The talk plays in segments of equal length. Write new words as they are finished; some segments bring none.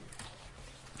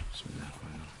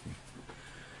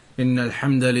إن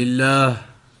الحمد لله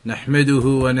نحمده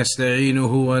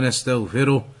ونستعينه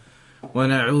ونستغفره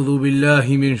ونعوذ بالله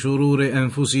من شرور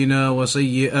أنفسنا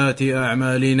وسيئات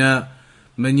أعمالنا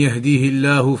من يهديه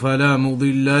الله فلا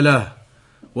مضل له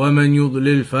ومن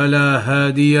يضلل فلا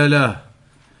هادي له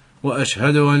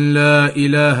وأشهد أن لا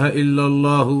إله إلا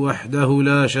الله وحده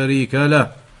لا شريك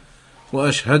له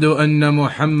وأشهد أن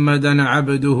محمدا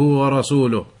عبده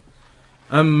ورسوله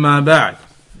أما بعد.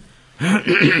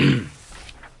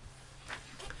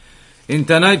 In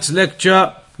tonight's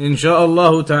lecture,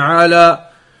 insha'Allah ta'ala,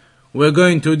 we're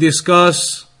going to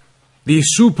discuss the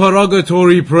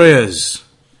supererogatory prayers.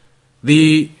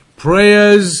 The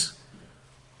prayers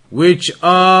which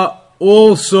are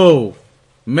also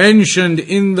mentioned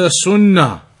in the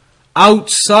Sunnah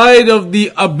outside of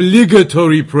the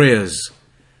obligatory prayers.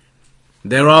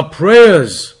 There are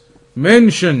prayers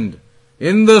mentioned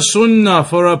in the Sunnah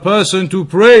for a person to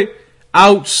pray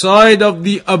outside of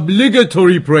the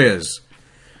obligatory prayers.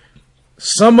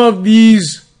 Some of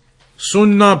these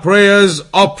Sunnah prayers,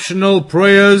 optional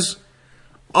prayers,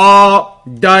 are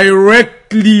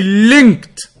directly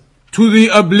linked to the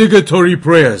obligatory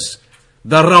prayers,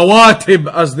 the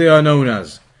rawatib as they are known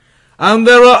as. And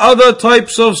there are other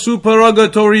types of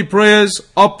supererogatory prayers,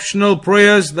 optional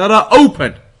prayers that are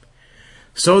open.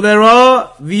 So there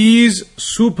are these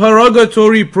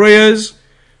supererogatory prayers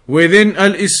within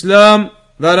al-Islam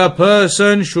that a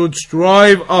person should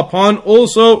strive upon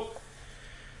also.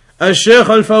 As Shaykh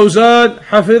al-Fawzan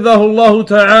hafidhahullah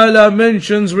ta'ala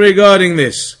mentions regarding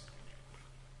this,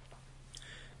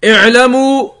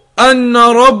 اعلموا أن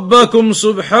ربكم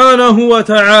سبحانه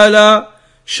وتعالى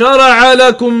شرع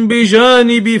لكم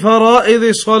بجانب فرائض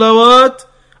الصلوات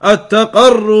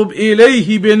التقرب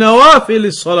إليه بنوافل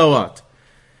الصلوات.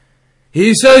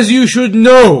 He says you should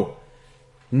know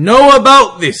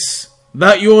about this,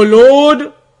 that your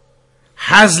Lord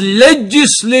has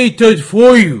legislated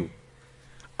for you,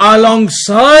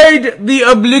 alongside the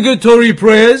obligatory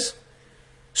prayers,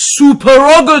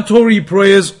 supererogatory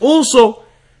prayers also,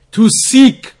 to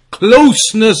seek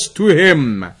closeness to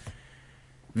Him.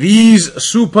 These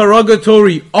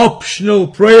supererogatory optional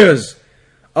prayers,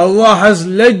 Allah has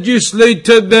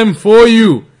legislated them for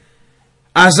you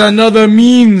as another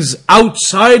means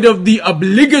outside of the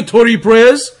obligatory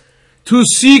prayers to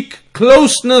seek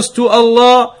closeness to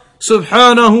Allah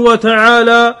subhanahu wa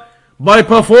ta'ala by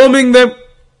performing them.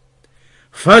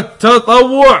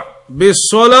 فَالتَّطَوُّعْ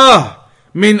بِالصَّلَاةِ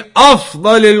مِنْ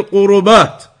أَفْضَلِ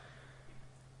الْقُرُبَاتِ.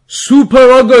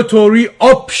 Supererogatory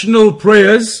optional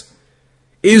prayers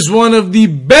is one of the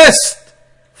best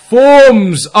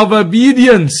forms of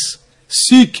obedience,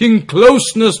 seeking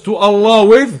closeness to Allah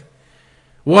with.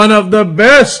 One of the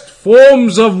best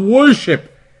forms of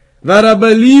worship that a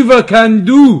believer can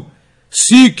do,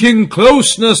 seeking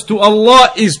closeness to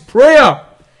Allah, is prayer.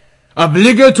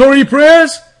 Obligatory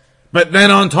prayers, but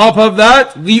then on top of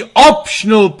that, the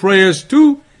optional prayers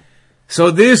too.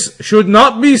 So this should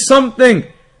not be something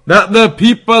that the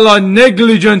people are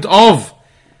negligent of.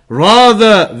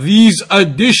 Rather, these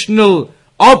additional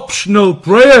optional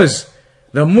prayers,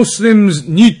 the Muslims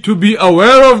need to be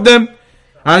aware of them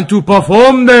and to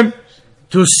perform them,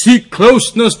 to seek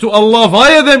closeness to Allah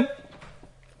via them.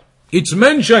 It's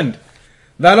mentioned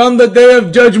that on the Day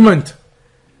of Judgment,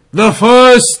 the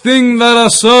first thing that a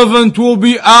servant will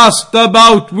be asked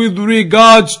about with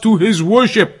regards to his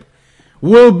worship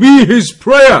will be his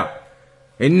prayer.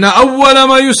 إِنَّ أَوَّلَ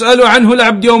مَا يُسْأَلُ عَنْهُ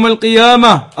الْعَبْدِ يَوْمَ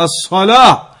الْقِيَامَةِ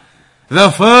الصَّلَاةِ. The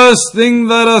first thing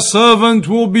that a servant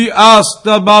will be asked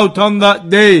about on that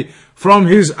day from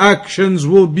his actions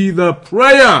will be the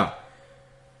prayer.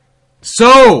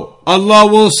 So Allah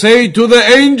will say to the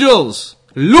angels,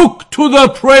 look to the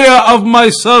prayer of my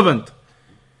servant.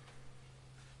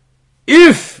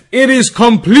 If it is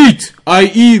complete,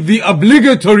 i.e. the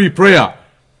obligatory prayer,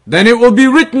 then it will be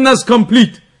written as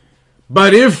complete.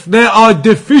 But if there are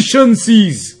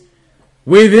deficiencies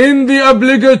within the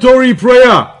obligatory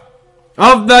prayer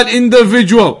of that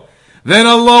individual, then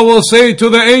Allah will say to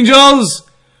the angels,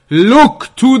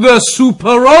 look to the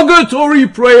supererogatory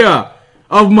prayer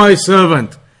of my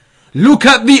servant. Look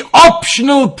at the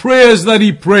optional prayers that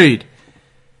he prayed.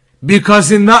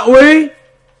 Because in that way,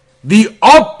 the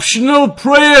optional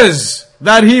prayers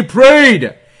that he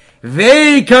prayed,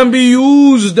 they can be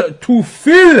used to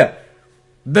fill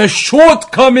the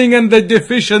shortcoming and the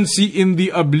deficiency in the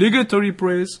obligatory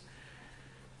prayers.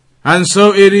 And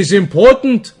so it is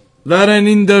important that an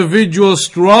individual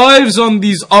strives on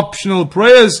these optional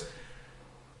prayers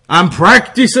and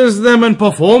practices them and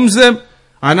performs them.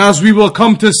 And as we will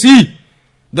come to see,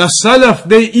 the Salaf,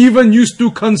 they even used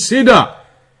to consider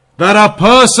that a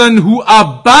person who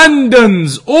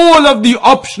abandons all of the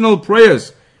optional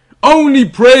prayers, only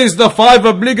prays the 5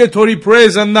 obligatory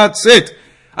prayers and that's it,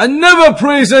 and never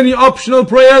prays any optional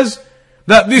prayers,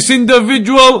 that this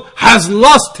individual has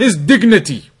lost his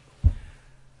dignity.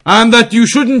 And that you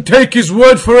shouldn't take his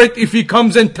word for it if he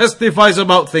comes and testifies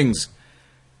about things.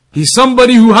 He's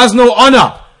somebody who has no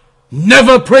honor.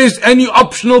 Never prays any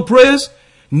optional prayers.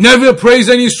 Never prays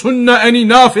any sunnah, any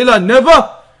nafilah,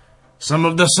 never. Some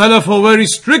of the Salaf are very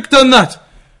strict on that.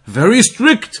 Very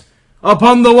strict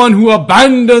upon the one who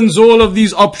abandons all of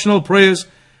these optional prayers.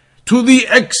 To the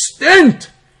extent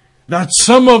that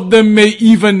some of them may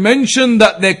even mention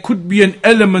that there could be an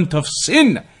element of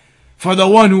sin for the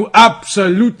one who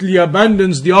absolutely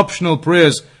abandons the optional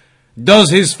prayers. Does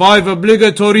his 5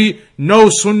 obligatory, no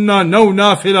sunnah, no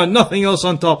nafilah, nothing else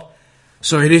on top.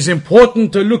 So it is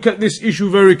important to look at this issue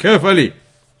very carefully.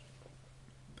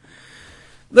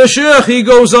 The Shaykh, he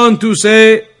goes on to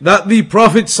say that the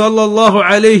Prophet sallallahu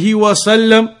alaihi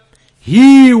wasallam,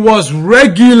 he was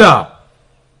regular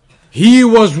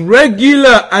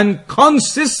and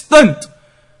consistent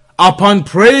upon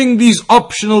praying these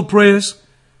optional prayers.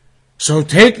 So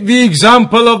take the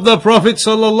example of the Prophet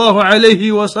sallallahu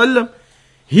alaihi wasallam.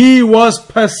 He was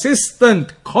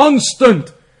persistent,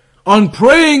 constant on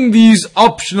praying these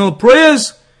optional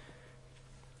prayers.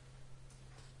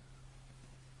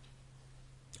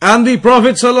 And the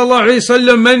Prophet sallallahu alaihi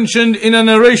wasallam mentioned in a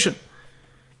narration,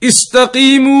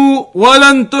 "Istaqimu wa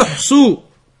lan tuhsu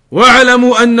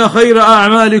wa'alamu anna khayra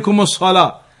a'malikum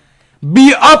as-salah."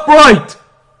 Be upright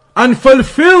and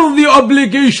fulfill the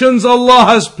obligations Allah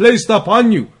has placed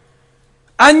upon you.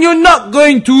 And you're not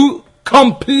going to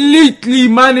completely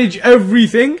manage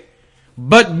everything,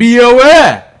 but be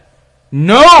aware,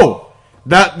 know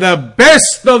that the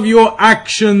best of your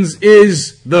actions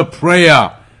is the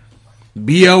prayer.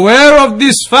 Be aware of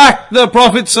this fact. The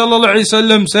Prophet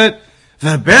ﷺ said,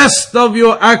 the best of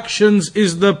your actions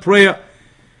is the prayer.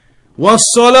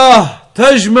 وَالصَّلَاةِ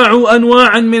تَجْمَعُ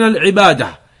أَنْوَاعًا مِنَ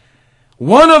الْعِبَادَةِ.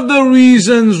 One of the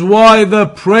reasons why the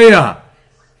prayer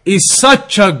is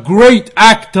such a great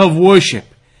act of worship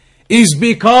is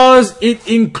because it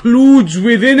includes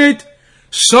within it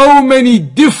so many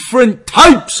different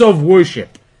types of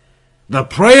worship. The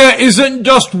prayer isn't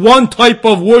just one type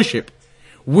of worship.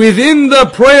 Within the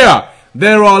prayer,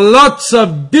 there are lots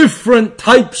of different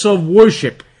types of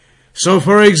worship. So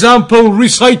for example,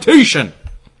 recitation.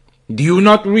 Do you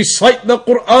not recite the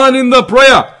Quran in the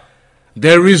prayer?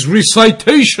 There is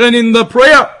recitation in the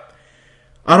prayer.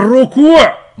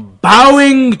 Ar-ruku',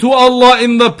 bowing to Allah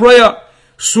in the prayer.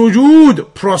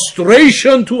 Sujood,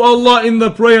 prostration to Allah in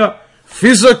the prayer.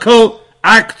 Physical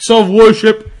acts of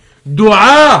worship.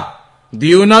 Dua, do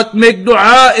you not make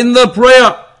dua in the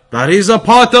prayer? That is a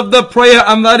part of the prayer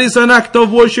and that is an act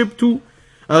of worship too.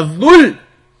 Adh-dhul,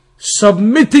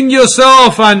 submitting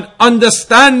yourself and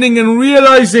understanding and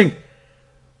realizing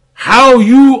how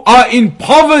you are in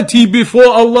poverty before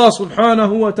Allah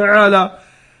subhanahu wa ta'ala.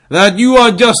 That you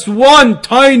are just one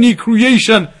tiny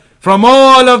creation from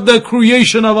all of the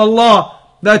creation of Allah.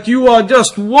 That you are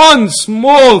just one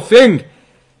small thing.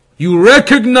 You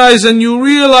recognize and you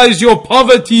realize your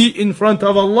poverty in front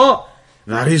of Allah.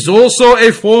 That is also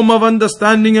a form of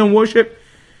understanding and worship.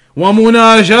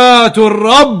 وَمُنَاجَاتُ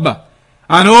الرَّبِّ.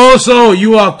 And also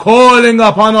you are calling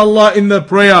upon Allah in the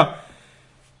prayer.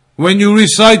 When you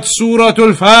recite Surah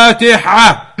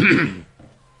Al-Fatiha,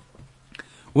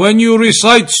 when you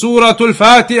recite Surah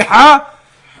Al-Fatiha,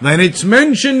 then it's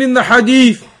mentioned in the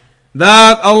hadith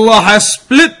that Allah has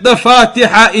split the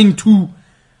Fatiha in two.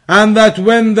 And that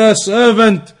when the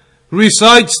servant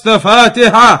recites the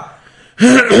Fatiha,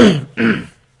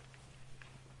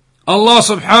 Allah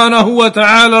subhanahu wa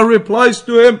ta'ala replies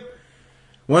to him.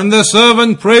 When the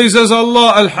servant praises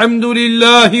Allah,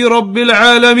 Alhamdulillahi Rabbil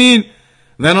Alameen,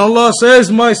 then Allah says,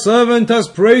 my servant has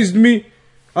praised me.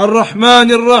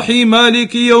 Ar-Rahman Ar-Rahim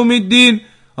Maliki Yawmiddin.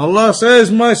 Allah says,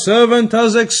 my servant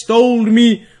has extolled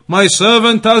me. My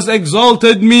servant has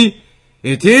exalted me.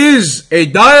 It is a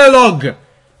dialogue.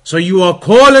 So you are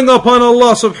calling upon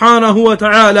Allah subhanahu wa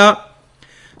ta'ala.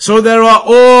 So there are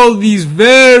all these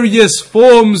various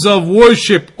forms of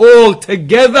worship all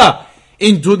together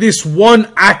into this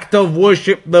one act of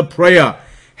worship, the prayer.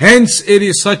 Hence it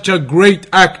is such a great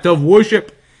act of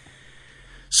worship.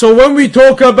 So when we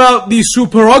talk about these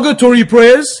supererogatory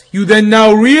prayers, you then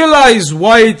now realize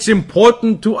why it's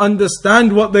important to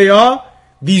understand what they are,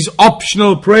 these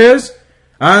optional prayers,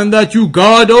 and that you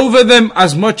guard over them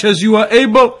as much as you are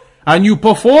able, and you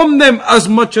perform them as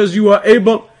much as you are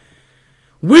able.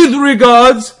 With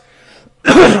regards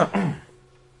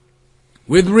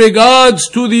with regards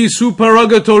to these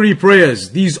supererogatory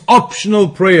prayers, these optional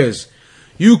prayers,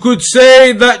 you could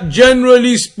say that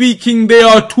generally speaking there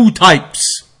are two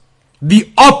types.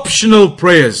 The optional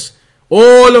prayers.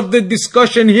 All of the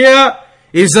discussion here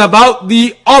is about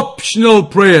the optional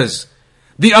prayers.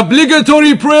 The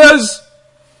obligatory prayers,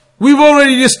 we've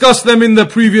already discussed them in the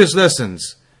previous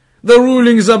lessons. The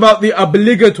rulings about the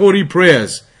obligatory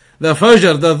prayers. The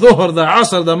Fajr, the Dhuhr, the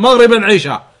Asr, the Maghrib and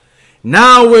Isha.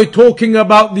 Now we're talking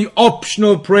about the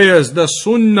optional prayers, the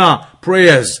Sunnah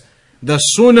prayers, the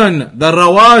Sunan, the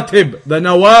Rawatib, the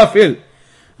Nawafil.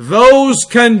 Those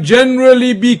can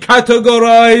generally be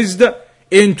categorized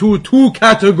into two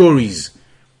categories.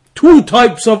 Two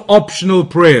types of optional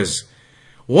prayers.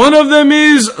 One of them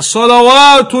is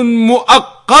Salawatun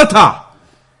Mu'aqqata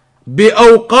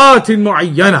Bi'awqatin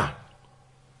Mu'ayyana.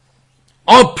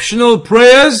 Optional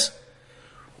prayers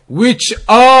which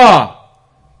are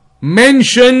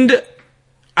mentioned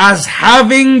as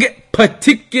having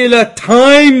particular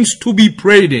times to be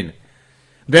prayed in.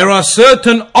 There are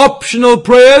certain optional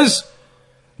prayers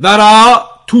that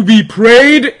are to be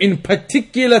prayed in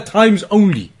particular times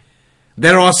only.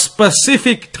 There are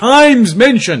specific times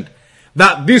mentioned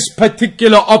that this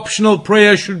particular optional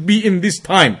prayer should be in this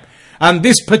time, and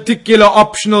this particular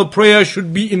optional prayer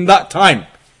should be in that time.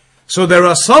 So there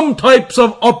are some types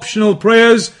of optional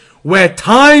prayers where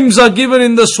times are given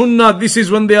in the Sunnah. This is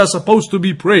when they are supposed to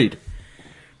be prayed.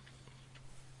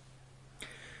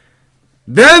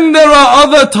 Then there are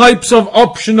other types of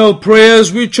optional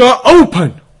prayers which are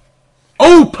open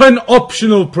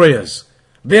optional prayers.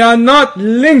 They are not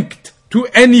linked to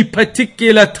any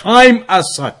particular time as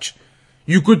such.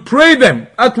 You could pray them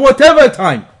at whatever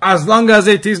time, as long as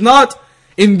it is not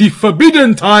in the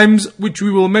forbidden times, which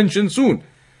we will mention soon.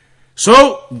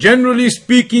 So, generally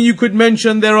speaking, you could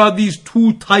mention there are these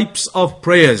two types of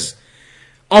prayers.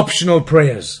 Optional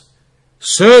prayers.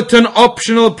 Certain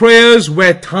optional prayers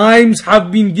where times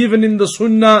have been given in the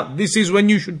Sunnah, this is when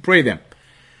you should pray them.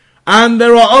 And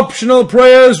there are optional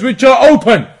prayers which are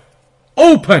open,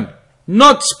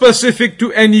 not specific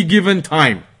to any given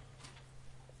time.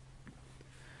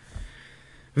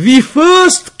 The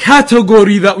first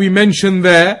category that we mentioned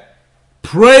there,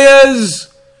 prayers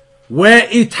where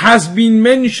it has been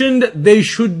mentioned they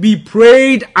should be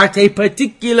prayed at a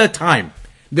particular time.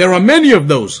 There are many of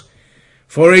those.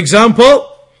 For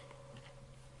example,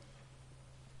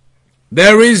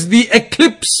 there is the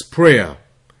eclipse prayer.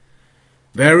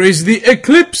 There is the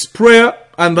eclipse prayer,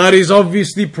 and that is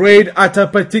obviously prayed at a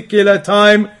particular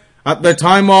time, at the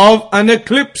time of an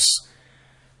eclipse.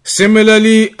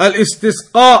 Similarly,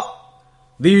 al-istisqa,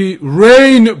 the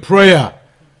rain prayer,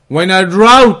 when a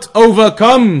drought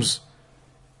overcomes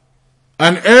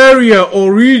an area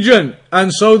or region,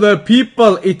 and so the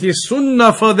people, it is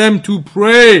sunnah for them to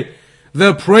pray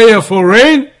the prayer for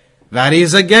rain. That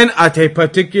is again at a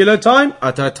particular time,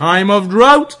 at a time of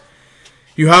drought.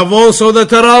 You have also the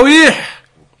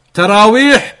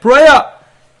Taraweeh prayer.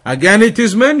 Again it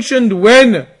is mentioned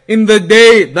when in the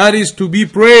day that is to be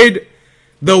prayed.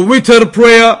 The Witr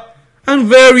prayer and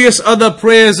various other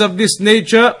prayers of this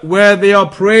nature where they are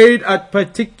prayed at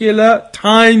particular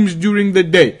times during the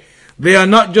day. They are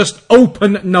not just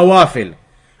open nawafil.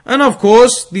 And of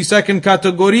course, the second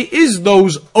category is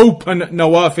those open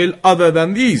nawafil other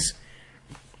than these.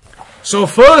 So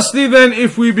firstly then,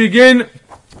 if we begin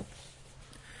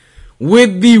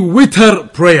with the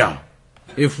Witr prayer.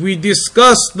 If we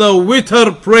discuss the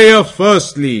Witr prayer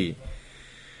firstly.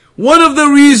 One of the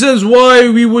reasons why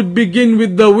we would begin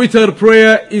with the Witr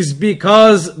prayer is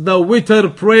because the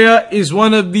Witr prayer is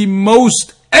one of the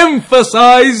most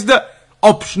emphasized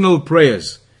optional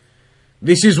prayers.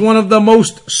 This is one of the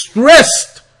most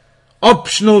stressed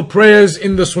optional prayers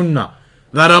in the Sunnah.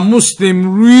 That a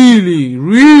Muslim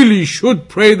really should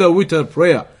pray the Witr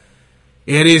prayer.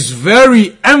 It is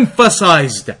very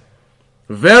emphasized,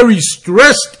 very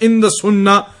stressed in the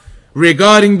Sunnah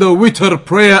regarding the Witr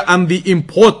prayer and the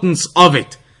importance of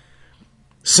it.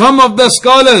 Some of the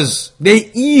scholars,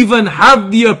 they even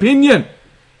have the opinion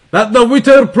that the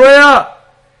Witr prayer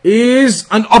is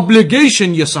an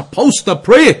obligation. You're supposed to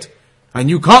pray it and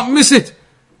you can't miss it.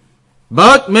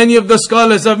 But many of the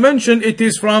scholars have mentioned it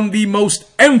is from the most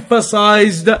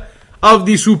emphasized of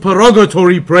the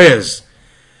supererogatory prayers.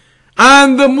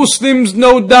 And the Muslims,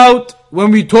 no doubt,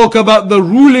 when we talk about the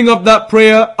ruling of that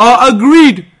prayer, are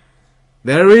agreed.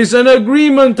 There is an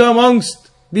agreement amongst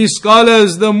the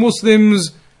scholars, the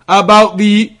Muslims, about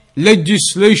the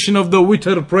legislation of the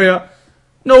Witr prayer.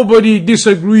 Nobody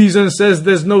disagrees and says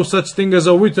there's no such thing as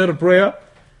a Witr prayer.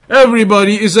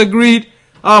 Everybody is agreed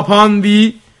upon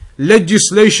the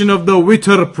legislation of the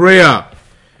Witr prayer.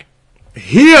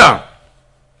 here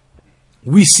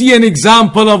we see an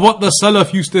example of what the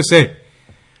Salaf used to say.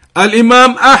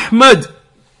 Al-Imam Ahmad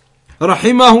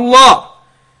rahimahullah,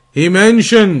 he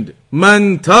mentioned,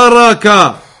 Man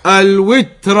taraka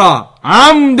al-witra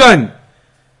amdan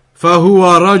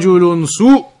fahuwa rajulun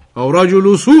su' أو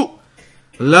رجل سوء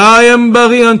لا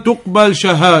ينبغي أن تقبل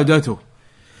شهادته.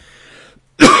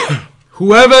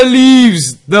 Whoever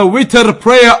leaves the witr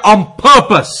prayer on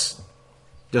purpose,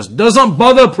 just doesn't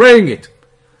bother praying it,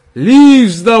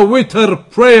 leaves the witr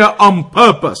prayer on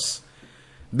purpose,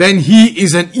 then he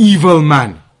is an evil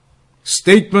man.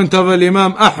 Statement of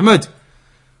Imam Ahmad.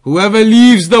 Whoever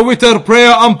leaves the witr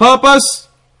prayer on purpose,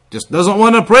 just doesn't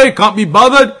want to pray, can't be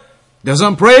bothered,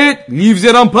 doesn't pray it, leaves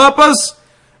it on purpose,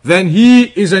 then he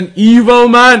is an evil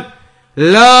man.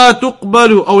 لا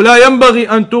تقبل أو لا ينبغي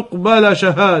أن تقبل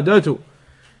شهادته.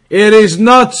 It is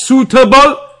not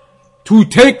suitable to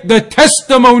take the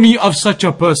testimony of such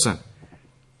a person.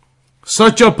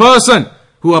 Such a person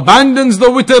who abandons the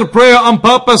witr prayer on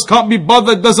purpose, can't be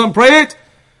bothered, doesn't pray it,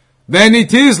 then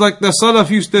it is like the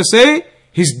Salaf used to say,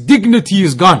 his dignity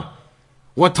is gone.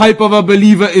 What type of a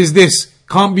believer is this?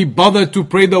 Can't be bothered to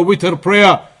pray the witr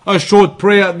prayer, a short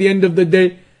prayer at the end of the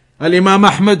day. Al-Imam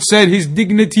Ahmad said his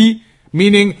dignity,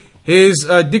 meaning his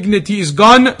dignity is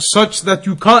gone, such that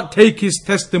you can't take his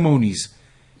testimonies.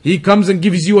 He comes and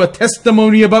gives you a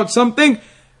testimony about something,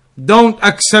 don't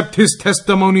accept his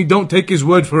testimony, don't take his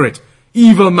word for it.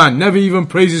 Evil man, never even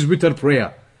prays his witr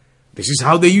prayer. This is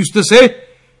how they used to say,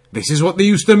 this is what they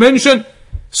used to mention.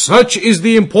 Such is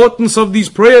the importance of these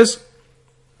prayers.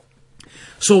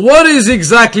 So what is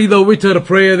exactly the witr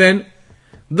prayer then?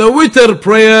 The witr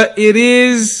prayer, it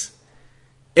is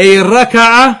a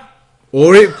raka'ah,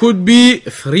 or it could be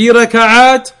 3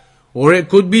 raka'at, or it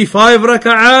could be 5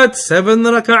 raka'at, 7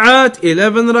 raka'at,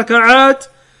 11 raka'at.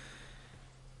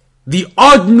 The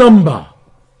odd number,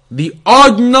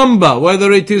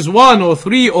 whether it is 1 or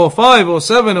 3 or 5 or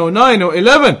 7 or 9 or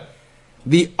 11,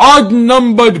 the odd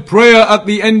numbered prayer at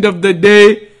the end of the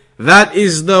day, that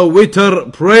is the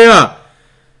witr prayer.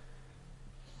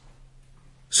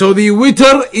 So the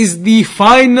witr is the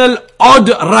final odd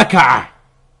raka'ah,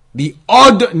 the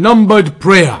odd numbered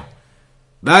prayer.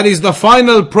 That is the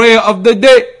final prayer of the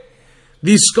day.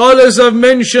 The scholars have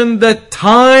mentioned the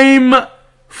time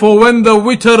for when the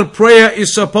witr prayer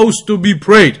is supposed to be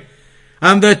prayed.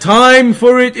 And the time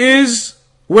for it is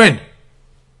when?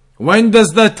 When does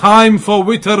the time for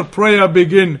witr prayer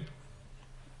begin?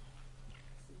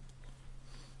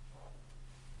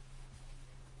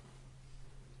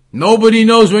 Nobody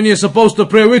knows when you're supposed to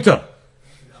pray witr.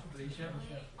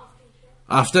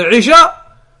 After Isha.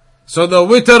 So the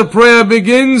witr prayer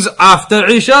begins after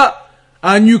Isha,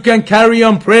 and you can carry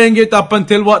on praying it up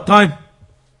until what time?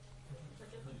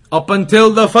 Up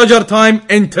until the Fajr time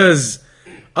enters.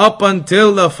 Up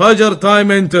until the Fajr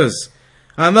time enters.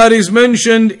 And that is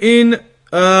mentioned in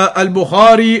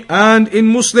Al-Bukhari and in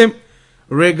Muslim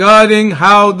regarding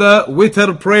how the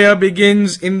witr prayer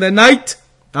begins in the night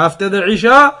after the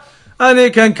Isha, and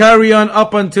it can carry on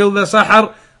up until the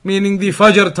Sahar, meaning the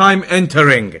Fajr time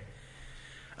entering.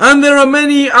 And there are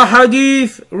many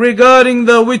ahadith regarding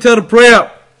the witr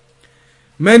prayer.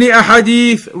 Many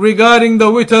ahadith regarding the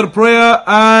witr prayer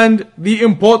and the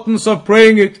importance of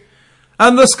praying it.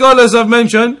 And the scholars have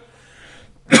mentioned,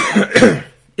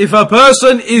 if a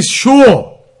person is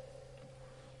sure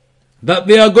that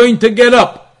they are going to get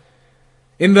up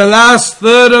in the last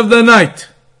third of the night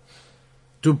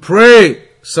to pray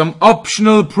some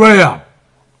optional prayer,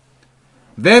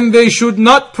 then they should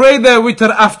not pray their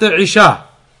witr after Isha.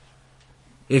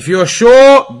 If you're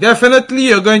sure, definitely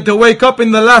you're going to wake up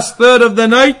in the last third of the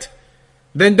night,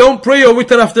 then don't pray your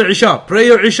witr after Isha. Pray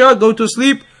your Isha, go to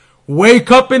sleep,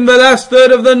 wake up in the last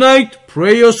third of the night,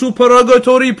 pray your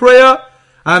supererogatory prayer,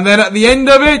 and then at the end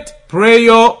of it, pray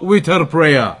your witr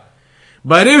prayer.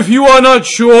 But if you are not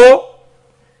sure,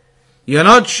 you're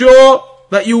not sure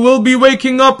that you will be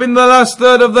waking up in the last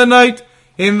third of the night,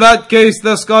 in that case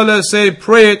the scholars say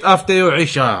pray it after your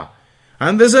Isha.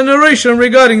 And there's a narration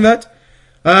regarding that.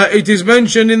 It is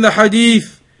mentioned in the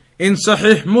hadith in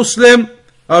Sahih Muslim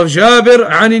of Jabir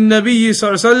عن النبي صلى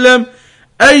الله عليه وسلم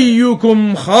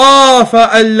أيكم خاف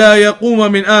ألا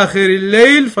يقوم من آخر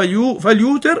الليل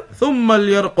فليوتر ثم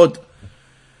ليرقد.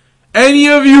 Any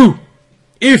of you,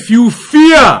 if you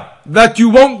fear that you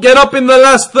won't get up in the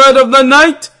last third of the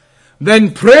night,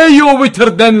 then pray your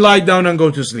witr, then lie down and go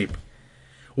to sleep.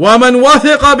 وَمَنْ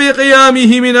وَثِقَ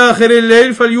بِقِيَامِهِ مِنْ آخِرِ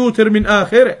اللَّيْلِ فَلْيُوتِرْ مِنْ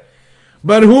آخِرِهِ.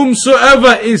 But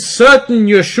whomsoever is certain,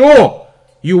 you're sure,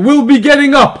 you will be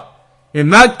getting up, in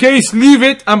that case leave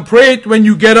it and pray it when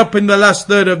you get up in the last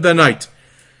third of the night.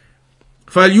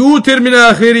 فليوتر من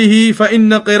آخره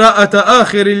فإن قراءة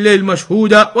آخر الليل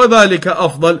مشهودة وذلك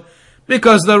أفضل.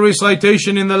 Because the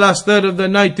recitation in the last third of the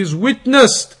night is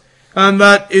witnessed, and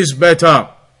that is better.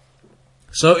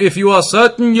 So if you are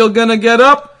certain you're gonna get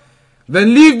up,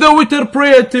 then leave the witr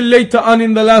prayer till later on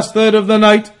in the last third of the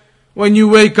night. When you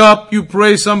wake up, you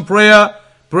pray some prayer,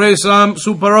 pray some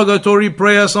supererogatory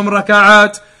prayer, some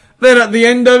raka'at. Then at the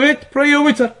end of it, pray your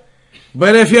witr.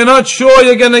 But if you're not sure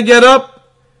you're gonna get up,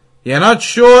 you're not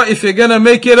sure if you're gonna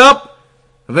make it up,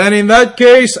 then in that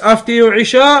case, after your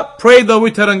Isha, pray the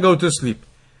witr and go to sleep.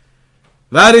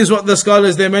 That is what the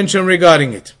scholars they mention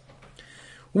regarding it.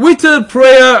 Witr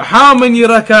prayer, how many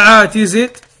raka'at is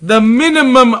it? The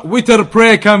minimum witr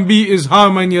prayer can be is how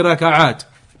many raka'at?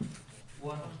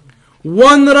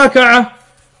 One raka'ah.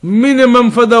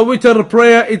 Minimum for the witr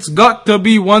prayer, it's got to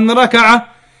be one raka'ah.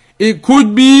 It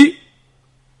could be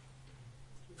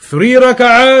 3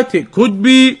 raka'at, it could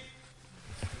be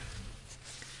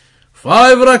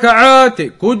 5 raka'at,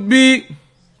 it could be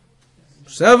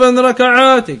 7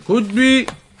 raka'at, it could be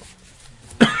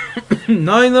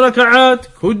 9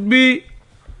 raka'at, could be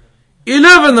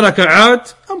 11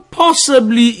 raka'at, and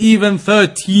possibly even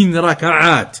 13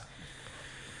 raka'at.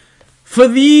 For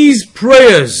these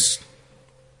prayers,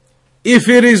 if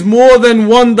it is more than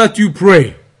one that you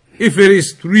pray, if it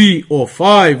is 3 or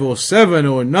 5 or 7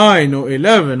 or 9 or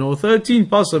 11 or 13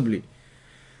 possibly,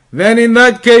 then in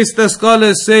that case the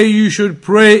scholars say you should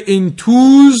pray in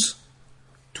twos.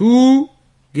 2,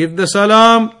 give the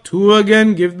salam, 2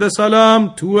 again, give the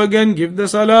salam, 2 again, give the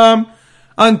salam,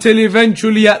 until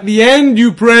eventually at the end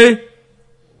you pray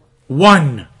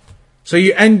 1. So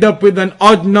you end up with an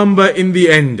odd number in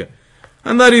the end.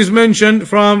 And that is mentioned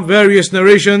from various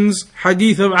narrations.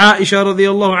 Hadith of Aisha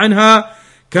radiallahu anha,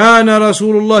 كان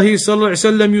رسول الله صلى الله عليه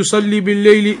وسلم يصلي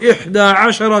بالليل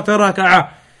 11 ركعة.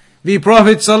 The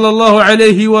Prophet sallallahu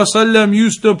alayhi wasallam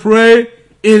used to pray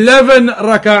 11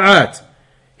 raka'at.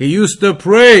 He used to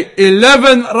pray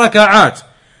 11 raka'at.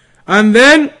 And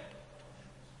then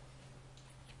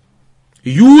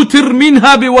يوتر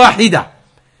منها بواحدة.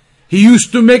 He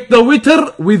used to make the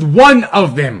witr with one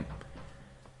of them.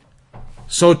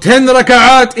 So 10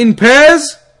 raka'at in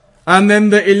pairs, and then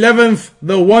the 11th,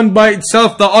 the one by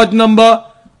itself, the odd number,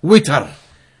 witr.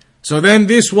 So then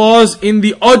this was in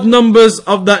the odd numbers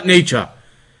of that nature.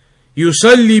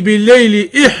 يصلي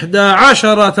بالليل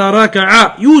 11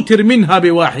 ركعة يوتر منها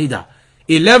بواحدة.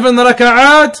 11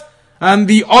 raka'at, and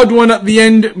the odd one at the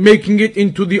end, making it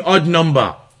into the odd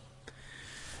number.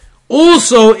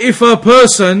 Also, if a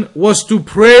person was to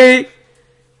pray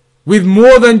with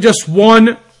more than just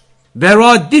one, there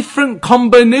are different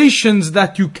combinations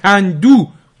that you can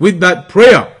do with that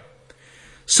prayer.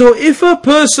 So if a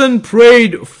person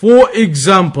prayed, for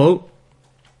example,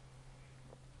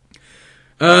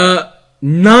 9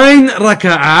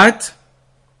 raka'at,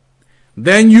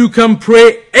 then you can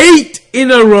pray 8 in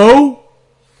a row.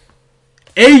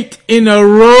 8 in a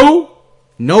row.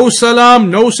 No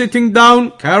salam, no sitting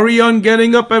down, carry on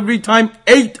getting up every time.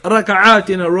 8 raka'at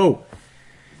in a row.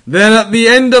 Then at the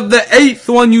end of the 8th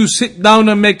one, you sit down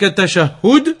and make a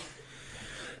tashahhud.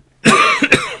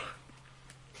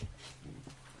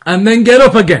 And then get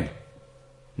up again.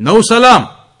 No salam.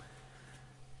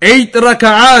 8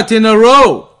 raka'at in a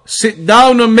row. Sit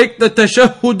down and make the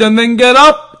tashahhud and then get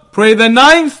up. Pray the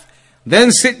 9th.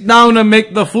 Then sit down and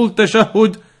make the full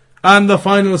tashahhud and the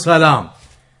final salam.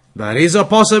 That is a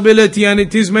possibility, and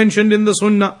it is mentioned in the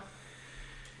sunnah.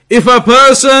 If a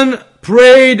person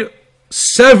prayed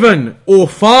 7 or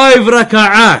 5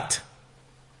 raka'at,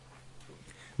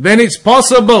 then it's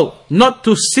possible not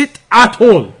to sit at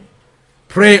all.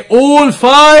 Pray all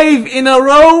 5 in a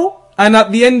row, and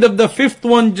at the end of the 5th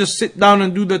one, just sit down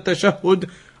and do the tashahhud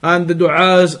and the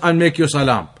du'as and make your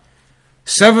salam.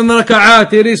 7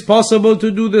 raka'at, it is possible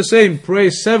to do the same. Pray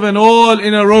 7 all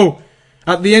in a row.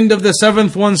 At the end of the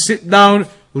 7th one, sit down,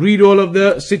 read all of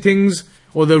the sittings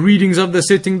or the readings of the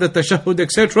sitting, the tashahhud,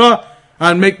 etc.,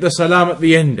 and make the salam at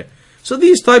the end. So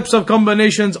these types of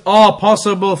combinations are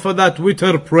possible for that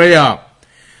witr prayer.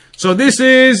 So this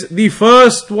is the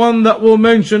first one that we'll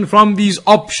mention from these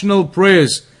optional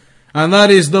prayers, and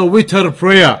that is the witr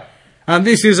prayer. And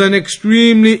this is an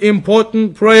extremely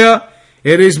important prayer.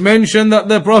 It is mentioned that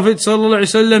the Prophet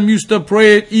ﷺ used to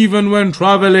pray it even when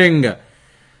traveling.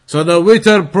 So the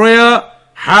witr prayer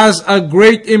has a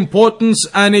great importance,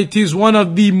 and it is one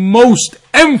of the most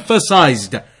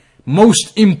emphasized,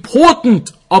 most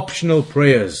important optional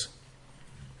prayers.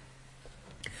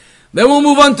 Then we'll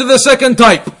move on to the second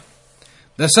type.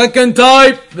 The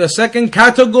second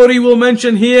category we'll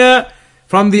mention here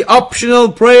from the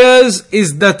optional prayers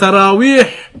is the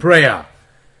Taraweeh prayer.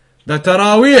 the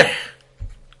Taraweeh.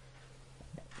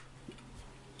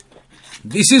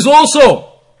 This is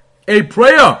also a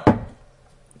prayer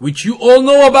which you all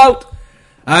know about,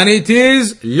 and it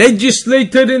is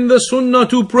legislated in the Sunnah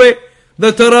to pray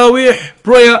the Taraweeh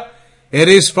prayer. It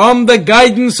is from the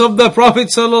guidance of the Prophet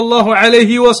sallallahu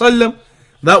alaihi wasallam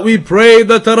that we pray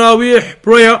the Taraweeh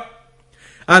prayer.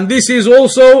 And this is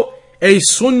also a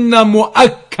Sunnah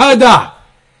Mu'akkada.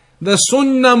 The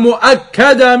Sunnah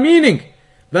Mu'akkada meaning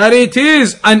that it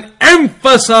is an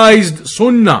emphasized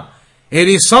Sunnah. It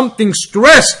is something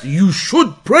stressed. You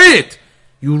should pray it.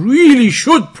 You really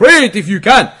should pray it if you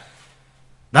can.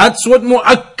 That's what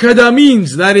Mu'akkada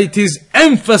means, that it is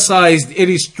emphasized, it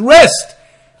is stressed.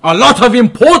 A lot of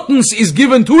importance is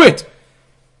given to it.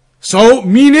 So,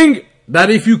 meaning that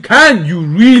if you can, you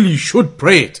really should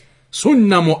pray it.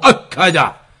 Sunnah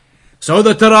Mu'akkada. So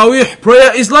the Taraweeh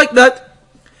prayer is like that.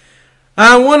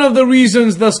 And one of the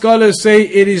reasons the scholars say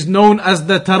it is known as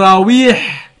the Taraweeh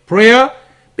prayer,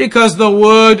 because the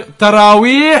word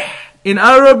Taraweeh in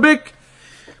Arabic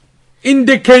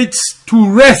indicates to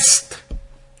rest.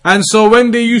 And so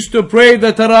when they used to pray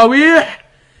the Taraweeh,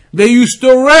 they used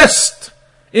to rest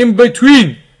in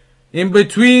between. In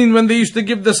between, when they used to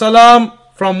give the salam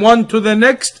from one to the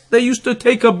next, they used to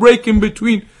take a break in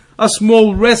between, a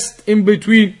small rest in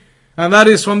between. And that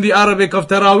is from the Arabic of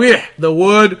Taraweeh, the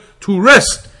word to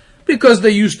rest. Because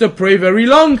they used to pray very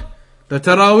long. The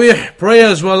Taraweeh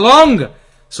prayers were long.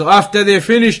 So after they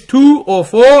finished 2 or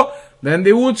 4, then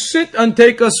they would sit and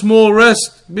take a small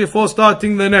rest before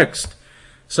starting the next.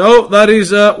 So that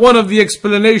is one of the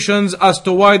explanations as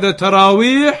to why the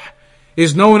Taraweeh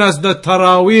is known as the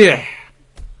Taraweeh.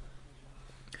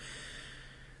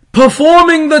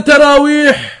 Performing the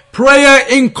Taraweeh prayer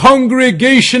in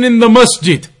congregation in the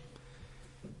masjid,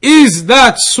 is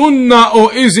that sunnah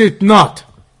or is it not?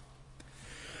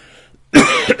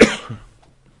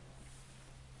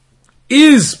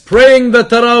 Is praying the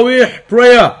Taraweeh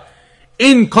prayer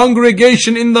in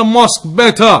congregation in the mosque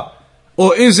better,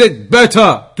 or is it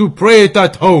better to pray it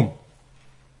at home?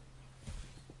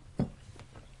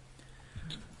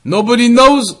 Nobody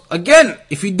knows. Again,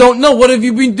 if you don't know, what have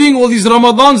you been doing all these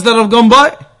Ramadans that have gone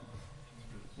by?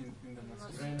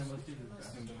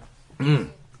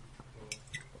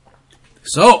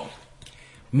 So,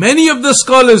 many of the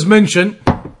scholars mention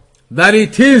that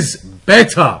it is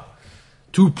better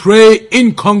to pray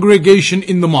in congregation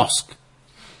in the mosque.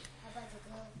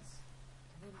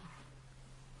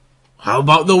 How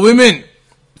about the women?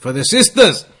 For the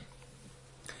sisters?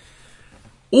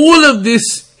 All of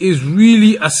this is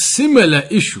really a similar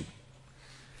issue.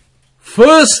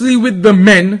 Firstly, with the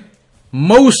men,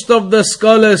 most of the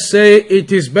scholars say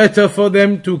it is better for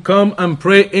them to come and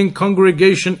pray in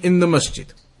congregation in the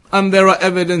masjid. And there are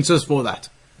evidences for that.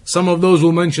 Some of those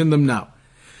will mention them now.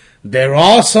 There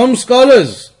are some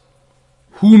scholars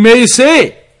who may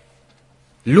say,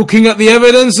 looking at the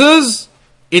evidences,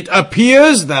 it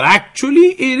appears that actually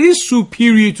it is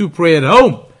superior to pray at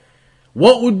home.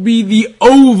 What would be the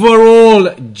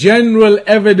overall general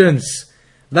evidence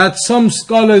that some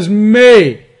scholars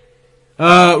may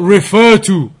refer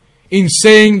to in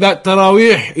saying that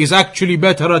Taraweeh is actually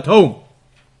better at home?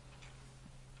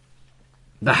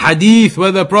 The hadith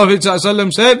where the Prophet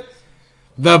ﷺ said,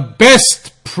 the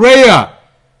best prayer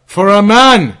for a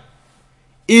man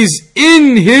is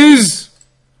in his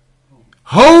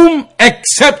home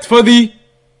except for the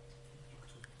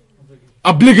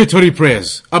obligatory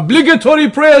prayers. Obligatory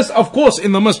prayers, of course,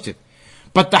 in the masjid.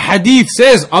 But the hadith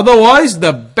says otherwise,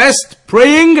 the best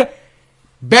prayer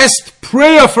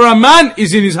for a man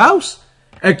is in his house,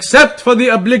 except for the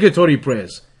obligatory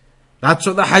prayers. That's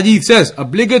what the hadith says.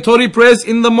 Obligatory prayers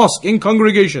in the mosque, in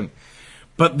congregation.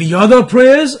 But the other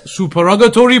prayers,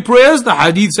 supererogatory prayers, the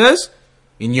hadith says,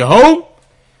 in your home.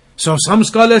 So some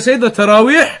scholars say the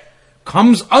Taraweeh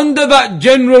comes under that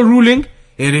general ruling.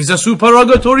 It is a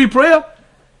supererogatory prayer.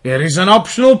 It is an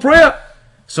optional prayer.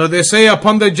 So they say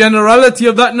upon the generality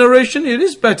of that narration, it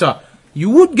is better.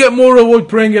 You would get more reward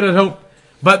praying it at home.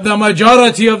 But the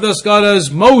majority of the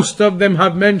scholars, most of them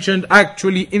have mentioned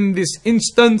actually in this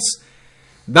instance,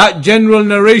 that general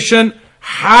narration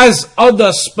has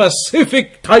other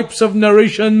specific types of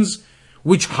narrations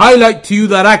which highlight to you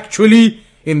that actually,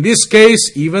 in this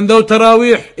case, even though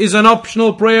Taraweeh is an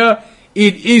optional prayer,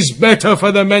 it is better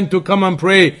for the men to come and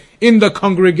pray in the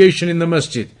congregation in the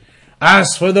masjid.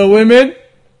 As for the women,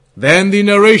 then the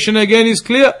narration again is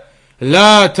clear.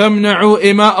 لا تمنعوا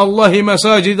إماء الله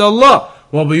مساجد الله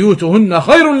وبيوتهن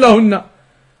خير لهن.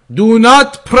 Do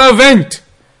not prevent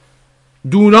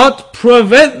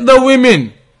the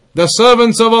women, the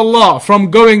servants of Allah, from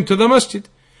going to the masjid.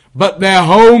 but their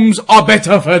homes are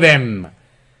better for them.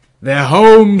 Their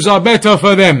homes are better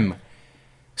for them.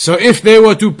 So if they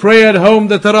were to pray at home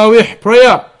the Taraweeh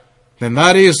prayer, then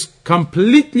that is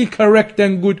completely correct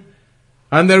and good.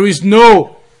 And there is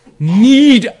no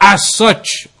need as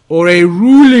such, or a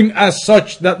ruling as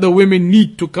such, that the women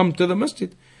need to come to the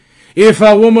masjid. If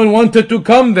a woman wanted to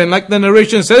come, then like the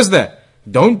narration says there,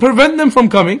 don't prevent them from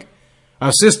coming.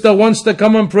 A sister wants to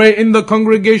come and pray in the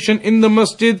congregation, in the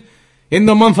masjid, in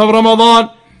the month of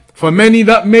Ramadan. For many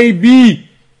that may be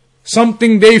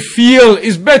something they feel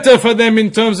is better for them in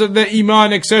terms of their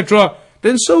iman, etc.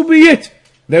 Then so be it.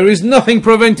 There is nothing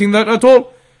preventing that at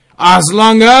all. As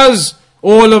long as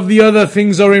all of the other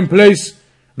things are in place,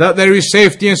 that there is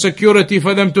safety and security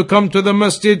for them to come to the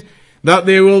masjid, that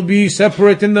they will be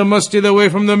separate in the masjid away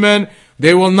from the men,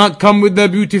 they will not come with their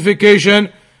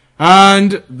beautification,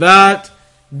 and that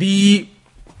the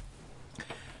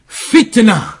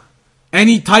fitna,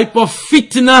 any type of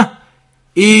fitna,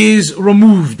 is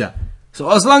removed.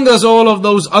 So as long as all of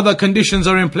those other conditions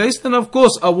are in place, then of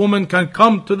course a woman can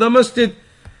come to the masjid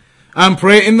and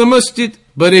pray in the masjid.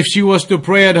 But if she was to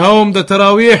pray at home the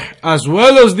Taraweeh as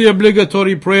well as the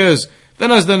obligatory prayers,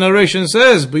 then as the narration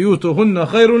says, بُيُوتُهُنَّ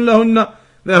خَيْرٌ لَهُنَّ,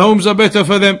 their homes are better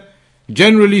for them,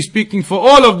 generally speaking, for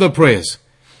all of the prayers.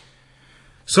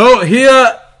 So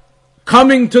here,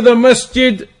 coming to the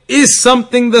masjid is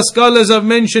something the scholars have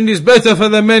mentioned is better for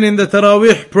the men in the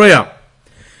Taraweeh prayer.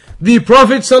 The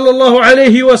Prophet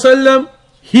ﷺ,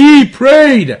 he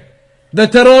prayed the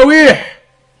Taraweeh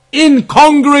in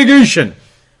congregation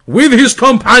with his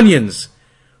companions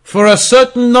for a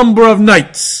certain number of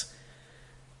nights.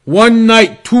 1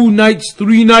 night, 2 nights,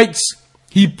 3 nights.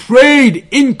 He prayed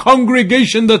in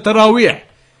congregation the Taraweeh.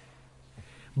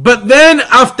 But then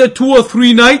after 2 or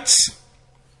 3 nights,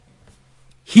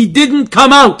 he didn't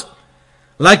come out.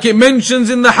 Like it mentions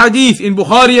in the hadith in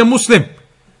Bukhari and Muslim.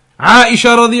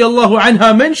 Aisha radiyallahu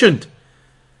anha mentioned,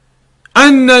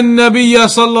 أن النبي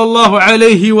صلى الله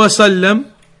عليه وسلم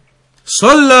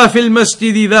صلى في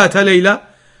المسجد ذات ليلة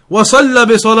وصلى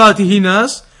بصلاته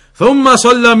ناس ثم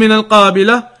صلى من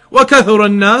القابلة وكثر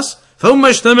الناس ثم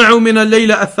اجتمعوا من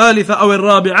الليلة الثالثة أو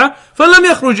الرابعة فلم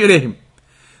يخرج إليهم.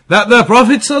 That the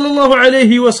Prophet صلى الله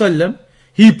عليه وسلم,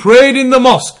 he prayed in the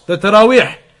mosque, the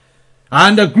Taraweeh,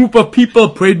 and a group of people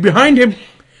prayed behind him.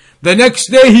 The next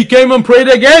day he came and prayed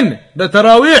again, the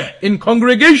Taraweeh, in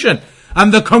congregation.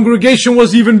 And the congregation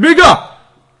was even bigger.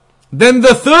 Then the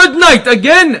 3rd night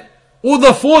again, or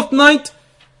the 4th night,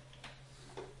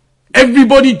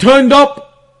 everybody turned up.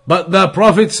 But the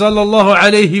Prophet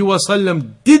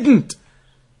ﷺ didn't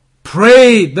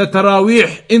pray the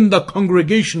Taraweeh in the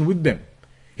congregation with them.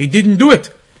 He didn't do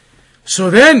it.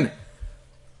 So then,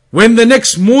 when the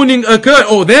next morning occurred,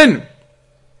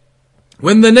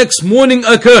 when the next morning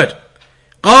occurred,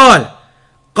 قال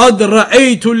قد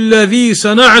رأيت الذي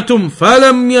صنعتم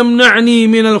فلم يمنعني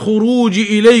من الخروج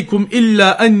إليكم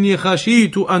إلا أني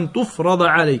خشيت أن تفرض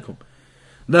عليكم.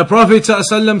 The Prophet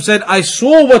ﷺ said, I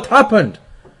saw what happened.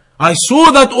 I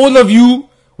saw that all of you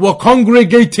were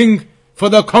congregating for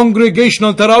the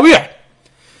congregational Taraweeh.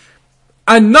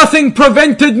 And nothing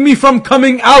prevented me from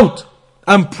coming out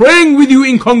and praying with you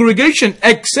in congregation,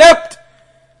 except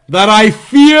that I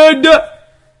feared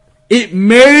it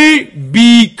may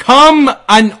become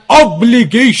an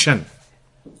obligation.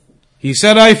 He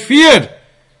said, I feared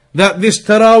that this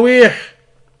Taraweeh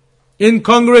in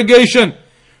congregation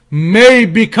may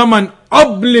become an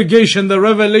obligation. The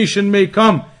revelation may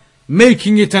come,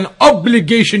 making it an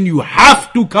obligation. You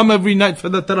have to come every night for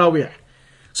the Taraweeh.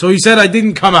 So he said, I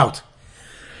didn't come out.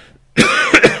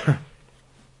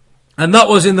 And that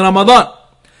was in Ramadan.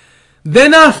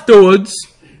 Then afterwards,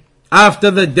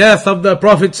 after the death of the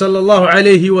Prophet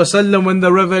ﷺ, when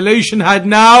the revelation had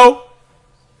now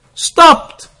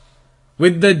stopped,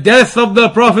 with the death of the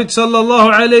Prophet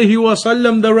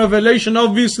ﷺ, the revelation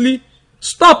obviously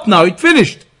stopped now, it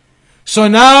finished. So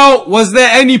now, was there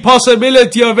any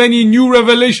possibility of any new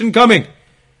revelation coming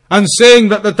and saying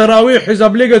that the Taraweeh is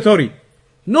obligatory?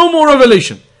 No more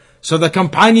revelation. So the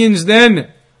companions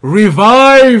then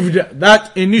revived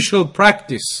that initial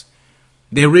practice.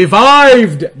 They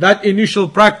revived that initial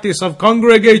practice of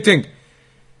congregating.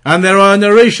 And there are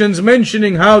narrations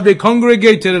mentioning how they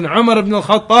congregated, and Umar ibn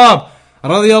al-Khattab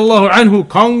radiyallahu anhu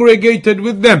congregated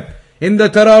with them in the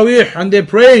Taraweeh, and they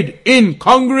prayed in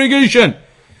congregation.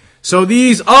 So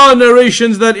these are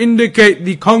narrations that indicate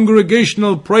the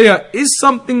congregational prayer is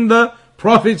something the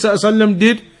Prophet ﷺ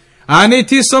did, and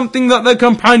it is something that the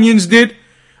companions did.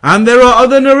 And there are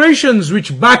other narrations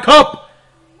which back up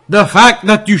the fact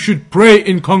that you should pray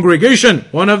in congregation.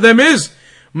 One of them is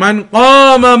من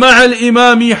قام مع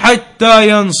الإمام حتى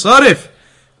ينصرف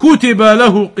كتب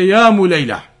له قيام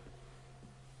ليلة.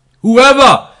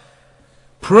 Whoever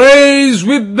prays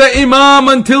with the Imam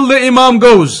until the Imam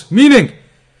goes, meaning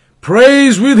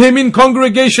prays with him in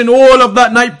congregation all of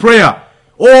that night prayer,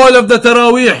 all of the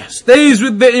Taraweeh, stays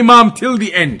with the Imam till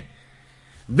the end,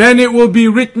 then it will be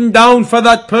written down for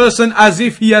that person as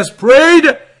if he has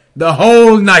prayed the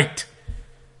whole night.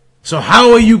 So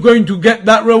how are you going to get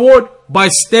that reward? By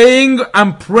staying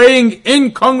and praying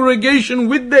in congregation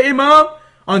with the Imam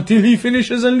until he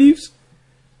finishes and leaves.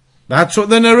 That's what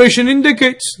the narration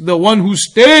indicates. The one who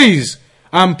stays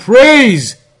and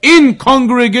prays in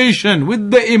congregation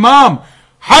with the Imam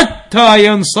hatta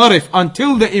yansarif,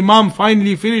 until the Imam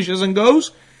finally finishes and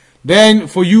goes, then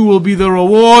for you will be the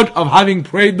reward of having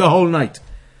prayed the whole night.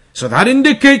 So that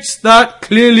indicates that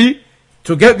clearly,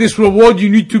 to get this reward you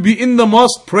need to be in the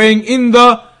mosque praying in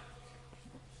the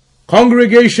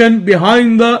congregation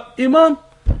behind the Imam.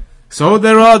 So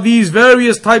there are these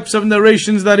various types of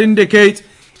narrations that indicate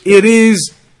it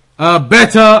is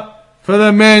better for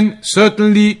the men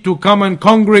certainly to come and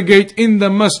congregate in the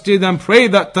masjid and pray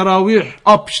that Taraweeh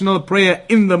optional prayer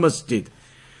in the masjid.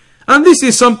 And this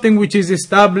is something which is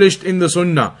established in the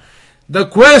Sunnah. The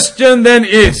question then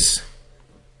is,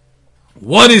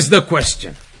 what is the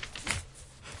question?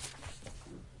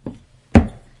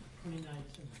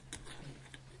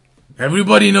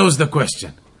 Everybody knows the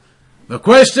question. The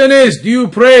question is, do you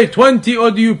pray 20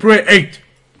 or do you pray 8?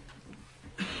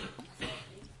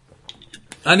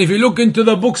 And if you look into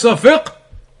the books of fiqh,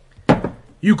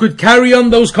 you could carry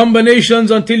on those combinations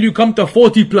until you come to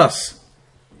 40 plus.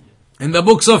 In the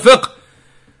books of fiqh,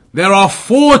 there are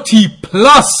 40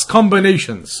 plus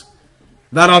combinations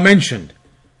that are mentioned.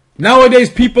 Nowadays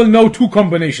people know 2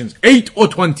 combinations, 8 or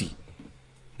 20.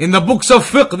 In the books of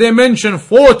fiqh, they mention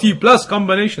 40 plus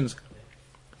combinations.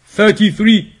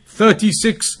 33,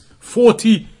 36,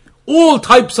 40, all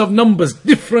types of numbers,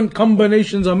 different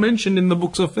combinations are mentioned in the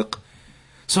books of fiqh.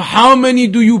 So how many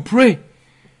do you pray?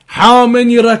 How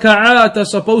many raka'at are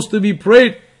supposed to be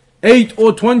prayed? 8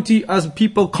 or 20 as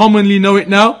people commonly know it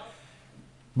now.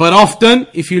 But often,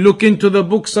 if you look into the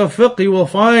books of fiqh, you will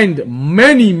find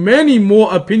many, many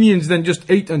more opinions than just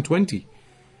 8 and 20.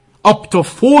 Up to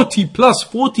 40 plus,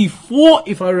 44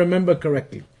 if I remember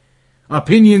correctly.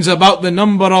 Opinions about the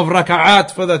number of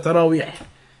raka'at for the Taraweeh,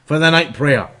 for the night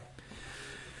prayer.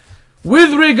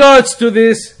 With regards to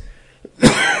this,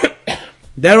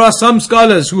 there are some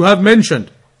scholars who have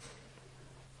mentioned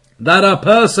that a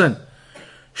person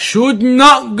should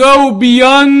not go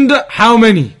beyond how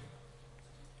many?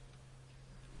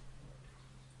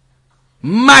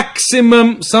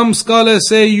 Maximum, some scholars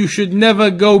say you should never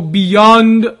go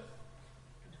beyond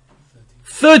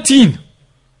 13.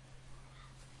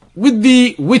 With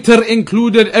the witr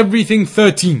included, everything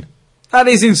 13. That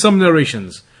is in some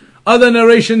narrations. Other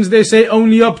narrations they say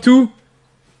only up to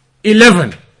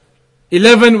 11.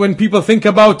 11 when people think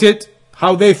about it,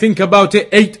 how they think about it,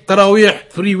 8 Taraweeh,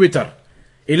 3 witr.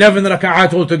 11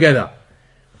 raka'at altogether.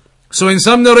 So in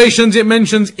some narrations it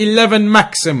mentions 11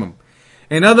 maximum.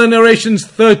 In other narrations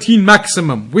 13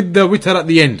 maximum with the witr at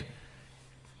the end.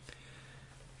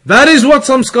 That is what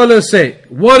some scholars say.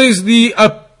 What is the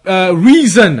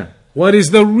reason? What is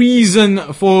the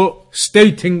reason for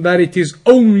stating that it is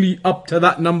only up to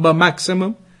that number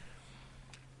maximum?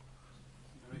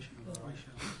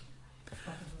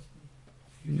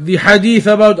 The hadith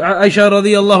about Aisha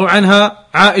radiallahu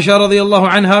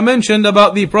anha mentioned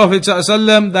about the Prophet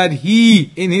ﷺ that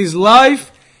he in his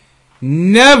life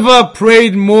never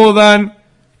prayed more than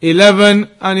 11,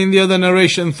 and in the other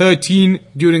narration 13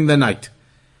 during the night.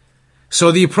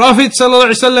 So the Prophet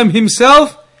ﷺ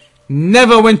himself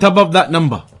never went above that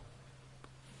number.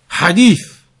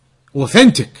 Hadith,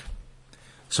 authentic.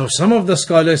 So some of the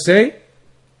scholars say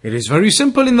it is very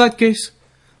simple in that case.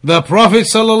 The Prophet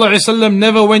ﷺ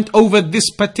never went over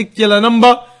this particular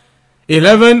number,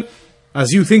 11,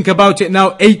 as you think about it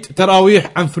now, 8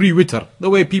 Taraweeh and 3 witr,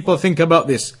 the way people think about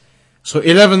this. So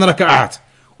 11 raka'at,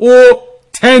 or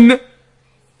 10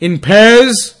 in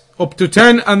pairs, up to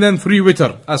 10, and then 3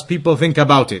 witr, as people think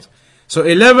about it. So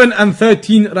 11 and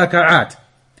 13 raka'at.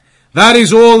 That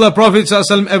is all the Prophet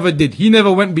ﷺ ever did. He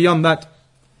never went beyond that.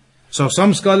 So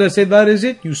some scholars say that is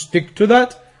it, you stick to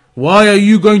that. Why are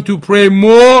you going to pray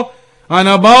more and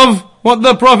above what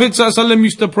the Prophet ﷺ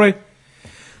used to pray?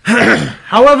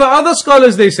 However, other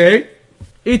scholars they say,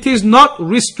 it is not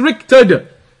restricted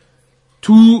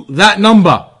to that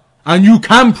number. And you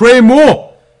can pray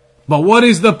more. But what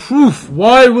is the proof?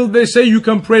 Why will they say you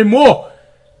can pray more?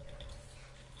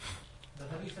 The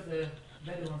hadith of the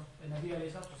Nabi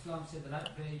alayhi said the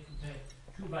night prayer you can pray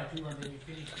 2 by 2 and then you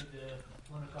finish with the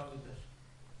 1 o'clock with this.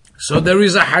 So there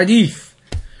is a hadith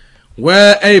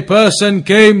where a person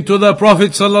came to the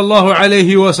Prophet sallallahu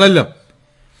alaihi wasallam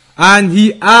and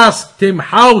he asked him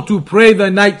how to pray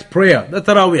the night prayer, the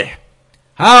Taraweeh.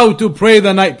 How to pray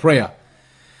the night prayer.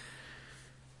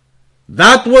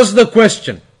 That was the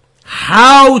question.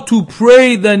 How to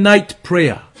pray the night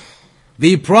prayer.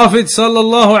 The Prophet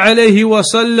sallallahu alaihi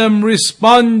wasallam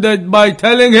responded by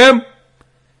telling him,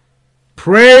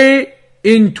 pray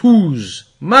in twos.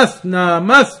 Mathna,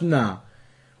 mathna.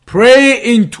 Pray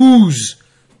in twos.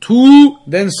 2,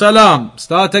 then salam.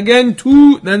 Start again,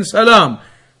 2, then salam.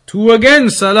 2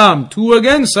 again, salam. 2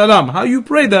 again, salam. How you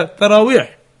pray the Taraweeh?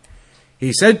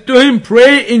 He said to him,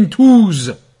 pray in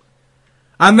twos.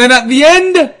 And then at the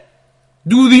end,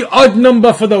 do the odd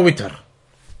number for the witr.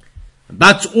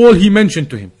 That's all he mentioned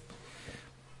to him.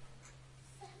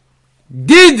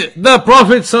 Did the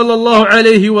Prophet sallallahu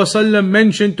alaihi wasallam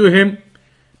mention to him,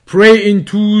 pray in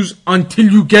twos until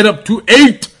you get up to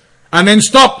 8 and then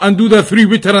stop and do the 3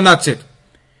 witr and that's it?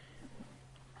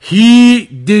 He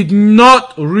did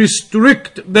not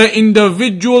restrict the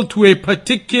individual to a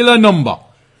particular number.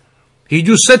 He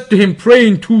just said to him, pray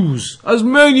in twos, as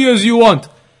many as you want.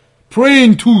 Pray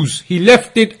in twos. He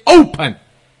left it open.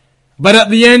 But at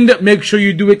the end, make sure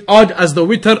you do it odd as the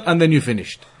witr and then you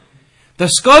finished. The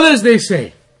scholars, they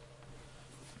say,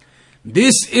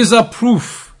 this is a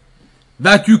proof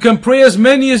that you can pray as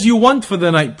many as you want for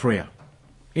the night prayer.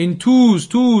 In twos,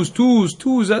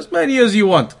 as many as you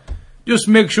want. Just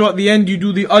make sure at the end you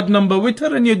do the odd number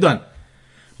witr and you're done.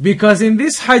 Because in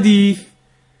this hadith,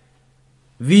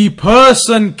 the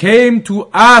person came to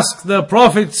ask the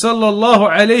Prophet sallallahu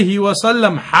alaihi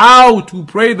wasallam how to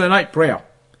pray the night prayer.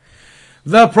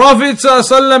 The Prophet sallallahu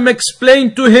alaihi wasallam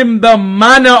explained to him the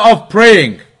manner of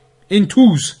praying in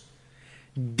twos.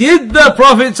 Did the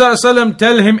Prophet sallallahu alaihi wasallam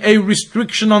tell him a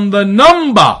restriction on the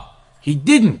number? He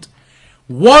didn't.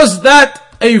 Was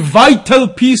that a vital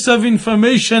piece of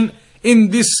information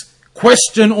in this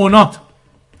question or not?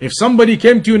 If somebody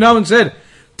came to you now and said,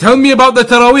 tell me about the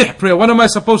Taraweeh prayer, what am I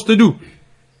supposed to do?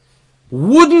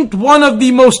 Wouldn't one of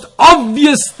the most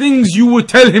obvious things you would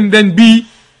tell him then be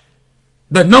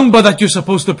the number that you're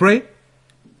supposed to pray?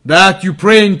 That you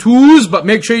pray in twos, but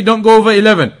make sure you don't go over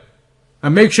 11.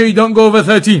 And make sure you don't go over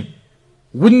 13.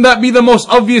 Wouldn't that be the most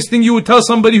obvious thing you would tell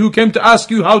somebody who came to ask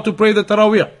you how to pray the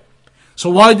Taraweeh? So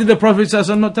why did the Prophet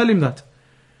ﷺ not tell him that?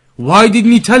 Why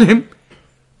didn't he tell him,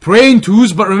 pray in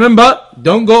twos, but remember,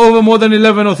 don't go over more than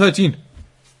 11 or 13?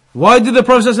 Why did the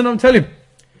Prophet ﷺ tell him?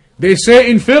 They say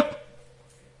in fiqh,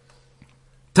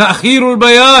 تأخير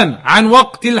البيان عن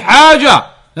وقت الحاجة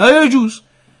لا يجوز.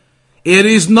 It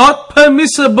is not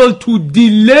permissible to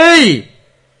delay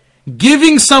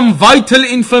giving some vital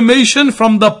information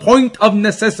from the point of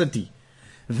necessity.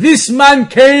 This man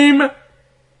came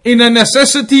in a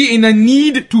necessity, in a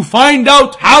need to find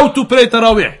out how to pray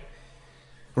Taraweeh.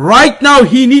 Right now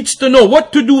he needs to know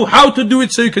what to do, how to do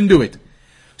it so you can do it.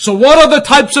 So what are the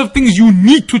types of things you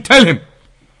need to tell him?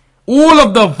 All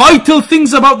of the vital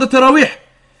things about the Taraweeh.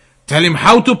 Tell him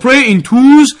how to pray in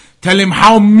twos. Tell him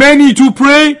how many to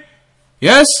pray.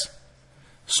 Yes?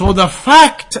 So the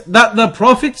fact that the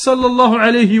Prophet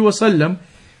ﷺ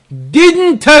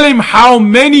didn't tell him how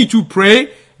many to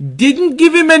pray, didn't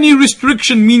give him any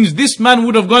restriction, means this man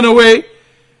would have gone away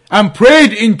and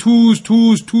prayed in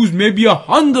twos, maybe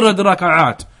 100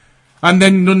 raka'at. And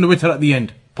then done the witr at the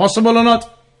end. Possible or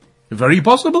not? Very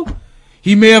possible.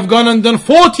 He may have gone and done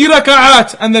 40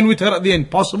 raka'at and then witr at the end.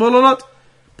 Possible or not?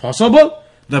 Possible.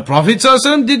 The Prophet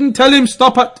ﷺ didn't tell him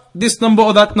stop at this number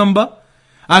or that number.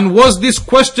 And was this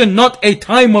question not a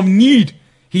time of need?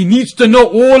 He needs to know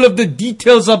all of the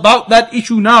details about that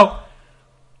issue now.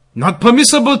 Not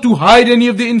permissible to hide any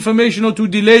of the information or to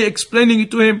delay explaining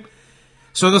it to him.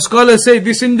 So the scholars say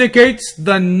this indicates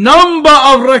the number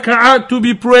of raka'at to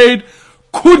be prayed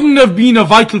couldn't have been a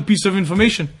vital piece of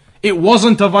information. It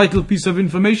wasn't a vital piece of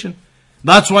information.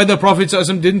 That's why the Prophet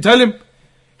ﷺ didn't tell him.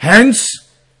 Hence,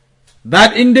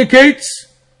 that indicates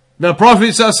the Prophet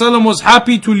ﷺ was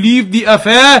happy to leave the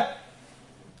affair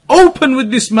open with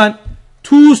this man.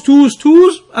 Twos,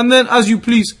 and then as you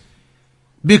please.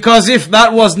 Because if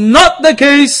that was not the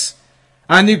case,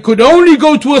 and it could only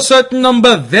go to a certain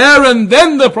number, there and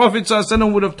then the Prophet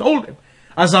ﷺ would have told him,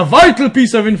 as a vital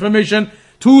piece of information,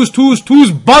 twos,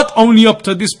 but only up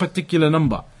to this particular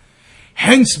number.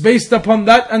 Hence, based upon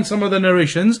that and some of the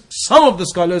narrations, some of the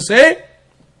scholars say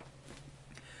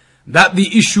that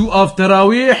the issue of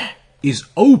Taraweeh is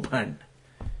open.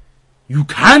 You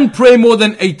can pray more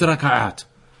than 8 raka'at.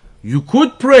 You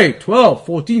could pray 12,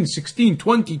 14, 16,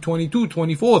 20, 22,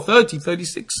 24, 30,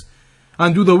 36.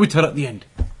 and do the witr at the end.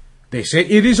 They say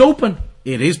it is open.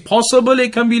 It is possible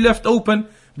it can be left open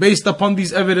based upon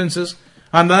these evidences.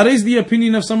 And that is the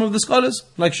opinion of some of the scholars,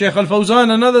 like Shaykh Al-Fawzan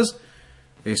and others.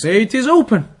 They say it is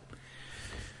open.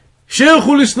 Shaykh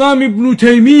al-Islam ibn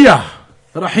Taymiyyah,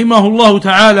 rahimahullah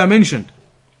ta'ala, mentioned,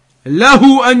 لَهُ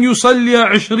أَن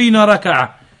يُصَلِّيَ 20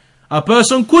 رَكَعَةً. A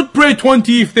person could pray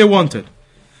 20 if they wanted.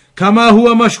 كما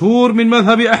هو مشهور من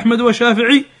مذهب أحمد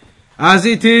وشافعي, as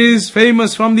it is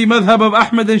famous from the madhab of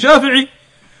Ahmad and Shafi'i.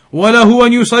 وله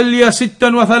أن يصلي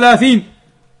 36,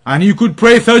 and you could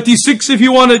pray 36 if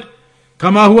you wanted.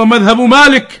 كما هو مذهب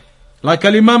مالك, like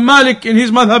Imam Malik in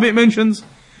his madhab it mentions.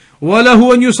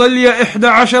 وله أن يصلي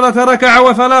 11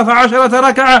 ركعة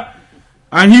و13 ركعة,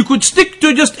 and he could stick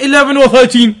to just 11 or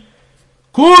 13.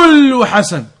 كل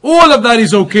حسن, all of that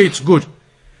is okay, it's good.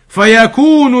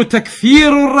 فيكون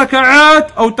تكثير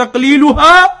الركعات أو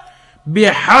تقليلها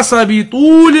بحسب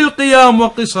طول القيام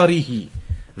وقصره.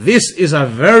 This is a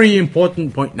very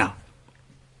important point now.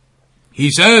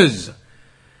 He says,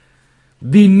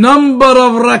 the number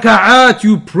of raka'at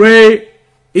you pray,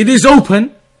 it is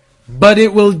open, but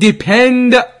it will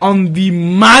depend on the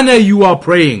manner you are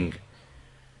praying.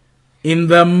 In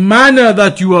the manner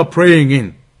that you are praying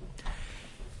in.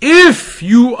 If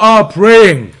you are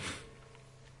praying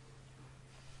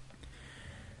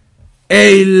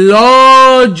a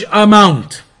large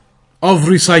amount of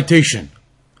recitation,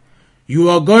 you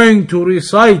are going to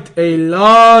recite a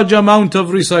large amount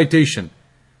of recitation,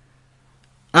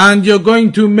 and you're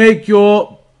going to make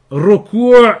your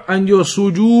ruku' and your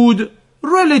sujood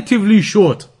relatively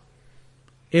short.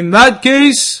 In that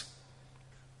case,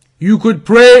 you could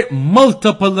pray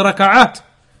multiple raka'at.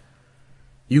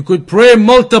 You could pray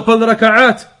multiple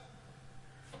raka'at.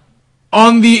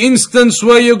 On the instance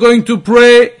where you're going to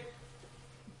pray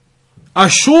a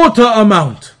shorter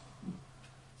amount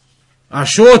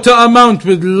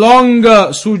with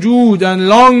longer sujood and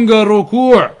longer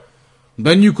ruku',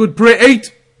 then you could pray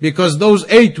 8, because those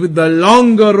 8 with the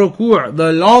longer ruku',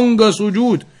 the longer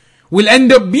sujood, will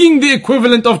end up being the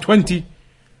equivalent of 20.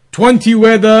 20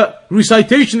 where the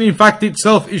recitation in fact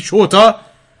itself is shorter,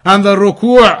 and the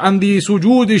ruku' and the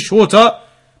sujood is shorter.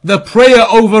 The prayer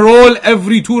overall,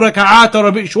 every 2 raka'at are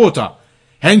a bit shorter.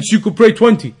 Hence you could pray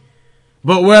 20.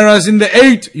 But whereas in the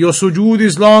 8, your sujood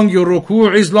is long, your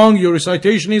ruku' is long, your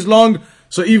recitation is long.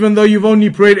 So even though you've only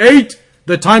prayed 8,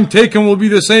 the time taken will be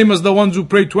the same as the ones who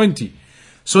prayed 20.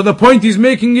 So the point he's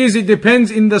making is, it depends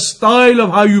in the style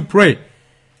of how you pray.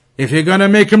 If you're gonna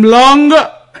make them long,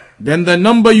 then the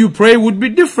number you pray would be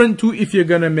different to if you're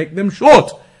gonna make them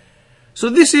short. So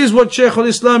this is what Shaykh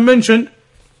al-Islam mentioned.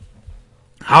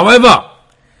 However,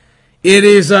 it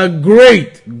is a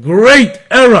great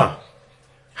error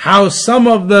how some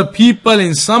of the people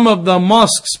in some of the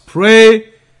mosques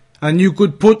pray, and you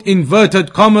could put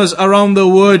inverted commas around the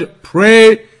word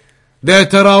pray, their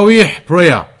Taraweeh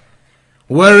prayer,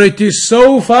 where it is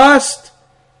so fast,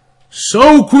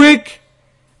 so quick,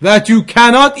 that you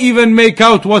cannot even make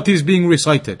out what is being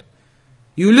recited.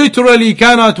 You literally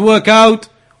cannot work out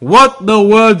what the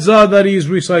words are that he is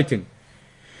reciting.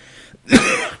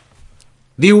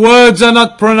 The words are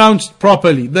not pronounced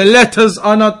properly. The letters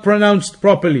are not pronounced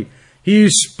properly. He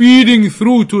is speeding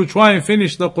through to try and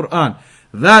finish the Quran.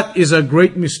 That is a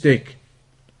great mistake.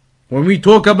 When we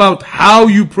talk about how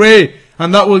you pray,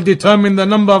 and that will determine the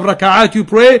number of raka'at you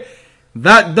pray,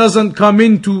 that doesn't come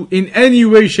into, in any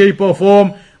way, shape or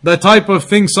form, the type of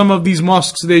thing some of these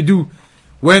mosques they do.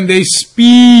 When they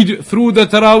speed through the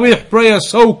Taraweeh prayer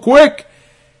so quick,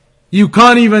 you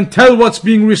can't even tell what's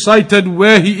being recited,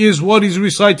 where he is, what he's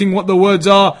reciting, what the words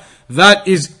are. That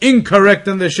is incorrect,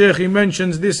 and the Shaykh, he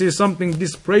mentions this is something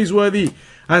dispraiseworthy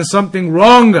and something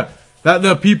wrong, that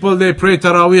the people they pray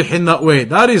Taraweeh in that way.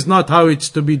 That is not how it's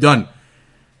to be done.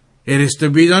 It is to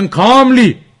be done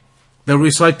calmly. The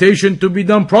recitation to be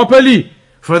done properly,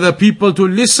 for the people to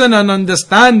listen and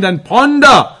understand and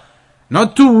ponder,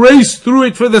 not to race through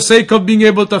it for the sake of being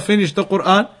able to finish the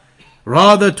Quran,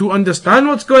 rather to understand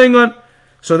what's going on.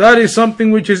 So that is something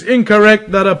which is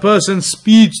incorrect, that a person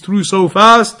speeds through so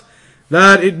fast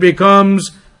that it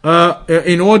becomes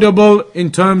inaudible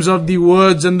in terms of the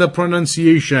words and the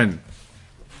pronunciation.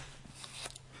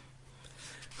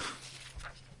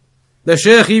 The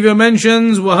Shaykh even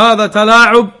mentions, وَهَذَا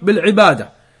تَلَاعُبْ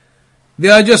بِالْعِبَادَةِ. They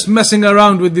are just messing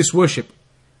around with this worship.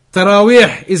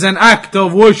 Taraweeh is an act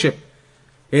of worship.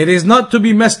 It is not to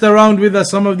be messed around with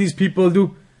as some of these people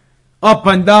do. Up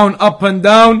and down,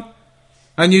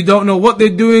 and you don't know what they're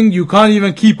doing. You can't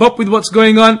even keep up with what's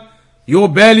going on. You're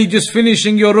barely just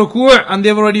finishing your ruku' and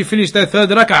they've already finished their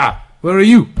 3rd rak'ah. Where are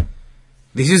you?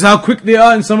 This is how quick they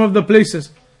are in some of the places.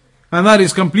 And that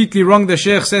is completely wrong. The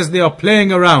Shaykh says they are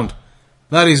playing around.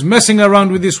 That is messing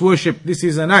around with this worship. This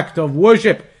is an act of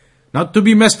worship, not to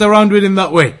be messed around with in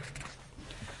that way.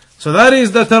 So that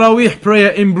is the Taraweeh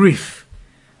prayer in brief.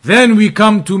 Then we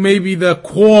come to maybe the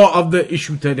core of the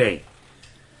issue today,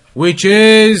 which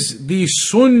is the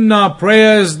Sunnah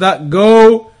prayers that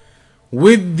go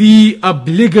with the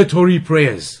obligatory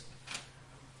prayers.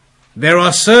 There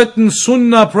are certain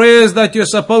Sunnah prayers that you're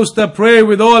supposed to pray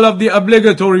with all of the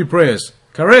obligatory prayers.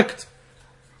 Correct?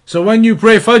 So when you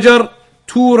pray Fajr,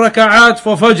 2 raka'at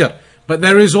for Fajr. But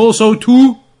there is also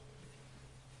 2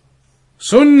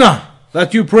 Sunnah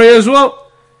that you pray as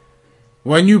well.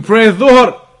 When you pray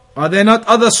Dhuhr, are there not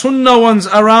other Sunnah ones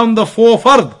around the 4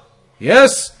 Fard?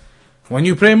 Yes. When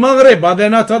you pray Maghrib, are there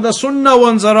not other Sunnah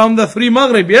ones around the 3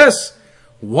 Maghrib? Yes.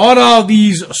 What are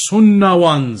these Sunnah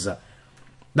ones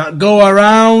that go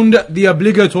around the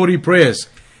obligatory prayers?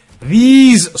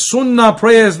 These Sunnah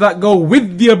prayers that go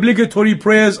with the obligatory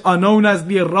prayers are known as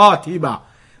the Ratiba,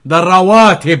 the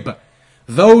Rawatib.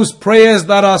 Those prayers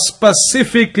that are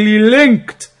specifically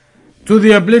linked to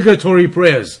the obligatory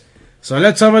prayers. So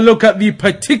let's have a look at the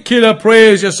particular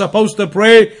prayers you're supposed to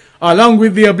pray along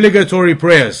with the obligatory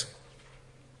prayers.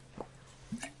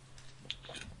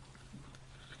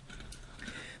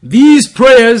 These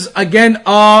prayers again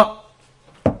are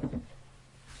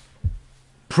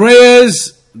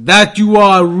prayers that you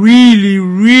are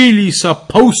really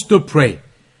supposed to pray.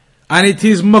 And it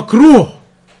is makruh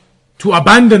to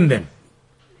abandon them.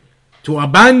 To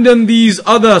abandon these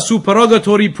other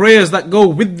supererogatory prayers that go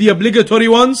with the obligatory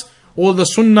ones, or the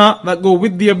sunnah that go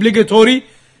with the obligatory.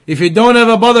 If you don't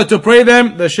ever bother to pray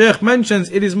them, the Shaykh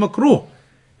mentions it is makruh.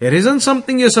 It isn't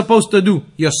something you're supposed to do.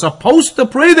 You're supposed to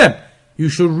pray them. You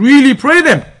should really pray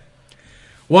them.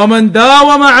 وَمَنْ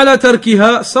دَاوَمَ عَلَى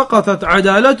تَرْكِهَا سَقَطَتْ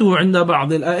عَدَالَتُهُ عِنْدَ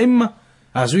بَعْضِ الْأَئِمَّةِ.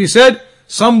 As we said,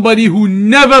 somebody who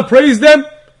never prays them,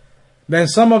 then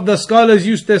some of the scholars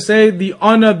used to say the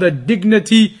honor, the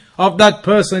dignity of that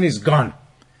person is gone.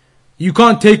 You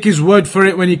can't take his word for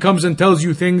it when he comes and tells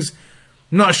you things.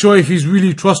 Not sure if he's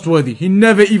really trustworthy. He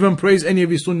never even prays any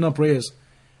of his sunnah prayers.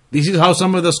 This is how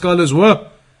some of the scholars were.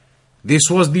 This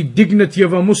was the dignity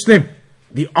of a Muslim,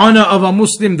 the honor of a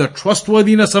Muslim, the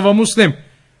trustworthiness of a Muslim.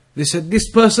 They said, this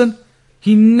person,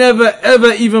 he never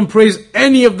ever even prays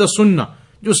any of the sunnah.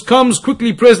 Just comes,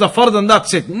 quickly prays the fard and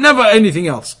that's it. Never anything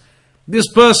else. This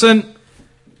person,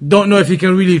 don't know if you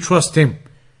can really trust him.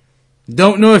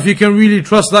 Don't know if you can really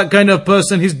trust that kind of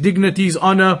person. His dignity, his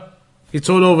honor, it's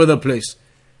all over the place.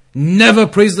 Never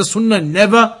prays the sunnah,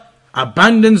 never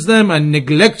abandons them and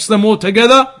neglects them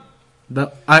altogether.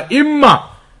 The A'imma,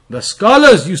 the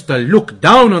scholars used to look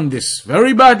down on this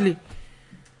very badly.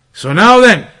 So now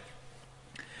then,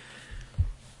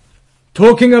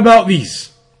 talking about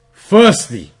these,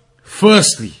 firstly,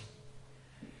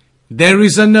 there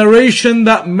is a narration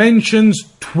that mentions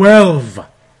 12.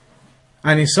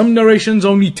 And in some narrations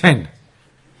only 10.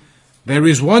 There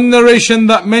is one narration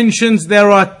that mentions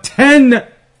there are 10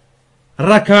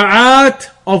 raka'at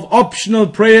of optional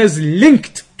prayers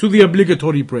linked to the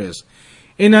obligatory prayers.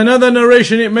 In another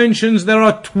narration it mentions there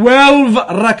are 12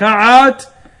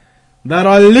 raka'at that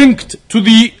are linked to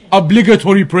the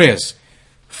obligatory prayers.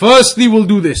 Firstly, we'll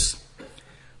do this.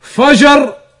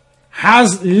 Fajr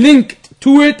has linked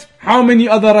to it how many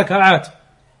other raka'at?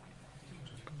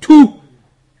 2.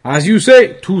 As you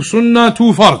say, 2 sunnah,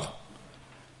 2 fard.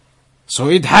 So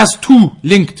it has 2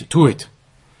 linked to it.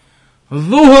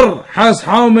 Dhuhr has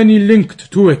how many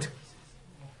linked to it?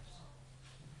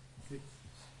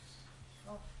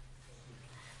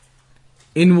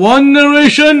 In one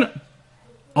narration,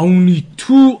 only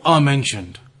 2 are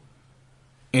mentioned.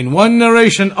 In one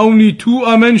narration, only 2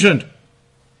 are mentioned.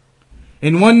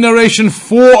 In one narration,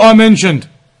 4 are mentioned.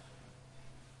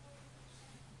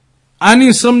 And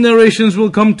in some narrations we'll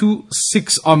come to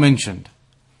 6 are mentioned.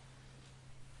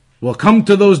 We'll come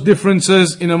to those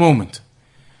differences in a moment.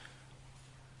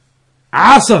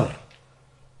 Asr,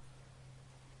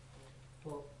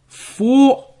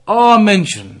 4 are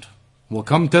mentioned. We'll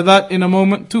come to that in a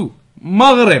moment too.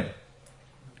 Maghrib,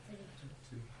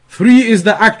 3 is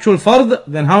the actual fard.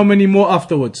 Then how many more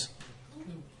afterwards?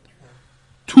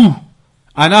 2.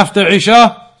 And after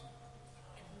Isha,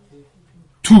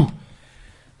 2.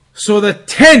 So the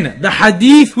 10, the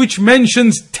hadith which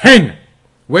mentions 10,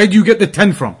 where do you get the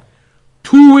 10 from?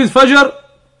 2 with Fajr,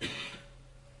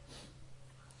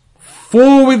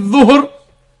 4 with Dhuhr,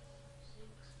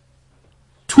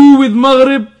 2 with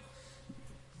Maghrib,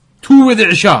 2 with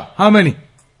Isha. How many?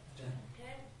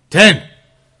 10.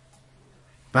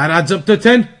 That adds up to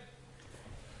 10.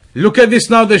 Look at this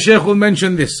now, the Shaykh will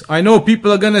mention this. I know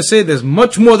people are going to say there's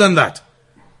much more than that.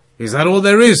 Is that all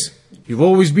there is? You've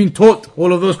always been taught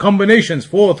all of those combinations.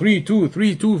 4, 3, 2,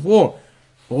 3, 2, 4.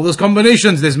 All those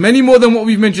combinations. There's many more than what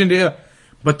we've mentioned here.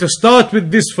 But to start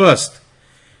with this first.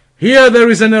 Here there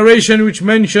is a narration which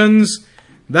mentions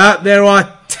that there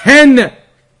are 10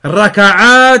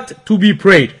 raka'at to be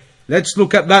prayed. Let's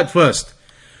look at that first.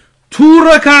 2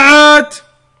 raka'at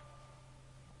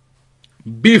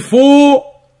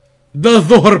before the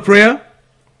dhuhr prayer.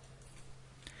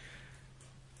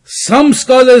 Some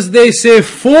scholars, they say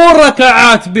 4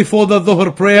 raka'at before the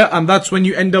dhuhr prayer, and that's when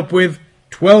you end up with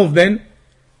 12 then.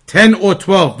 10 or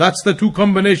 12. That's the two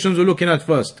combinations we're looking at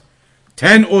first.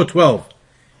 10 or 12.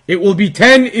 It will be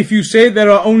 10 if you say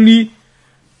there are only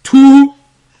 2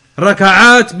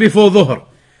 raka'at before dhuhr.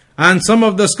 And some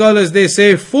of the scholars, they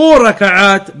say 4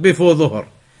 raka'at before dhuhr.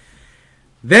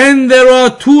 Then there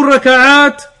are 2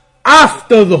 raka'at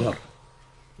after dhuhr.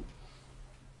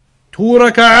 2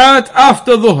 raka'at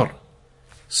after dhuhr.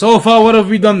 So far, what have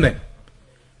we done then?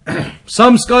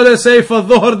 Some scholars say for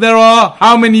dhuhr there are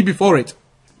how many before it?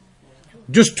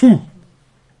 Just 2.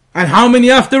 And how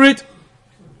many after it?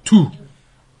 2.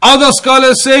 Other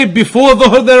scholars say before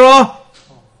dhuhr there are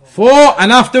 4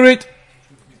 and after it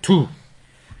 2.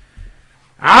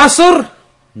 Asr,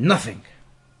 nothing.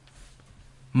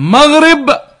 Maghrib,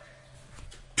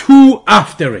 2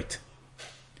 after it.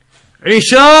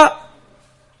 Isha,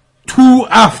 2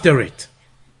 after it.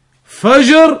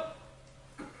 Fajr,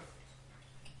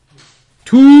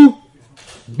 2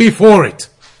 before it.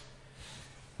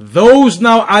 Those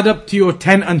now add up to your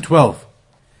 10 and 12.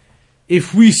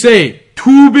 If we say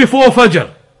 2 before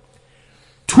Fajr,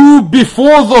 2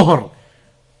 before Dhuhr,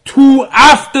 2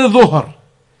 after Dhuhr,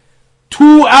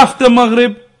 2 after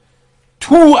Maghrib,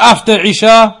 2 after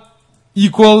Isha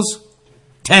equals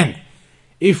 10.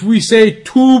 If we say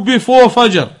 2 before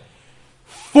Fajr,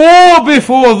 4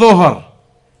 before Dhuhr,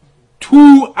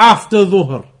 2 after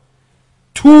Dhuhr,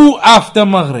 2 after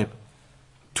Maghrib,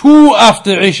 2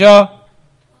 after Isha,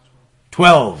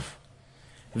 12.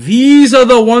 These are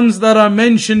the ones that are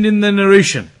mentioned in the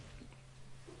narration.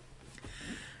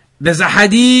 There's a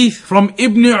hadith from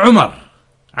Ibn Umar,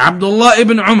 Abdullah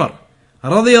ibn Umar,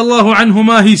 radiyallahu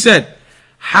anhuma, he said,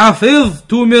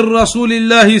 حفظت من رسول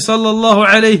الله صلى الله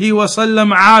عليه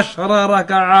وسلم 10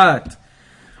 ركعات.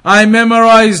 I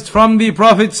memorized from the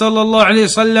Prophet صلى الله عليه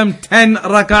وسلم 10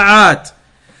 ركعات.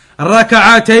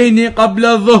 ركعتين قبل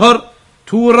الظهر,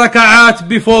 2 ركعات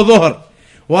before ظهر.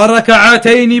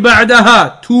 وركعتين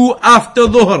بعدها, 2 after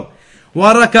ظهر.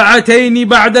 وركعتين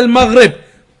بعد المغرب,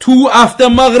 2 after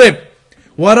maghrib.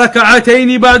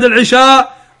 وركعتين بعد العشاء,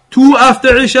 2 after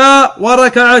عشاء.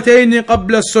 وركعتين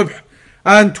قبل الصبح,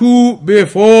 and 2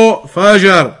 before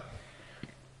Fajr.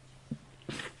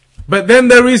 But then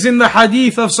there is in the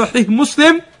hadith of Sahih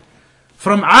Muslim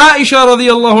from Aisha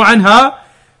radiyallahu anha,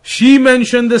 she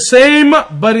mentioned the same,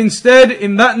 but instead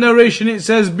in that narration it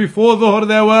says before Dhuhr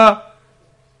there were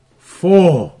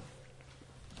 4.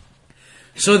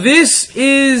 So this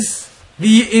is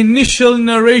the initial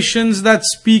narrations that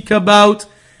speak about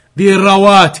the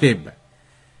rawatib.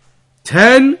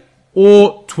 10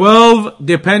 or 12,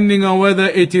 depending on whether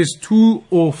it is 2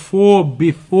 or 4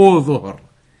 before Dhuhr.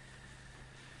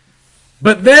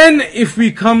 But then if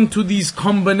we come to these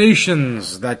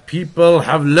combinations that people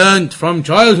have learnt from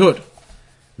childhood,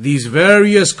 these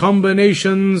various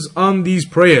combinations on these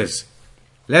prayers,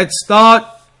 let's start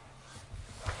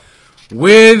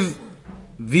with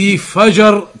the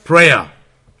Fajr prayer.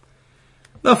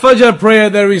 The Fajr prayer,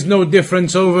 there is no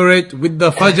difference over it. With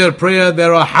the Fajr prayer,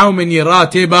 there are how many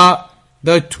ratiba?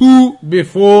 The 2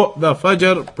 before the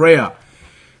Fajr prayer.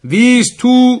 These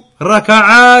 2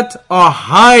 raka'at are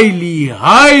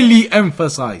highly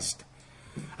emphasized.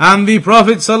 And the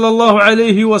Prophet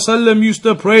ﷺ used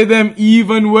to pray them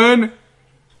even when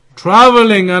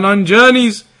traveling and on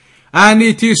journeys. And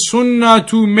it is sunnah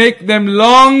to make them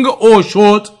long or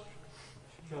short.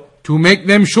 To make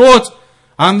them short.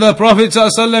 And the Prophet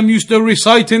ﷺ used to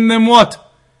recite in them what?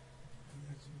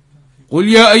 قُلْ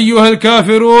يَا أَيُّهَا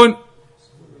الْكَافِرُونَ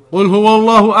قُلْ هُوَ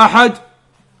اللَّهُ أَحَدٌ.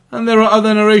 And there are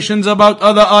other narrations about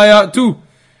other ayat too.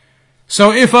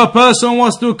 So if a person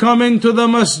was to come into the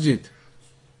masjid,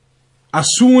 as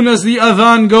soon as the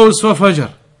adhan goes for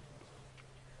Fajr,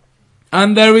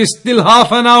 and there is still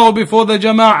half an hour before the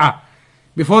jama'ah,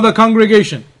 before the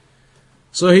congregation,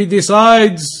 so he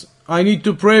decides, I need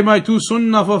to pray my 2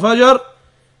 sunnah for Fajr.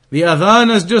 The adhan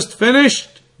has just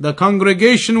finished. The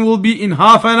congregation will be in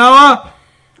half an hour.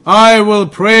 I will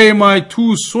pray my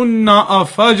 2 sunnah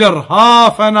of Fajr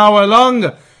half an hour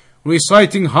long,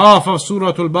 reciting half of Surah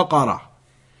Al-Baqarah.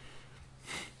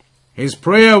 His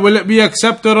prayer, will it be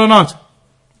accepted or not?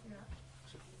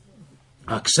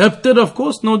 Accepted, of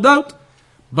course, no doubt.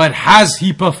 But has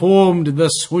he performed the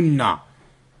sunnah?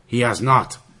 He has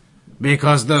not.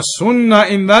 Because the sunnah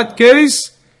in that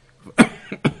case,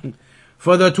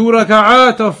 for the 2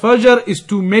 raka'at of Fajr, is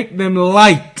to make them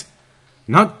light,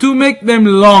 not to make them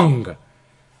long.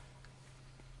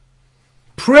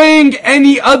 Praying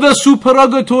any other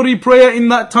supererogatory prayer in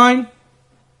that time?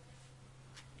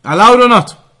 Allowed or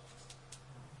not?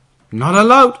 Not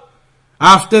allowed.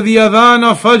 After the adhan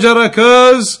of Fajr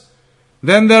occurs,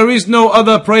 then there is no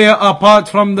other prayer apart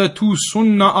from the 2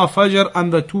 sunnah of Fajr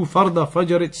and the 2 fard of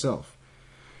Fajr itself.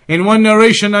 In one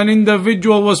narration, an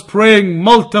individual was praying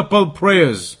multiple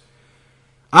prayers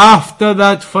after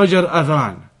that Fajr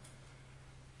adhan.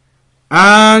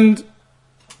 And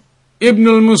Ibn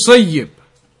al-Musayyib,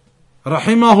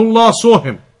 rahimahullah, saw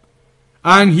him.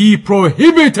 And he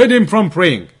prohibited him from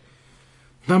praying.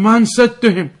 The man said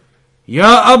to him,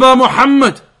 Ya Aba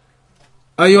Muhammad,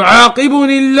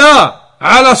 ayu'aqibuni Allah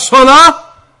ala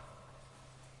salah?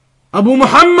 Abu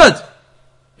Muhammad,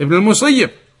 Ibn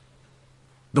al-Musayyib,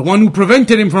 the one who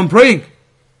prevented him from praying,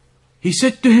 he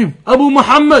said to him, Abu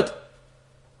Muhammad,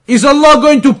 is Allah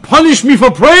going to punish me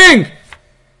for praying?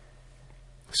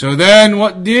 So then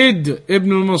what did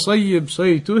Ibn al-Musayyib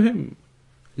say to him?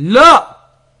 La.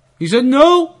 He said,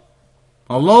 no,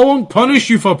 Allah won't punish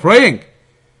you for praying.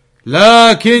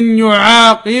 لكن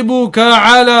يعاقبك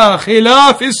على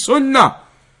خلاف السنة.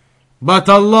 But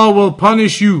Allah will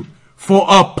punish you for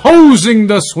opposing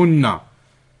the sunnah.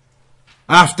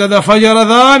 After the Fajr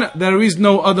adhan, there is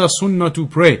no other sunnah to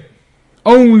pray.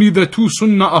 Only the 2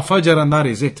 sunnah of Fajr, and that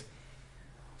is it.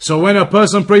 So when a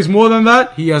person prays more than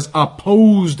that, he has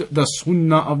opposed the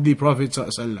sunnah of the Prophet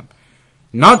ﷺ.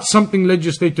 Not something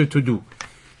legislated to do.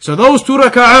 So those 2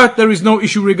 raka'at, there is no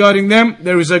issue regarding them.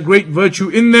 There is a great virtue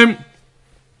in them.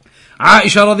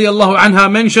 Aisha radiallahu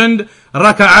anha mentioned,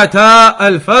 raka'ata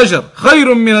al-fajr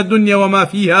khayrun min ad-dunya wa ma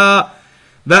fiha.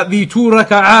 That the 2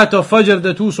 raka'at of Fajr,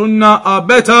 the 2 sunnah, are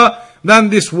better than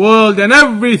this world and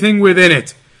everything within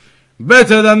it.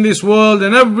 Better than this world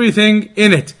and everything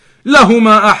in it.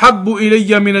 لَهُمَا أَحَبُّ إِلَيَّ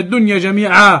مِنَ الدُّنْيَا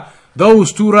جَمِيعًا.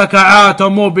 Those 2 raka'at are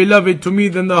more beloved to me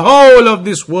than the whole of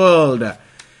this world.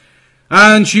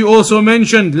 And she also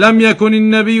mentioned, لم يكن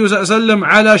النبي صلى الله عليه وسلم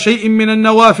على شيء من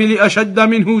النوافل أشد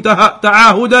منه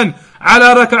تعاهدا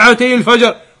على ركعتي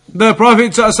الفجر. The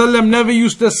Prophet صلى الله عليه وسلم never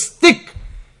used to stick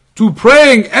to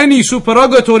praying any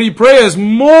supererogatory prayers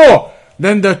more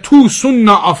than the 2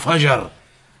 sunnah of Fajr.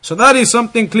 So that is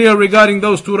something clear regarding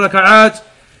those 2 raka'at.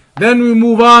 Then we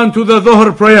move on to the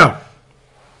Dhuhr prayer.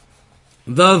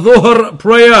 The Dhuhr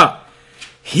prayer.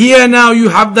 Here now you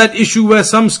have that issue where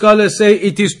some scholars say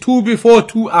it is 2 before,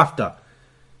 2 after.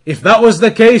 If that was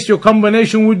the case, your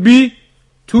combination would be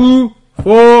 2,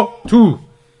 4, 2.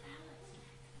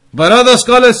 But other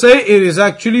scholars say it is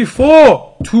actually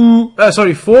 4, 2.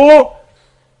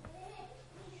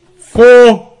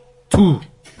 4, 2.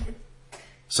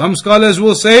 Some scholars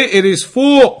will say it is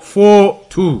 4, 4,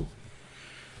 2.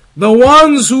 The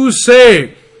ones who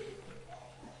say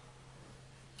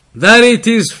that it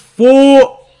is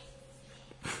 4,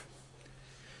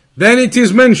 then it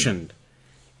is mentioned,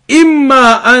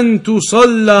 إما أن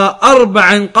تصلى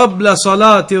 4 قبل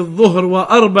صلاة الظهر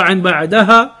و4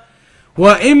 بعدها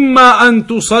وإما أن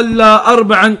تصلى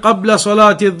 4 قبل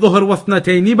صلاة الظهر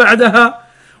و2 بعدها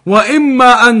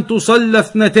وإما أن تصلى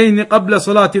 2 قبل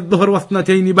صلاة الظهر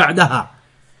و2 بعدها.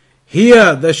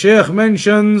 Here the Shaykh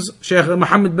mentions, Shaykh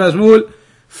Muhammad Bazmul,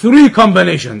 3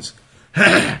 combinations.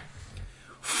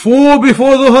 4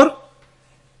 before Dhuhr,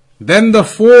 then the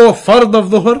 4 fard of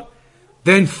Dhuhr,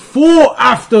 then 4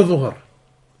 after Dhuhr.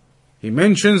 He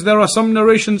mentions there are some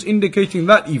narrations indicating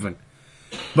that even.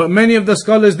 But many of the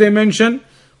scholars, they mention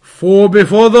 4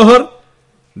 before Dhuhr,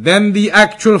 then the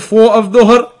actual 4 of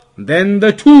Dhuhr, then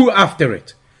the 2 after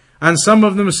it. And some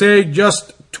of them say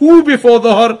just 2 before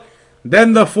Dhuhr,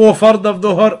 then the 4 fard of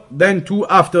Dhuhr, then 2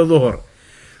 after Dhuhr.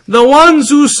 The ones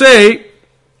who say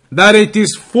that it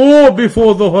is 4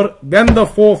 before Dhuhr, then the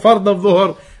 4 fard of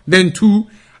Dhuhr, then 2,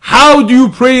 how do you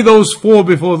pray those 4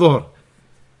 before Dhuhr?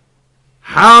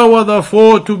 How are the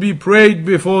 4 to be prayed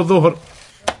before Dhuhr?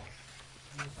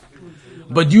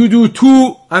 But you do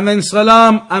 2 and then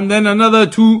salam and then another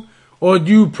 2, or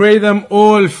do you pray them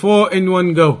all 4 in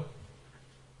one go?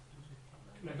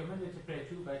 Recommended to pray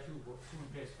 2 by 2, but someone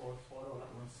prays 4 all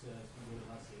at once.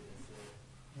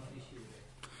 No issue with it.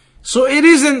 So it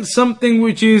isn't something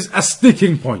which is a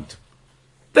sticking point.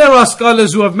 There are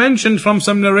scholars who have mentioned from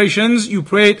some narrations, you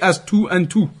pray it as 2 and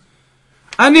 2.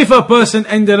 And if a person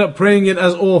ended up praying it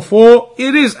as all 4,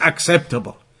 it is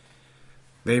acceptable.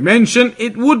 They mention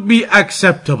it would be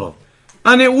acceptable.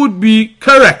 and it would be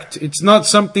correct. It's not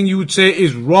something you would say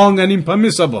is wrong and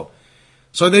impermissible.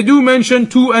 So they do mention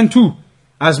 2 and 2,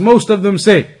 as most of them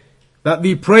say, that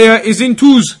the prayer is in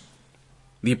twos.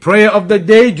 The prayer of the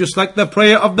day, just like the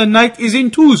prayer of the night, is in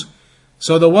twos.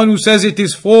 So the one who says it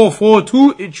is 4, 4,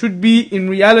 2, it should be in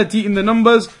reality in the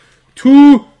numbers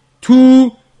 2,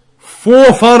 2, 4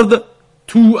 fard,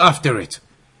 2 after it.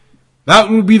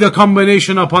 That would be the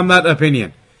combination upon that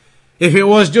opinion. If it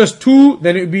was just 2,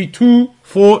 then it would be 2,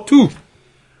 4, 2.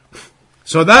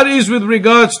 So that is with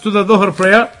regards to the Dhuhr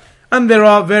prayer, and there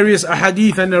are various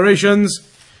ahadith and narrations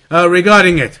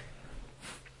regarding it.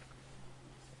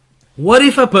 What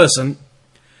if a person,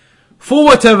 for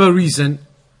whatever reason,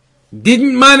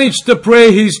 didn't manage to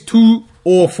pray his 2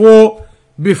 or 4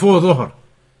 before Dhuhr,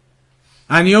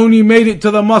 and he only made it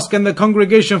to the mosque and the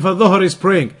congregation for Dhuhr is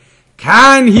praying?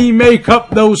 Can he make up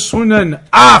those sunan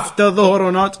after Dhuhr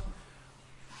or not?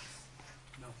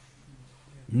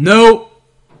 No.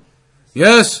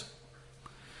 Yes.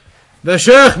 The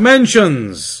Shaykh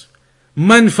mentions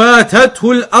من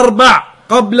فاتته الأربع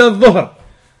قبل الظهر,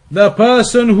 the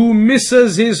person who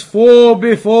misses his 4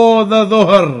 before the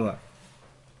Dhuhr.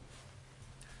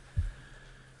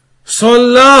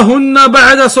 صلاهن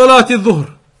بعد صلاة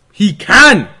الظهر, he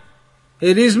can.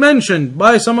 It is mentioned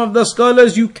by some of the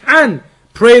scholars, you can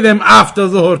pray them after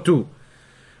Dhuhr too.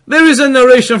 There is a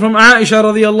narration from Aisha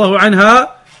radiallahu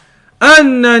anha,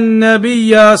 أن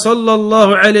النبي صلى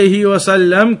الله عليه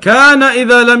وسلم كان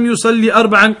إذا لم يصلي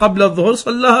أربعا قبل الظهر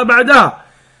صلاها بعدها.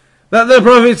 That the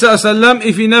Prophet ﷺ,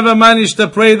 if he never managed to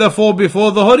pray the 4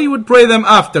 before Dhuhr, he would pray them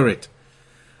after it.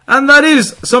 And that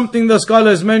is something the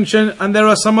scholars mention, and there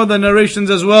are some other narrations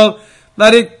as well,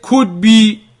 that it could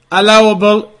be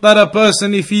allowable that a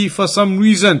person, if he for some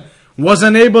reason was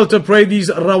unable to pray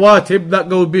these rawatib that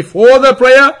go before the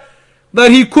prayer, that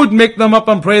he could make them up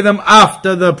and pray them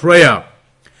after the prayer.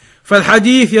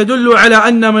 فالحديث يدل على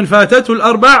أن من فاتته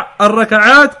الأربع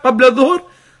الركعات قبل الظهر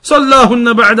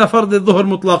صلاهن بعد فرض الظهر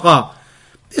مطلقا.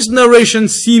 This narration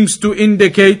seems to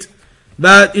indicate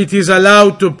that it is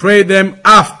allowed to pray them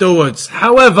afterwards.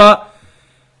 However,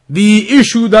 the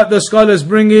issue that the scholars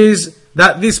bring is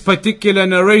that this particular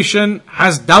narration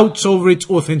has doubts over its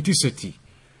authenticity.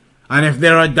 And if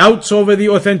there are doubts over the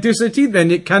authenticity, then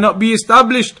it cannot be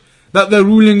established that the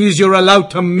ruling is you're allowed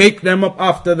to make them up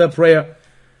after the prayer.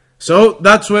 So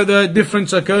that's where the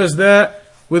difference occurs there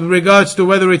with regards to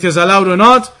whether it is allowed or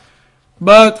not.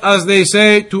 But as they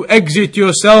say, to exit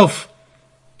yourself,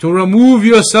 to remove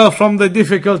yourself from the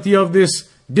difficulty of this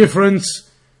difference,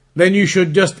 then you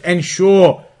should just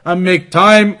ensure and make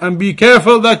time and be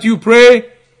careful that you pray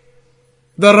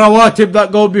the rawatib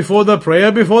that go before the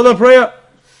prayer.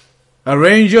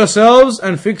 Arrange yourselves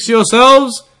and fix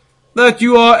yourselves that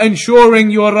you are ensuring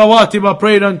your rawatib are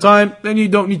prayed on time. Then you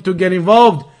don't need to get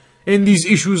involved in these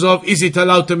issues of is it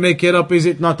allowed to make it up, is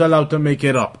it not allowed to make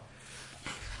it up.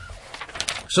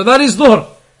 So that is Dhuhr.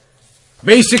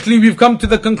 Basically, we've come to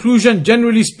the conclusion,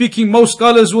 generally speaking, most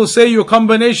scholars will say your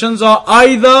combinations are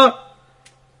either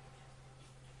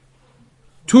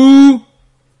 2,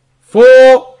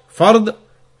 4, fard,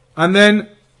 and then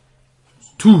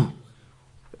 2.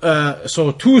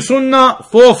 So 2 sunnah,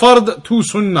 4 fard, 2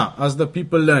 sunnah, as the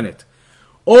people learn it.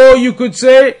 Or you could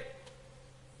say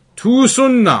 2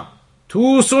 sunnah,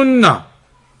 4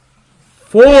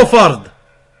 fard,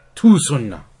 2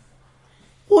 sunnah.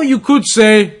 Or you could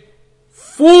say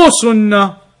 4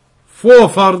 sunnah, 4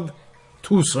 fard,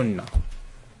 2 sunnah.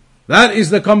 That is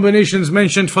the combinations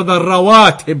mentioned for the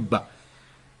rawatib.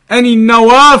 Any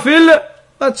nawafil,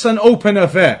 that's an open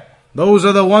affair. Those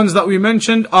are the ones that we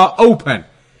mentioned are open.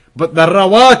 But the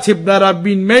rawatib that have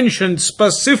been mentioned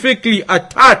specifically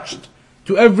attached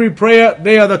to every prayer,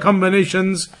 they are the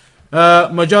combinations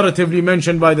majoritively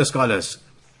mentioned by the scholars.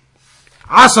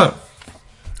 Asr.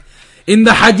 In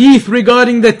the hadith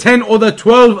regarding the 10 or the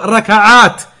 12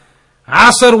 raka'at,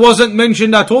 Asr wasn't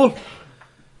mentioned at all.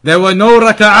 There were no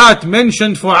raka'at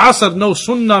mentioned for Asr, no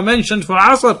sunnah mentioned for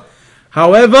Asr.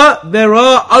 However, there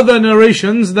are other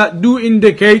narrations that do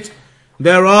indicate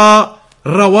there are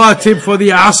rawatib for the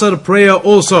Asr prayer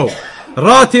also.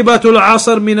 راتبة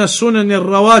العصر من السنن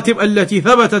الرواتب التي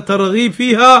ثبت الترغيب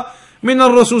فيها من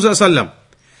الرسول صلى الله عليه وسلم.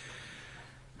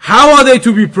 How are they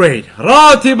to be prayed?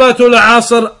 راتبة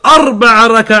العصر 4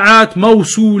 ركعات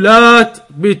موصولات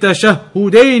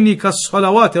بتشهدين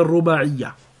كالصلوات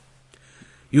الرباعية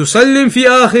يسلم في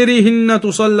آخرهن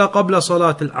تصلى قبل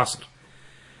صلاة العصر.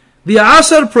 The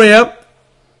Asr prayer,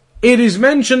 it is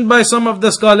mentioned by some of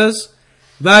the scholars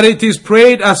that it is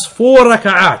prayed as 4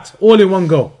 raka'at, all in one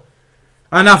go.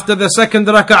 And after the second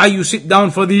raka'ah, you sit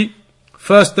down for the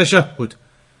first tashahhud.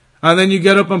 and then you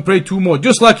get up and pray 2 more.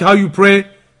 Just like how you pray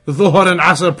the Dhuhr and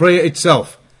Asr prayer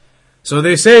itself. So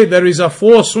they say there is a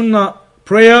 4 sunnah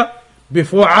prayer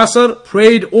before Asr,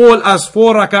 prayed all as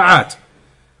 4 raka'at.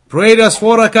 Prayed as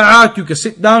 4 raka'at, you can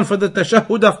sit down for the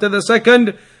tashahhud after the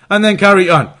second, and then carry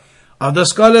on. Other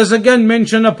scholars again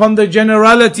mention upon the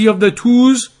generality of the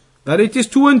 2s, that it is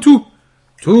 2 and 2.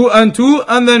 2 and 2,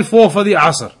 and then 4 for the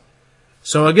Asr.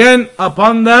 So again,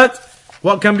 upon that,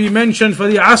 what can be mentioned for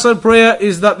the Asr prayer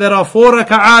is that there are 4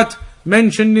 raka'at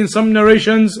mentioned in some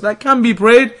narrations that can be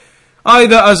prayed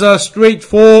either as a straight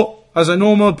 4, as a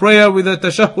normal prayer with a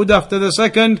tashahhud after the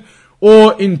second,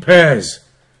 or in pairs.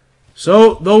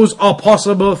 So those are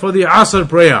possible for the Asr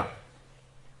prayer.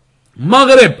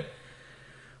 Maghrib.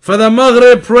 For the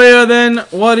Maghrib prayer then,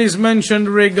 what is mentioned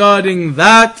regarding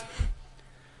that?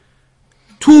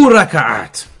 2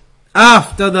 raka'at.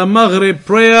 After the Maghrib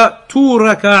prayer, 2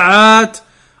 raka'at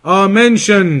are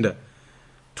mentioned.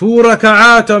 2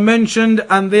 raka'at are mentioned,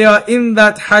 and they are in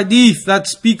that hadith that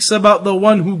speaks about the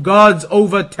one who guards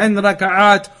over 10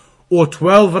 raka'at or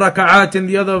 12 raka'at in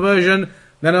the other version.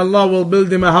 Then Allah will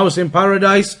build him a house in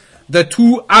paradise. The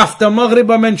 2 after Maghrib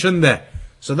are mentioned there.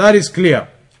 So that is clear.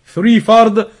 3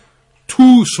 fard,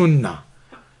 2 sunnah.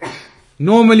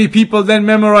 Normally people then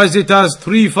memorize it as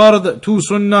 3 fard, 2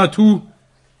 sunnah, 2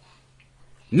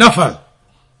 nafal.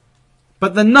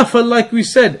 But the nafal, like we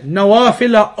said,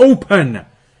 nawafil are open.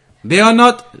 They are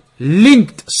not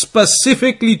linked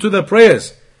specifically to the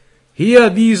prayers. Here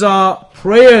these are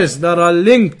prayers that are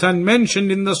linked and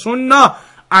mentioned in the sunnah,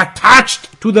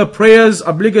 attached to the prayers,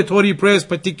 obligatory prayers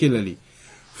particularly.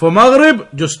 For Maghrib,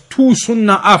 just 2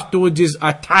 sunnah afterwards is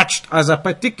attached as a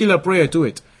particular prayer to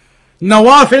it.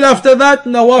 Nawafil after that,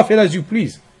 nawafil as you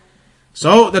please.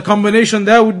 So the combination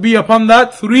there would be upon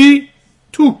that 3,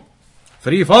 2.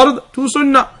 3 fard, 2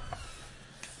 sunnah.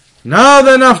 Now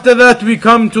then after that we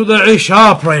come to the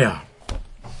Isha prayer.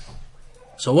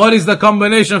 So what is the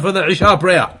combination for the Isha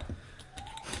prayer?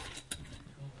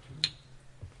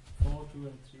 4, 2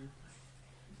 and 3.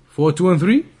 4, 2 and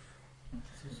 3?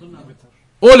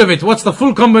 All of it. What's the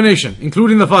full combination,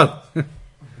 including the fard?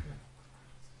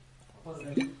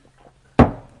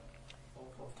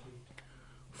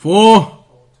 4,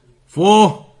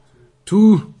 4,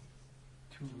 2,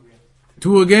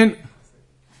 2 again.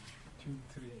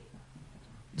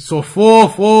 So 4,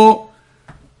 4,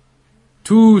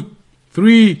 2,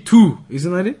 3, 2.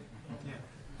 Isn't that it?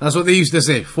 That's what they used to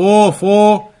say. 4,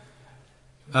 4,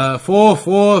 4,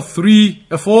 4, 3,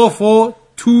 4, 4,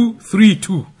 2, 3,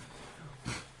 2.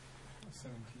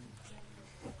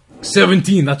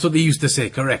 17. That's what they used to say.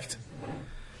 Correct.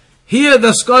 Here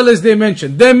the scholars they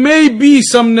mention, there may be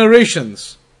some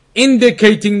narrations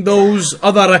indicating those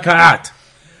other raka'at.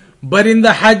 But in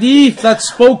the hadith that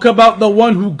spoke about the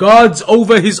one who guards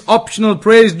over his optional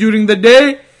prayers during the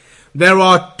day, there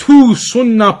are 2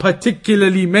 sunnah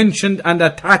particularly mentioned and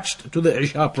attached to the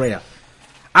Isha prayer.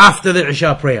 After the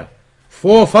Isha prayer.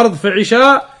 4 fard for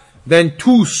Isha, then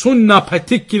 2 sunnah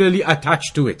particularly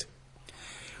attached to it.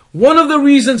 One of the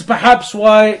reasons perhaps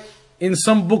why in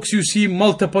some books you see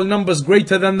multiple numbers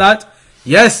greater than that,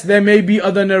 yes, there may be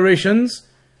other narrations.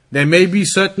 There may be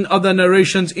certain other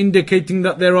narrations indicating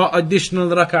that there are additional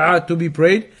raka'at to be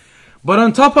prayed. But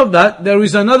on top of that, there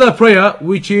is another prayer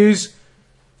which is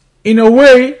in a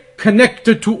way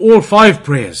connected to all 5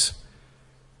 prayers.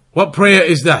 What prayer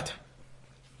is that?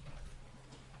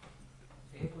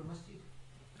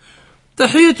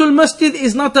 Tahiyatul Masjid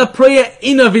is not a prayer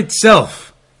in of itself.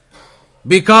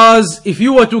 Because if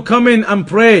you were to come in and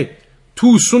pray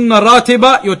 2 sunnah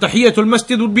ratiba, your Tahiyatul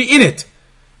Masjid would be in it.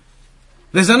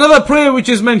 There's another prayer which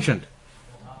is mentioned.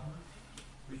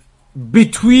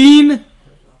 Between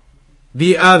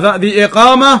the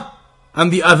iqamah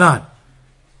and the adhan.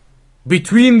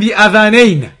 Between the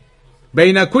adhanain.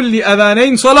 بين كل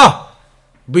adhanain salah.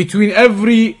 Between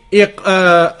every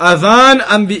adhan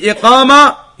and the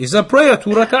iqamah is a prayer, 2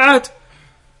 raka'at.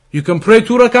 You can pray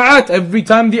 2 raka'at every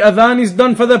time the adhan is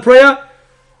done for the prayer.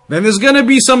 Then there's going to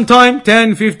be some time,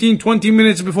 10, 15, 20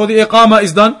 minutes before the iqamah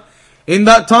is done. In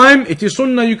that time, it is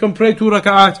sunnah, you can pray 2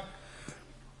 raka'at.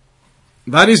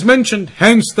 That is mentioned.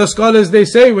 Hence the scholars they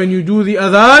say when you do the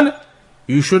adhan,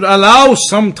 you should allow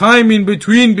some time in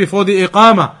between before the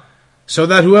iqamah. So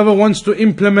that whoever wants to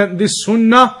implement this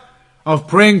sunnah of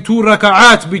praying 2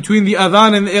 raka'at between the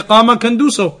adhan and the iqamah can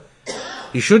do so.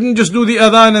 You shouldn't just do the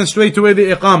adhan and straight away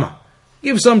the iqamah.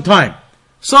 Give some time.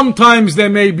 Sometimes there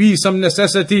may be some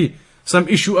necessity, some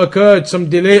issue occurred, some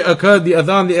delay occurred, the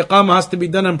adhan, the iqamah has to be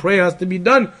done and prayer has to be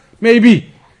done.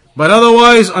 Maybe. But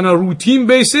otherwise, on a routine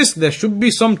basis, there should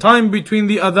be some time between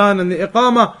the adhan and the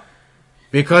iqamah.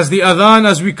 Because the adhan,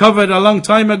 as we covered a long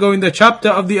time ago in the chapter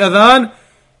of the adhan,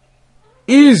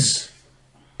 is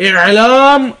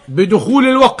i'lam bidukhul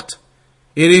al-waqt.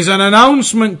 It is an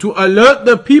announcement to alert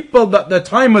the people that the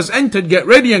time has entered, get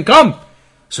ready and come.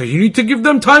 So you need to give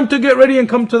them time to get ready and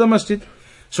come to the masjid.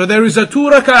 So there is a 2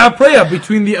 rak'ah prayer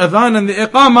between the adhan and the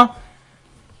iqamah.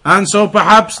 And so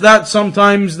perhaps that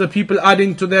sometimes the people add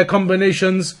into their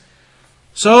combinations.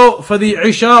 So for the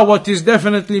Isha, what is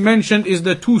definitely mentioned is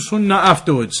the 2 sunnah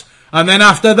afterwards. And then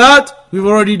after that, we've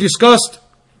already discussed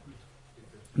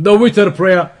the witr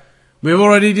prayer. We've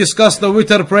already discussed the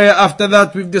witr prayer. After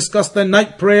that, we've discussed the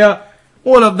night prayer.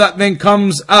 All of that then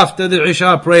comes after the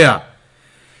Isha prayer.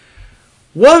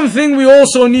 One thing we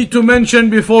also need to mention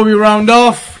before we round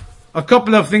off, a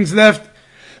couple of things left.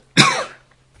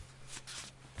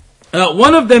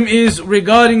 One of them is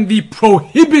regarding the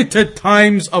prohibited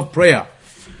times of prayer.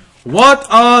 What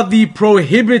are the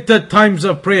prohibited times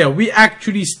of prayer? We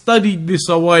actually studied this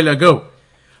a while ago.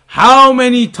 How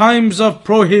many times of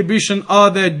prohibition are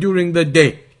there during the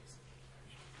day?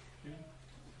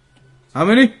 How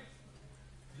many?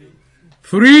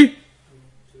 3,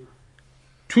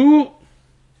 2.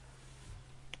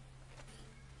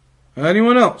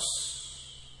 Anyone else?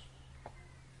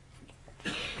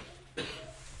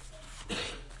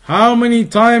 How many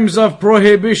times of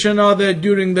prohibition are there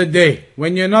during the day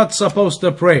when you're not supposed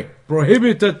to pray?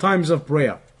 Prohibited times of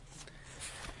prayer.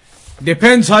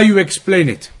 Depends how you explain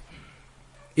it.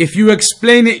 If you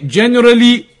explain it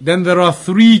generally, then there are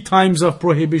 3 times of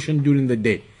prohibition during the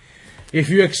day. If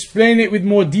you explain it with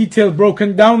more detail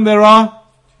broken down, there are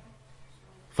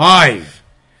 5.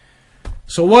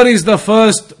 So what is the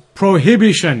first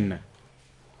prohibition?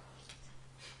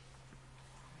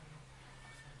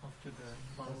 After the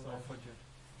Farz of Fajr,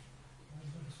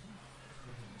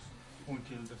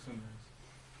 until the sunrise.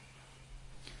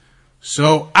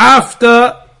 So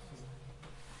after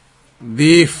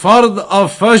the Fard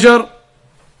of Fajr,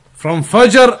 from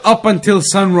Fajr up until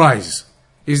sunrise,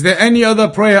 is there any other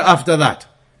prayer after that?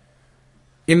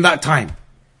 In that time?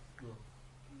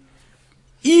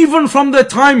 Even from the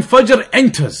time Fajr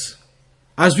enters,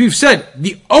 as we've said,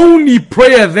 the only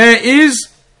prayer there is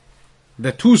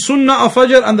the 2 sunnah of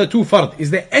Fajr and the 2 fard.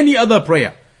 Is there any other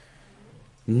prayer?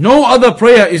 No other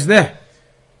prayer is there.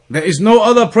 There is no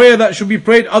other prayer that should be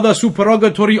prayed, other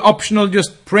supererogatory, optional,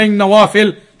 just praying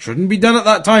nawafil. Shouldn't be done at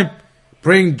that time.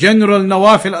 Praying general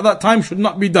nawafil at that time should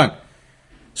not be done.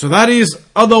 So that is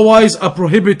otherwise a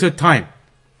prohibited time.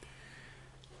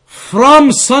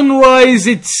 From sunrise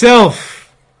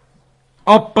itself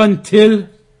up until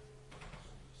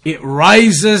it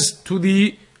rises to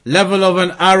the level of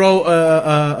an arrow,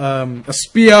 a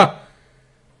spear,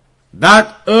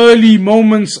 that early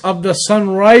moments of the sun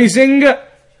rising,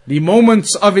 the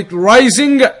moments of it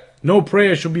rising, no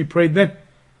prayer should be prayed then.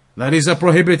 That is a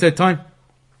prohibited time.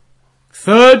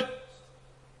 Third,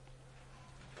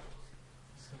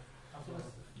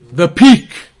 the peak,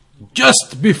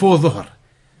 just before Dhuhr,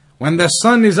 when the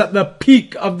sun is at the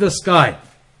peak of the sky,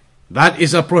 that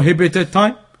is a prohibited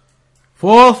time.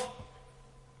 Fourth,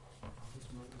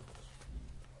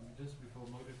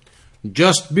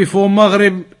 just before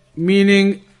Maghrib,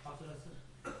 meaning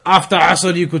after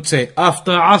Asr, you could say.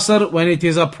 After Asr, when it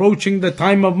is approaching the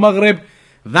time of Maghrib,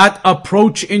 that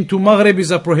approach into Maghrib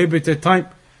is a prohibited time.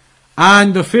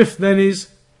 And the fifth then is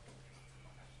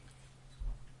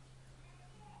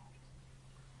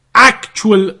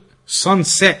actual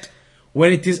sunset,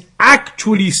 when it is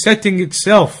actually setting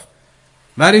itself.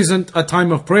 That isn't a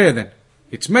time of prayer then.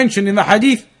 It's mentioned in the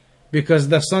hadith, because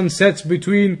the sun sets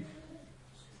between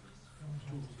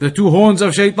the 2 horns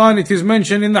of shaitan. It is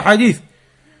mentioned in the hadith.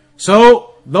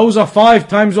 So those are 5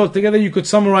 times altogether. You could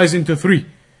summarize into 3.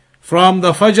 From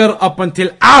the Fajr up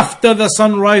until after the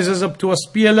sun rises up to a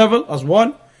spear level as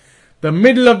 1. The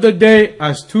middle of the day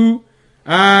as 2.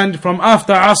 And from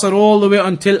after Asr all the way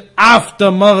until after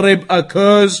Maghrib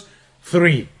occurs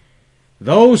 3.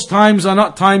 Those times are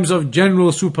not times of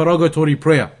general supererogatory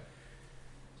prayer.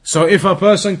 So if a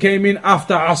person came in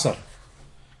after Asr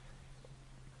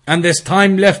and there's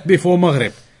time left before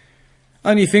Maghrib,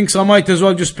 and he thinks I might as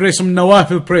well just pray some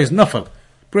nawafil prayers, nafil,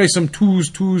 pray some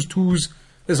twos,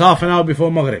 there's half an hour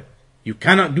before Maghrib. You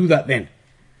cannot do that then.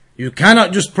 You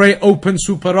cannot just pray open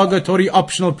supererogatory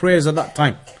optional prayers at that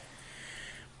time.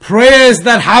 Prayers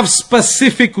that have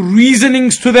specific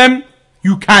reasonings to them,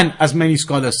 you can, as many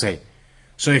scholars say.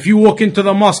 So if you walk into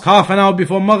the mosque half an hour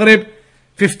before Maghrib,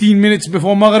 15 minutes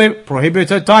before Maghrib,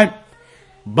 prohibited time.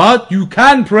 But you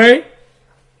can pray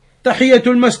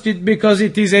Tahiyatul Masjid because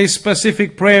it is a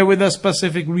specific prayer with a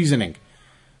specific reasoning.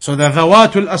 So the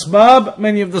dhawatul asbab,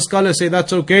 many of the scholars say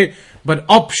that's okay, but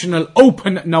optional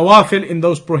open nawafil in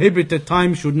those prohibited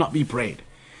times should not be prayed.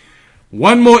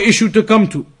 One more issue to come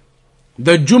to,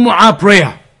 the Jumu'ah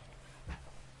prayer.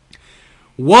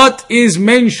 What is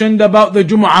mentioned about the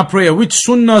Jumu'ah prayer? Which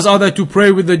sunnahs are there to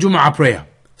pray with the Jumu'ah prayer?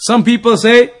 Some people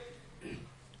say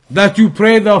that you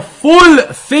pray the full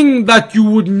thing that you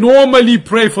would normally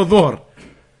pray for Dhuhr.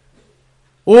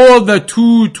 All the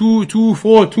 2, 2, 2,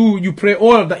 4, 2, you pray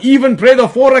all of that. Even pray the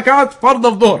 4 rakat, fard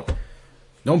of Dhuhr.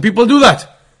 Don't people do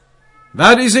that?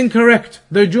 That is incorrect.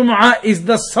 The Jumu'ah is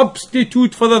the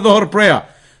substitute for the Dhuhr prayer.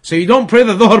 So you don't pray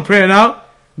the Dhuhr prayer now.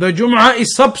 The Jumu'ah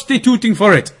is substituting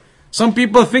for it. Some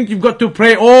people think you've got to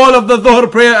pray all of the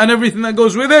Dhuhr prayer and everything that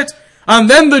goes with it, and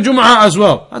then the Jumu'ah as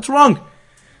well. That's wrong.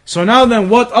 So now then,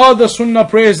 what are the Sunnah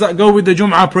prayers that go with the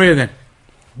Jumu'ah prayer then?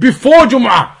 Before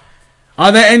Jumu'ah,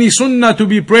 are there any Sunnah to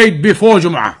be prayed before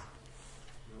Jumu'ah?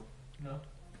 No.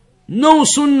 No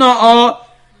Sunnah are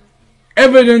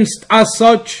evidenced as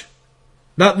such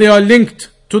that they are linked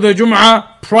to the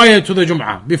Jumu'ah prior to the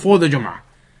Jumu'ah, before the Jumu'ah.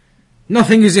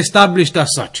 Nothing is established as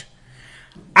such.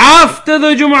 After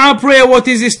the Jumu'ah prayer, what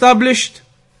is established?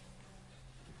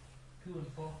 2 and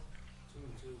 4.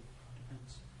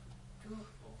 2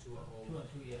 and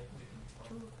 2, yeah.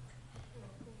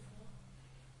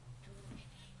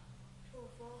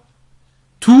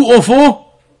 2 or 4?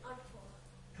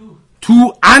 2.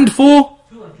 2 and 4?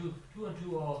 2 and 2. 2 and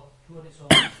 2 or 2 on its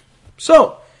own.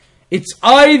 So, it's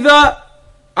either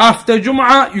after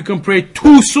Jumu'ah, you can pray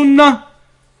 2 Sunnah,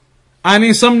 and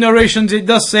in some narrations it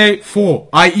does say 4,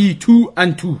 i.e. 2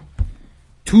 and 2.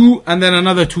 2 and then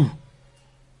another 2.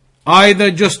 Either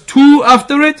just 2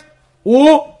 after it,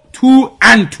 or 2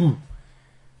 and 2.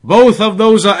 Both of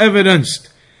those are evidenced.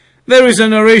 There is a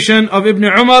narration of Ibn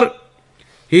Umar.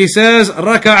 He says,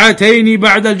 رَكَعَتَيْنِ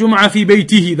بَعْدَ الْجُمْعَةِ فِي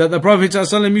بَيْتِهِ, that the Prophet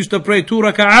ﷺ used to pray 2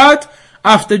 raka'at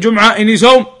after Jum'ah in his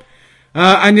home.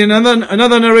 And in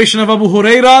another narration of Abu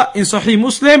Huraira in Sahih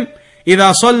Muslim,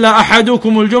 إِذَا صَلَّى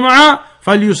أَحَدُكُمُ الْجُمْعَةِ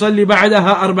فَلْيُصَلِّ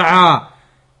بَعْدَهَا أَرْبَعًا.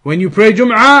 When you pray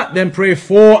Jum'ah, then pray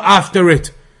 4 after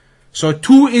it. So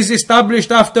 2 is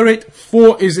established after it,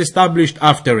 4 is established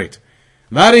after it.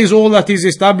 That is all that is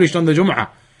established on the Jum'ah.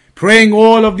 Praying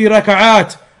all of the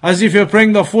raka'at as if you're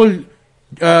praying the full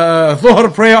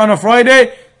Dhuhr prayer on a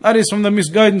Friday, that is from the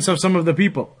misguidance of some of the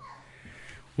people.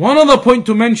 One other point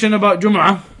to mention about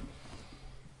Jum'ah,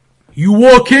 you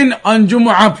walk in on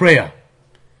Jum'ah prayer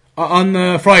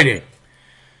on Friday,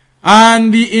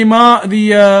 and the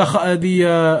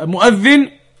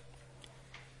muadhin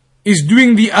is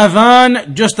doing the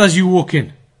adhan just as you walk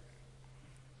in.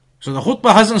 So the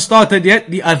khutbah hasn't started yet,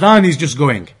 the adhan is just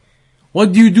going.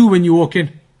 What do you do when you walk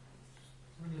in?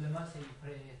 When the ulama say you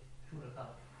pray 2 rakat,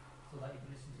 so that you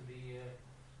can listen to the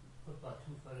khutbah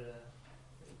 2 for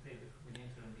pray when you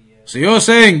enter the... So you're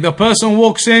saying the person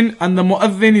walks in and the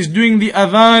muadhin is doing the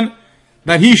adhan,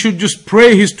 that he should just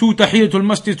pray his 2 tahiyatul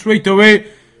masjid straight away,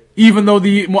 even though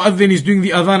the muadhin is doing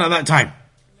the adhan at that time.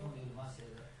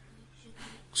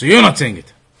 So you're not saying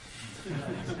it.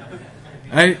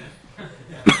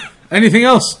 Anything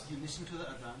else? You listen to the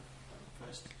adhan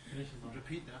first,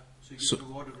 repeat that, so you get the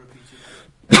reward of repeating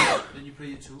it. Then you pray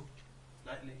your 2,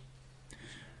 lightly.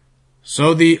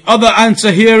 So the other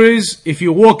answer here is, if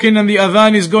you walk in and the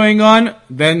adhan is going on,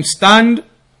 then stand,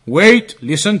 wait,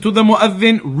 listen to the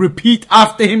muadhin, repeat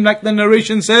after him like the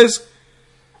narration says,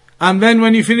 and then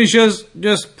when he finishes,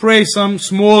 just pray some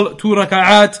small 2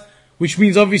 raka'at, which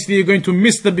means obviously you're going to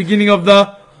miss the beginning of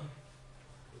the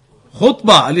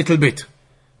khutbah a little bit,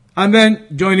 and then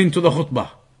join into the khutbah.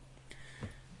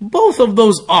 Both of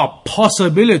those are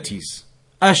possibilities.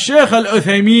 Shaykh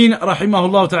Al-Uthaymeen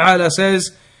rahimahullah ta'ala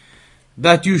says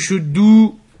that you should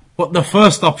do what the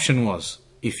first option was.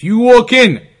 If you walk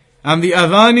in and the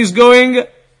adhan is going,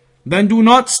 then do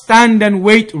not stand and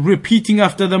wait repeating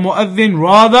after the muadhin.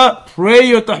 Rather, pray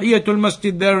your tahiyatul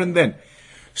masjid there and then,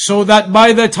 so that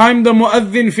by the time the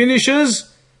muadhin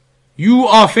finishes, you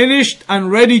are finished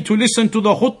and ready to listen to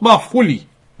the khutbah fully.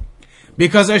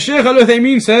 Because as Shaykh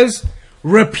Al-Uthaymeen says,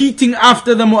 repeating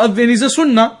after the muadhin is a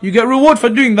sunnah. You get reward for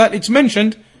doing that. It's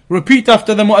mentioned, repeat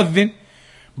after the muadhin.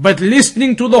 But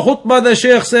listening to the khutbah, the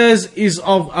Shaykh says, is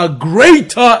of a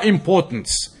greater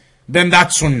importance than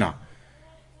that sunnah.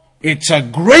 It's a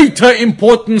greater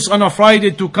importance on a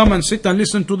Friday to come and sit and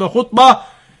listen to the khutbah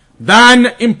than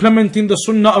implementing the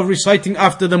sunnah of reciting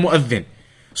after the muadhin.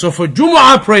 So for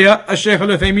Jumu'ah prayer, as Shaykh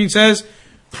Al-Uthaymeen says,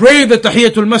 pray the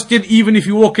tahiyatul masjid even if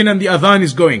you walk in and the adhan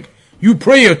is going. You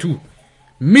pray your 2.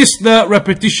 Miss the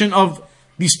repetition of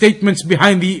the statements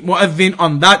behind the muadhin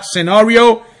on that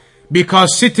scenario,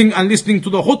 because sitting and listening to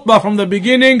the khutbah from the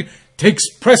beginning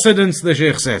takes precedence, the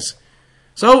Shaykh says.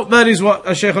 So that is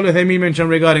what Shaykh Al-Uthaymeen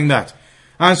mentioned regarding that.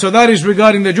 And so that is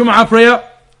regarding the Jum'ah prayer,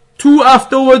 2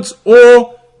 afterwards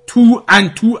or 2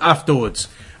 and 2 afterwards.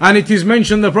 And it is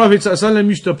mentioned the Prophet ﷺ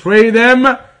used to pray them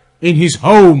in his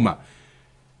home.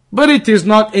 But it is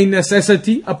not a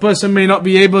necessity. A person may not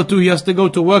be able to, he has to go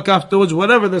to work afterwards,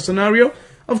 whatever the scenario.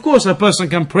 Of course a person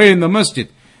can pray in the masjid.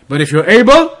 But if you're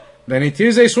able, then it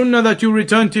is a sunnah that you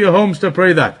return to your homes to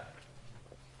pray that.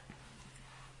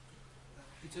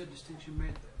 It's a distinction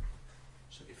made there.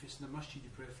 So if it's in the masjid you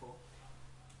pray for,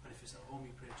 and if it's at home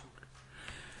you pray too.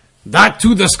 That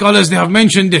too, the scholars, they have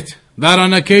mentioned it. That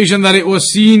on occasion that it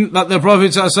was seen that the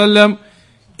Prophet ﷺ,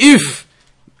 if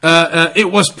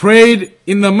it was prayed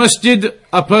in the masjid,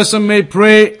 a person may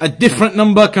pray a different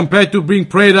number compared to being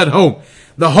prayed at home.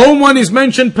 The home one is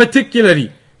mentioned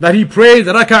particularly, that he prayed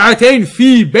raka'atain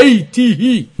fi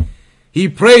baytihi. He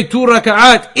prayed 2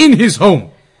 raka'at in his home.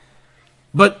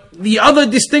 But the other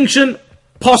distinction,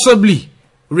 possibly,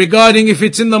 regarding if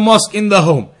it's in the mosque, in the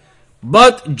home.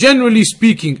 But generally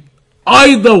speaking,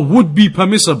 either would be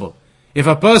permissible. If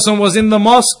a person was in the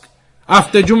mosque,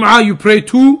 after Jum'ah you pray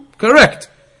 2, correct.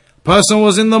 Person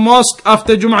was in the mosque,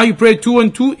 after Jum'ah you pray 2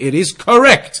 and 2, it is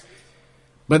correct.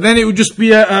 But then it would just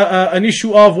be an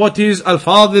issue of what is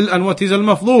al-fadil and what is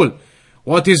al-mafdul.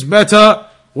 What is better,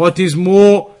 what is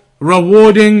more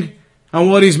rewarding, and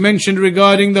what is mentioned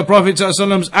regarding the Prophet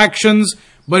ﷺ's actions.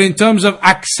 But in terms of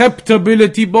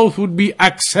acceptability, both would be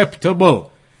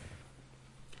acceptable.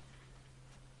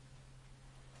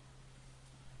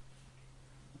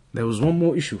 There was one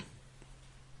more issue.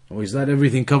 Or is that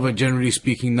everything covered, generally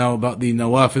speaking, now about the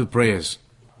nawafil prayers?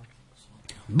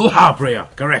 Duha prayer,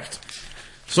 correct.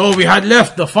 So we had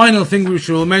left the final thing which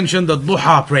we will mention, the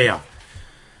duha prayer.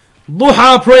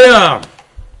 Duha prayer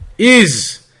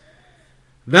is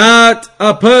that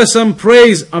a person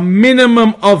prays a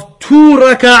minimum of 2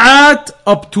 raka'at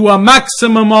up to a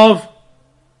maximum of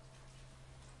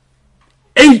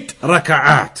 8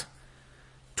 raka'at.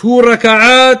 2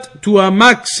 raka'at to a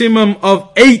maximum of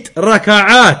 8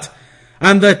 raka'at.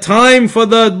 And the time for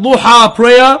the duha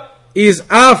prayer is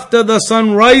after the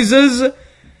sun rises.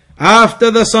 After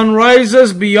the sun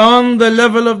rises beyond the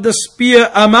level of the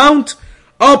spear amount,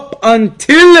 up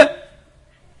until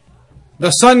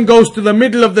the sun goes to the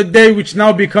middle of the day, which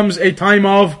now becomes a time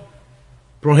of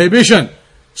prohibition.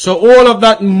 So all of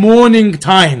that morning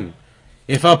time,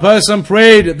 if a person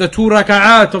prayed the 2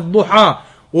 raka'at of duha,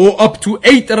 or up to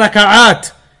 8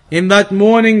 raka'at in that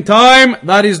morning time,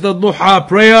 that is the duha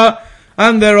prayer.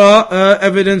 And there are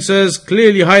evidences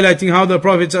clearly highlighting how the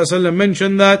Prophet ﷺ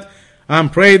mentioned that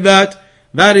and prayed that.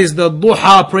 That is the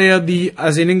duha prayer,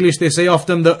 as in English they say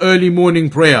often, the early morning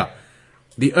prayer.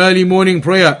 The early morning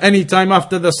prayer, any time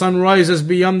after the sun rises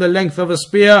beyond the length of a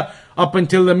spear, up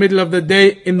until the middle of the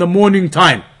day in the morning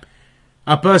time.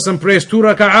 A person prays 2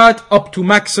 raka'at up to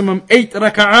maximum 8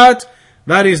 raka'at.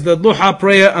 That is the duha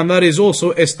prayer, and that is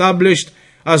also established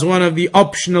as one of the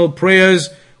optional prayers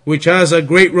which has a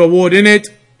great reward in it.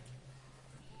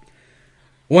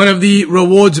 One of the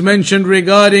rewards mentioned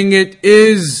regarding it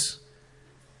is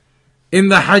in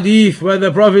the hadith where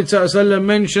the Prophet ﷺ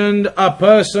mentioned a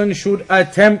person should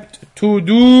attempt to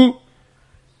do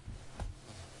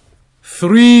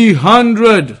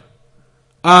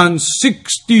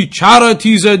 360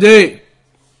 charities a day.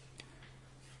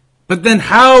 But then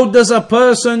how does a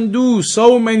person do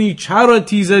so many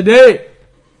charities a day?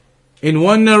 In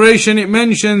one narration it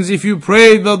mentions if you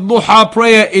pray the duha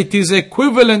prayer, it is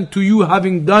equivalent to you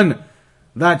having done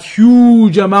that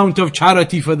huge amount of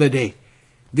charity for the day.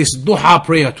 This duha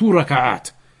prayer, 2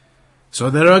 raka'at. So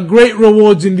there are great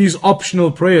rewards in these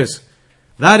optional prayers.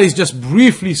 That is just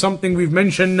briefly something we've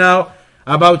mentioned now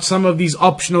about some of these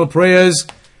optional prayers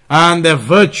and their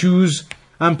virtues.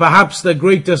 And perhaps the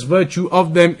greatest virtue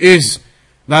of them is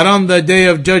that on the day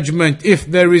of judgment, if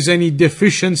there is any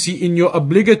deficiency in your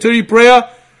obligatory prayer,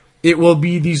 it will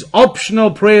be these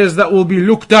optional prayers that will be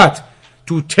looked at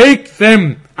to take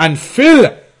them and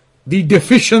fill the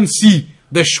deficiency,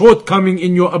 the shortcoming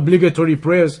in your obligatory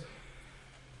prayers.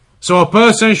 So a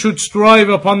person should strive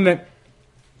upon them,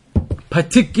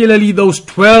 particularly those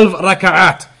 12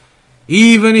 raka'at.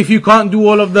 Even if you can't do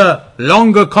all of the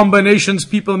longer combinations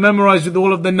people memorize with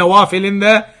all of the nawafil in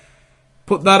there,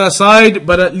 put that aside,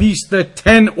 but at least the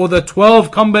 10 or the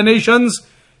 12 combinations,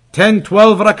 10,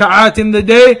 12 raka'at in the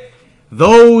day,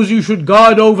 those you should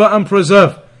guard over and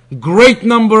preserve. Great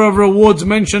number of rewards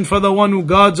mentioned for the one who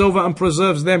guards over and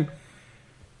preserves them.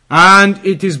 And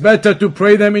it is better to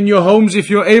pray them in your homes if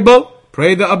you're able.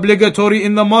 Pray the obligatory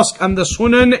in the mosque and the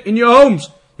sunan in your homes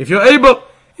if you're able.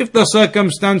 If the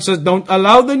circumstances don't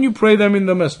allow, then you pray them in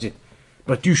the masjid.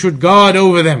 But you should guard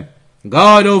over them.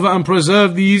 Guard over and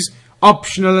preserve these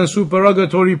optional and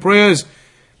supererogatory prayers.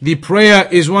 The prayer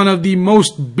is one of the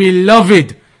most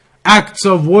beloved acts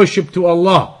of worship to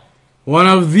Allah. One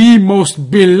of the most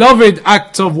beloved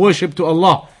acts of worship to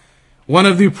Allah. One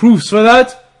of the proofs for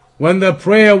that, when the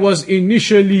prayer was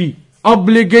initially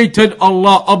obligated,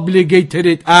 Allah obligated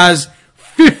it as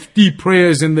 50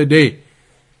 prayers in the day.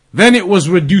 Then it was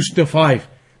reduced to 5.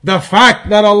 The fact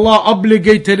that Allah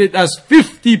obligated it as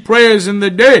 50 prayers in the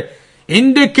day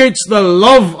indicates the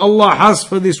love Allah has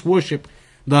for this worship.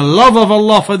 The love of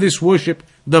Allah for this worship.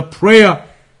 The prayer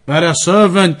that a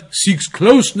servant seeks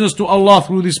closeness to Allah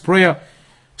through this prayer.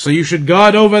 So you should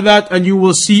guard over that, and you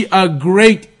will see a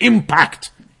great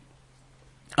impact.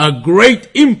 A great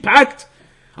impact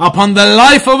upon the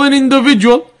life of an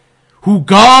individual who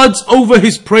guards over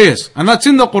his prayers. And that's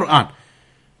in the Quran.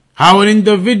 How an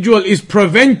individual is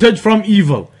prevented from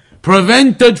evil,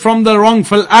 prevented from the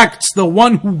wrongful acts, the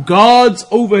one who guards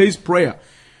over his prayer.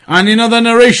 And in other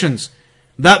narrations,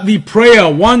 that the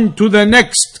prayer one to the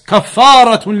next,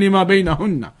 kafaratun lima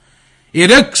baynahunna, it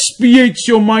expiates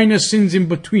your minor sins in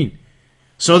between.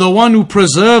 So the one who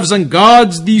preserves and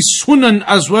guards the sunan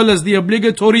as well as the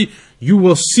obligatory, you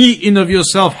will see in of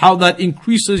yourself how that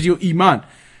increases your iman,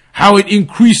 how it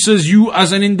increases you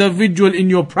as an individual in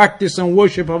your practice and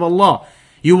worship of Allah.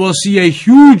 You will see a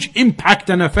huge impact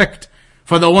and effect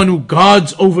for the one who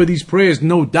guards over these prayers,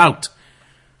 no doubt.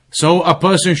 So a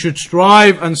person should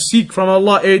strive and seek from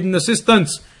Allah aid and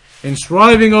assistance in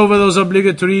striving over those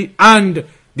obligatory and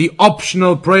the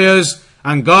optional prayers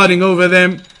and guarding over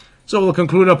them. So we'll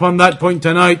conclude upon that point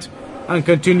tonight and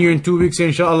continue in 2 weeks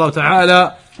inshaAllah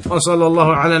ta'ala. وصلى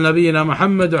الله على نبينا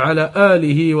محمد وعلى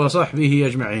آله وصحبه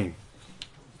أجمعين.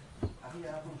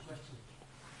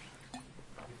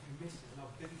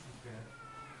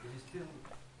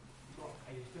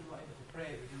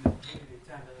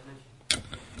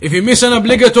 If you miss an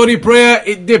obligatory prayer,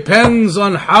 it depends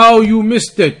on how you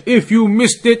missed it. If you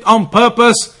missed it on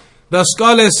purpose, the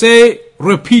scholars say,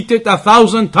 repeat it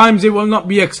 1,000 times, it will not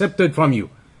be accepted from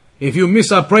you. If you miss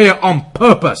a prayer on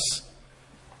purpose,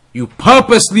 you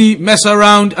purposely mess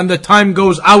around and the time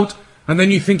goes out and then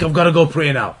you think, I've got to go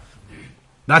pray now.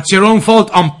 That's your own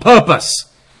fault on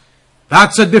purpose.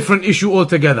 That's a different issue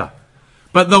altogether.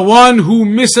 But the one who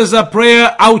misses a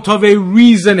prayer out of a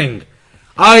reasoning,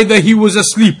 either he was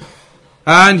asleep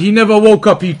and he never woke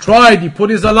up, he tried, he put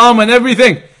his alarm and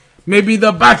everything. Maybe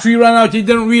the battery ran out, he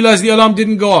didn't realize the alarm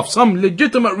didn't go off. Some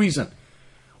legitimate reason.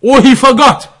 Or he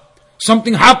forgot.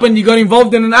 Something happened, he got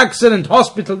involved in an accident,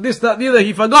 hospital, this, that, the other,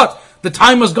 he forgot. The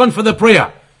time was gone for the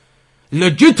prayer.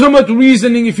 Legitimate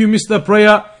reasoning, if you miss the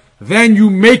prayer, then you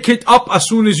make it up as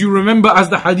soon as you remember, as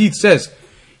the hadith says.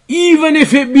 Even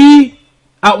if it be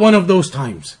at one of those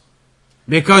times.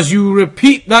 Because you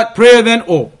repeat that prayer then,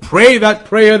 or pray that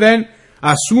prayer then,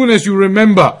 as soon as you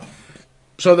remember.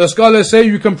 So the scholars say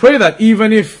you can pray that,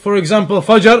 even if, for example,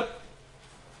 Fajr,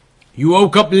 you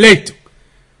woke up late.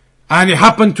 And it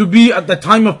happened to be at the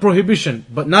time of prohibition.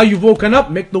 But now you've woken up,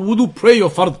 make the wudu, pray your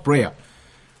fard prayer.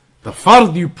 The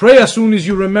fard you pray as soon as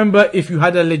you remember, if you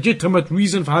had a legitimate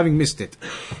reason for having missed it.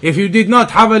 If you did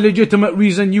not have a legitimate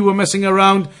reason, you were messing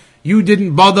around, you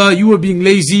didn't bother, you were being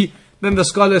lazy, then the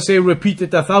scholars say repeat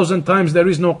it 1,000 times, there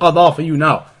is no qada for you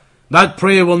now. That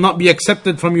prayer will not be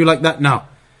accepted from you like that now.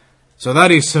 So that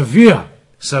is severe.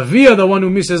 Severe the one who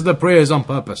misses the prayers on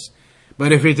purpose.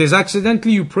 But if it is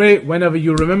accidentally, you pray whenever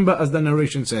you remember, as the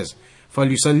narration says.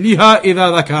 فَلْيُسَلِّهَا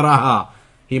إِذَا ذَكَرَهَا.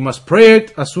 He must pray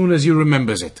it as soon as he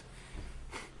remembers it.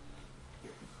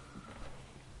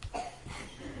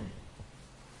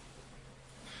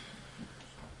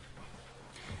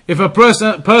 If a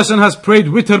person has prayed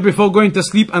witr before going to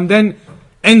sleep and then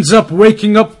ends up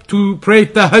waking up to pray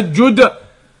tahajjud,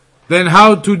 then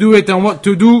how to do it and what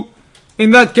to do?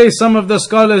 In that case, some of the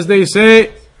scholars, they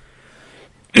say,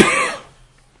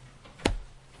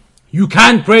 you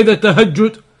can pray the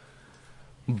tahajjud,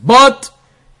 but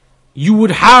you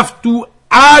would have to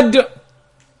add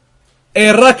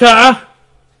a raka'ah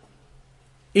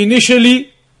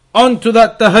initially onto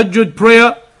that tahajjud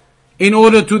prayer in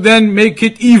order to then make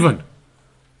it even.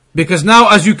 Because now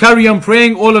as you carry on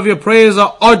praying, all of your prayers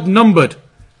are odd numbered.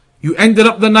 You ended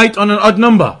up the night on an odd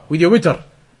number with your witr.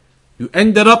 You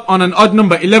ended up on an odd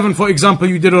number, 11 for example,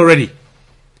 you did already.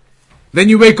 Then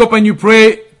you wake up and you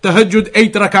pray tahajjud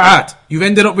 8 raka'at. You've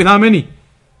ended up with how many?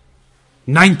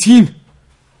 19.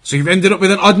 So you've ended up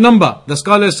with an odd number. The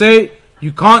scholars say,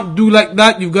 you can't do like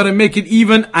that. You've got to make it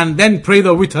even and then pray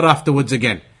the witr afterwards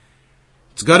again.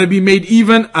 It's got to be made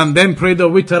even and then pray the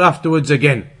witr afterwards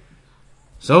again.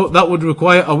 So that would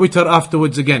require a witr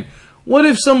afterwards again. What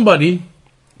if somebody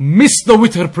miss the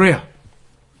witr prayer.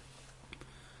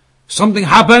 Something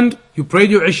happened, you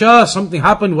prayed your Isha, something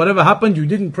happened, whatever happened, you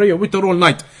didn't pray a witr all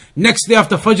night. Next day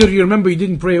after Fajr, you remember you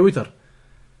didn't pray a witr.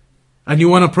 And you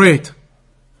want to pray it.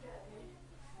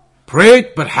 Pray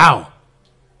it, but how?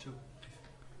 Two.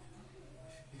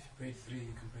 If you pray 3, you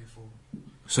can pray 4.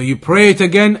 So you pray it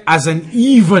again as an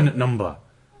even number.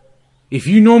 If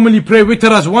you normally pray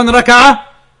witr as 1 rak'ah,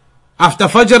 after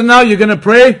Fajr now you're going to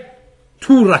pray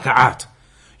 2 rak'at.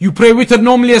 You pray witr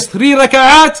normally as 3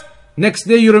 rak'at, next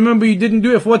day you remember you didn't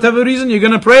do it for whatever reason, you're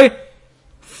going to pray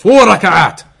 4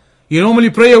 rak'at. You normally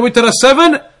pray a witr as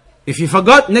 7, if you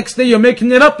forgot, next day you're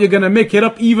making it up, you're going to make it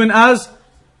up even as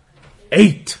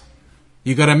 8.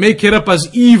 You got to make it up as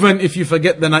even if you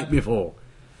forget the night before.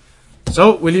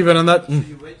 So we leave it on that. So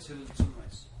you wait till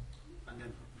sunrise and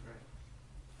then pray.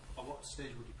 At what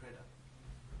stage would you pray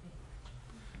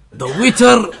that? The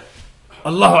witr,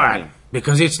 Allahu A'lam,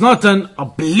 because it's not an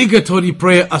obligatory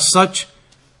prayer as such.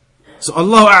 So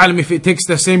Allahu A'lam, if it takes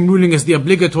the same ruling as the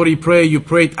obligatory prayer, you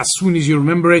pray it as soon as you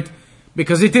remember it,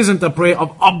 because it isn't a prayer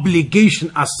of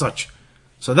obligation as such.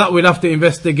 So that we'll have to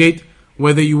investigate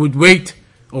whether you would wait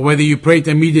or whether you pray it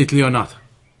immediately or not. One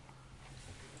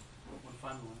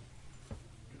final one.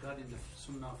 Regarding the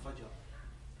Sunnah of Fajr,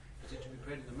 is it to be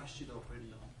prayed in the masjid or prayed in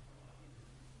the home?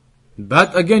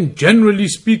 That again, generally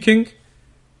speaking,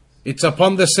 it's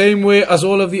upon the same way as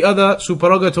all of the other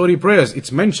supererogatory prayers.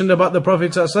 It's mentioned about the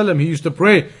Prophet ﷺ. He used to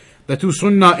pray the 2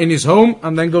 sunnah in his home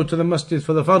and then go to the masjid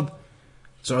for the fard.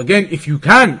 So again, if you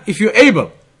can, if you're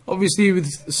able, obviously with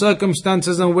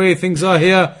circumstances and way things are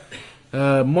here,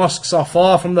 mosques are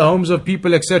far from the homes of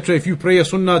people, etc. If you pray a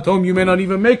sunnah at home, you may not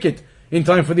even make it in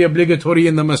time for the obligatory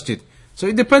in the masjid. So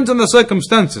it depends on the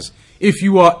circumstances. If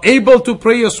you are able to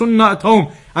pray a sunnah at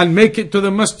home and make it to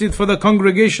the masjid for the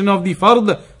congregation of the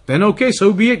fard, then okay,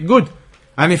 so be it, good.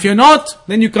 And if you're not,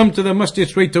 then you come to the masjid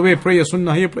straight away, pray a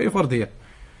sunnah here, pray a fard here.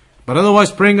 But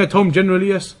otherwise, praying at home generally,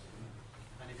 yes.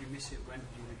 And if you miss it, when do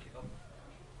you make it up?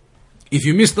 If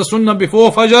you miss the sunnah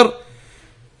before Fajr,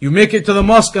 you make it to the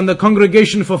mosque and the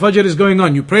congregation for Fajr is going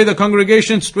on. You pray the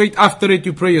congregation, straight after it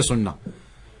you pray your sunnah.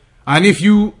 And if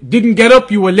you didn't get up,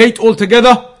 you were late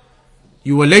altogether,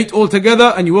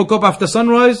 and you woke up after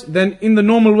sunrise, then in the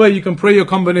normal way you can pray your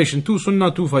combination, 2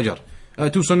 sunnah, 2 Fajr,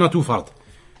 2 sunnah, 2 fard.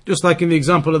 Just like in the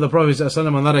example of the Prophet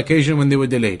ﷺ on that occasion when they were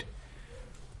delayed.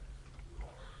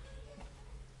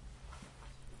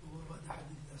 What about the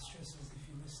hadith that stresses if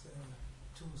you miss the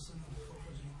 2 sunnah before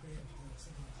Fajr, you pray after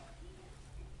sunrise?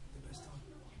 The best time.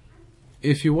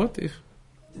 If you what? If?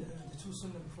 The 2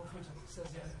 sunnah before Fajr says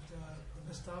that after the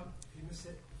best time, if you miss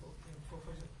it before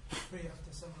Fajr, pray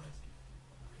after sunrise.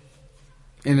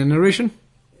 In a narration?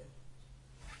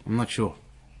 I'm not sure.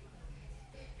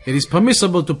 It is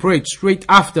permissible to pray it straight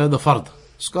after the fard.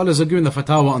 Scholars are giving the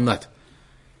fatwa on that.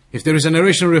 If there is a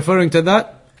narration referring to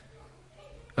that,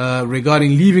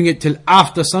 regarding leaving it till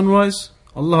after sunrise,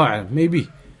 Allah maybe.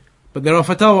 But there are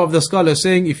fatwa of the scholars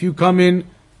saying if you come in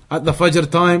at the Fajr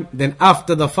time, then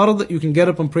after the fard, you can get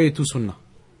up and pray 2 sunnah.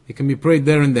 It can be prayed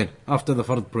there and then, after the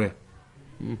fard prayer.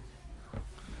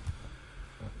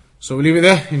 So we'll leave it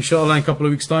there, inshallah, in a couple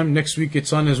of weeks' time. Next week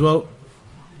it's on as well.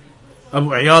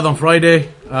 Abu Iyad on Friday,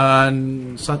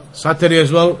 and Saturday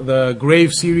as well, the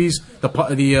grave series,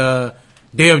 the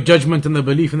Day of Judgment and the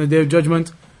belief in the Day of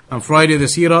Judgment. And Friday the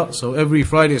Seerah. So every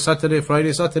Friday,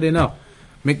 Saturday now.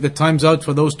 Make the times out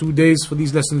for those 2 days for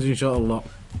these lessons, inshallah.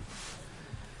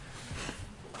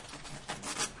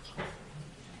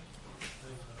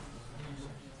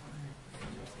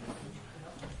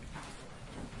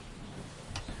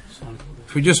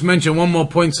 If we just mention one more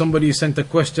point, somebody sent a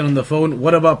question on the phone.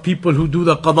 What about people who do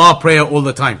the qada prayer all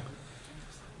the time?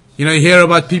 You know, you hear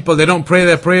about people, they don't pray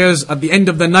their prayers at the end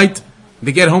of the night.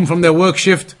 They get home from their work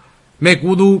shift, make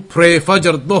wudu, pray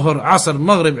Fajr, Dhuhr, Asr,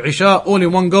 Maghrib, Isha, all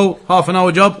in one go, half an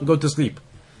hour job, go to sleep.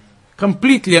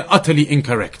 Completely and utterly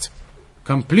incorrect.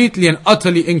 Completely and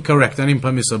utterly incorrect and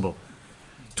impermissible.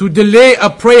 To delay a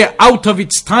prayer out of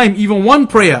its time, even one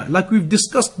prayer, like we've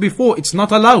discussed before, it's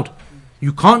not allowed.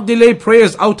 You can't delay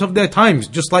prayers out of their times,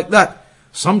 just like that.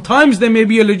 Sometimes there may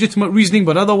be a legitimate reasoning,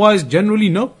 but otherwise, generally,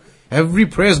 no. Every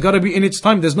prayer's got to be in its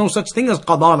time. There's no such thing as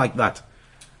qada like that.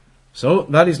 So,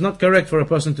 that is not correct for a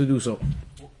person to do so.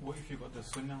 What if you got the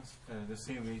sunnahs the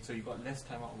same way? So you got less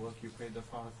time at work, you prayed the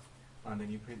fard, and then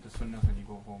you prayed the sunnahs and you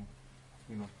go home,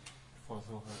 for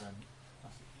Dhuhr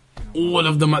and... All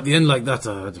of them at the end like that.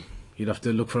 You'd have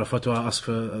to look for a fatwa, ask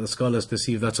for the scholars to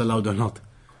see if that's allowed or not.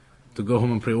 To go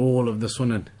home and pray all of the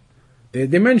sunnah.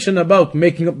 They mention about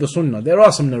making up the sunnah. There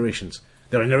are some narrations.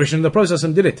 There are narrations the Prophet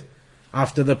did it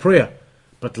after the prayer.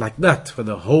 But like that, for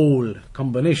the whole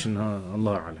combination,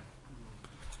 Allah Alam.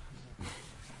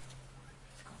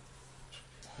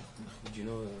 Do you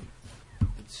know,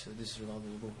 this is regarding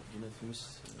wudu. Do you know if you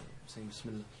miss saying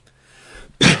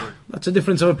Bismillah? That's a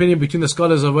difference of opinion between the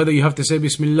scholars of whether you have to say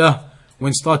Bismillah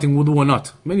when starting wudu or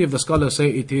not. Many of the scholars say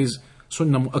it is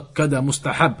sunnah mu'akkada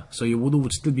mustahab, so your wudu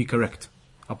would still be correct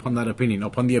upon that opinion.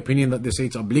 Upon the opinion that they say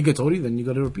it's obligatory, then you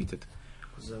got to repeat it.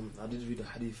 Because I did read a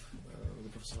hadith where the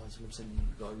Prophet ﷺ said you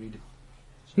got to read it.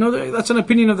 No, that's an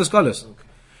opinion of the scholars. Okay.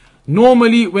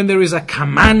 Normally, when there is a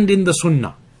command in the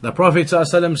sunnah, the Prophet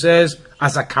ﷺ says,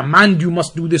 as a command you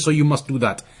must do this or you must do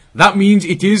that. That means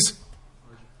it is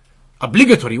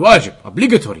obligatory, wajib,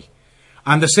 obligatory.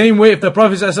 And the same way, if the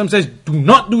Prophet ﷺ says, do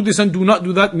not do this and do not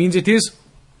do that, means it is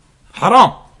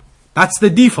haram. That's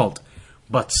the default.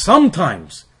 But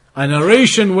sometimes, a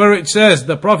narration where it says,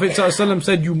 the Prophet ﷺ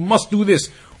said, you must do this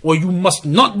or you must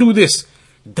not do this,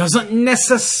 doesn't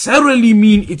necessarily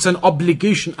mean it's an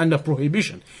obligation and a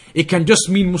prohibition. It can just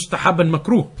mean mustahab and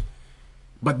makruh.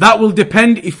 But that will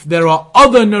depend if there are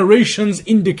other narrations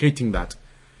indicating that.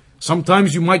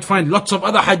 Sometimes you might find lots of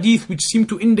other hadith which seem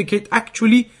to indicate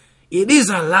actually it is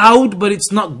allowed but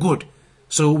it's not good.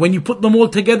 So when you put them all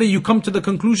together you come to the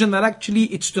conclusion that actually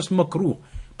it's just makruh.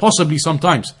 Possibly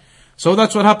sometimes. So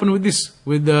that's what happened with this.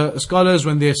 With the scholars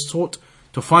when they sought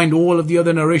to find all of the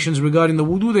other narrations regarding the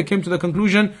wudu, they came to the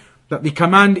conclusion that the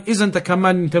command isn't a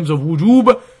command in terms of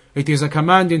wujub. It is a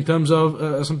command in terms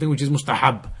of something which is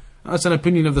mustahab. That's an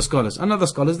opinion of the scholars. And other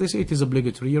scholars, they say it is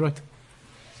obligatory. You're right.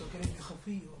 So can it be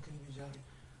khafi or can it be jari?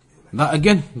 That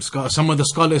again, some of the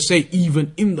scholars say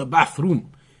even in the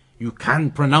bathroom, you can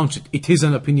pronounce it. It is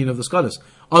an opinion of the scholars.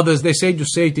 Others, they say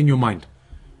just say it in your mind.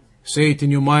 Say it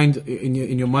in your mind. In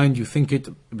your mind, you think it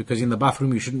because in the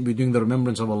bathroom you shouldn't be doing the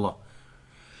remembrance of Allah.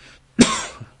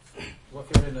 What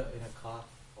if you're in a car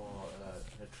or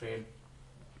in a train,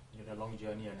 you're in a long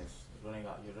journey and you're running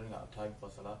out of time for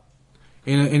salah?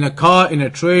 In a car, in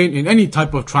a train, in any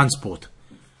type of transport,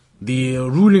 the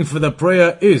ruling for the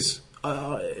prayer is,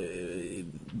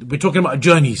 we're talking about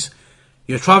journeys.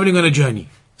 You're traveling on a journey.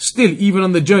 Still, even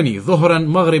on the journey, Dhuhr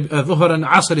and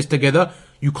Asr is together.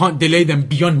 You can't delay them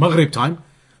beyond Maghrib time.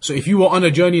 So if you were on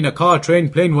a journey in a car, train,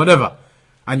 plane, whatever,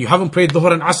 and you haven't prayed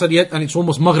Dhuhr and Asr yet, and it's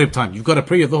almost Maghrib time, you've got to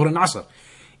pray your Dhuhr and Asr.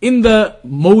 In the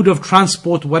mode of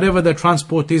transport, whatever the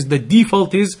transport is, the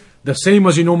default is the same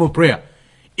as your normal prayer.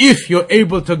 If you're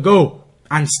able to go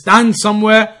and stand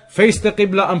somewhere, face the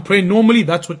Qibla and pray normally,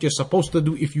 that's what you're supposed to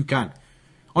do if you can.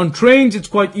 On trains, it's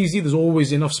quite easy. There's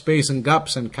always enough space and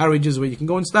gaps and carriages where you can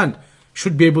go and stand.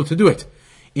 Should be able to do it.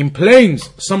 In planes,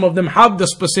 some of them have the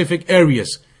specific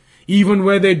areas. Even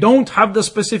where they don't have the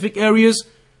specific areas,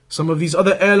 some of these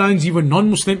other airlines, even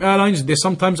non-Muslim airlines, they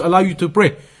sometimes allow you to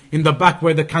pray in the back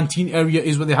where the canteen area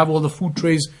is, where they have all the food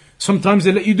trays. Sometimes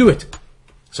they let you do it.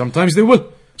 Sometimes they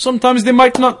will. Sometimes they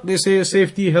might not. They say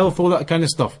safety, health, all that kind of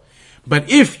stuff. But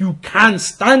if you can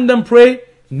stand and pray,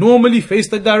 normally face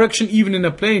the direction, even in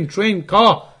a plane, train,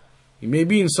 car. You may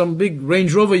be in some big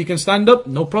Range Rover, you can stand up,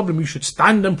 no problem, you should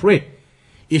stand and pray.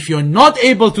 If you're not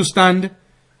able to stand,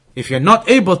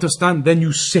 then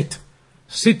you sit.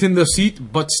 Sit in the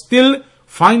seat, but still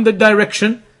find the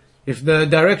direction. If the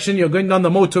direction you're going down the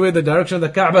motorway, the direction of the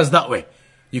Kaaba is that way.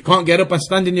 You can't get up and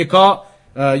stand in your car.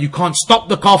 You can't stop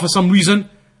the car for some reason.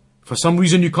 For some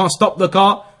reason you can't stop the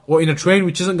car. Or in a train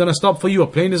which isn't going to stop for you. A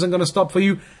plane isn't going to stop for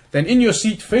you. Then in your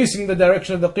seat, facing the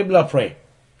direction of the Qibla, pray.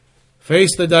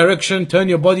 Face the direction, turn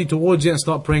your body towards it and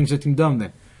start praying sitting down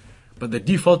then. But the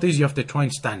default is you have to try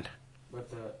and stand. But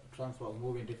the transport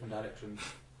move in different directions.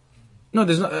 No,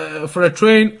 there's not. For a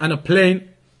train and a plane,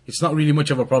 it's not really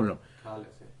much of a problem. Let's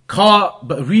say. Car,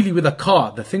 but really with a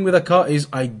car, the thing with a car is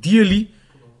ideally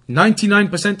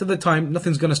 99% of the time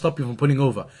nothing's going to stop you from pulling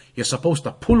over. You're supposed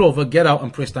to pull over, get out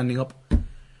and pray standing up.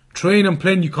 Train and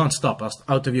plane you can't stop, that's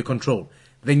out of your control.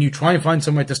 Then you try and find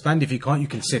somewhere to stand. If you can't, you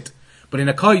can sit. But in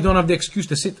a car you don't have the excuse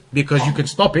to sit because you can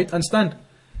stop it and stand.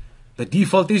 The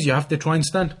default is you have to try and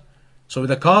stand. So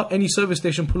with a car, any service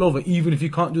station, pull over. Even if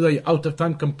you can't do that, you're out of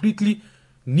time completely.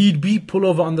 Need be, pull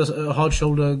over on the hard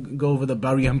shoulder, go over the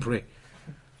barrier and pray.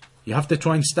 You have to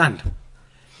try and stand.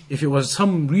 If it was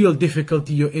some real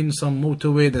difficulty, you're in some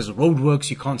motorway, there's roadworks,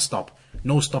 you can't stop.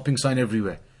 No stopping sign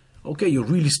everywhere. Okay, you're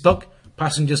really stuck.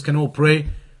 Passengers can all pray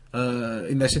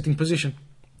in their sitting position.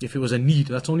 If it was a need,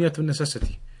 that's only out of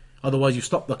necessity. Otherwise, you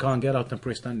stop the car and get out and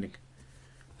pray standing.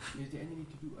 Is there any need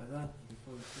to do adhan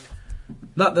before the prayer?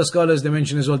 That the scholars, they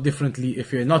mention as well differently.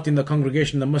 If you're not in the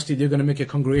congregation, the masjid, you're going to make a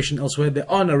congregation elsewhere. There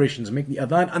are narrations, make the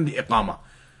adhan and the iqamah.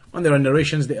 When there are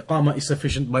narrations, the iqamah is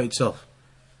sufficient by itself.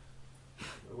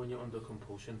 When you're under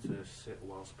compulsion to sit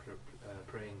whilst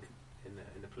praying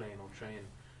in the plane or train,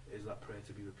 is that prayer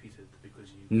to be repeated because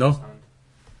you No. stand?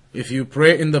 If you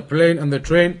pray in the plane and the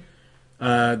train,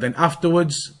 then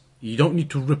afterwards you don't need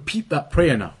to repeat that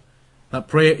prayer now. That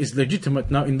prayer is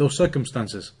legitimate now in those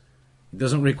circumstances. It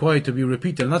doesn't require to be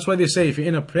repeated. And that's why they say if you're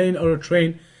in a plane or a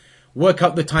train, work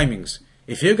out the timings.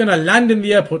 If you're going to land in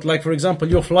the airport, like for example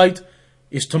your flight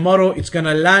is tomorrow, it's going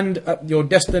to land at your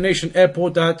destination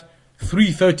airport at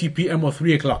 3:30 p.m. or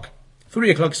 3 o'clock.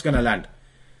 3 o'clock is going to land.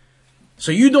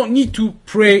 So you don't need to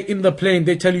pray in the plane.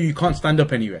 They tell you can't stand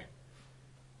up anywhere.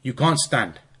 You can't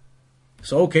stand.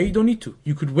 So okay, you don't need to.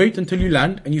 You could wait until you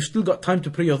land and you've still got time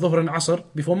to pray your Dhuhr and Asr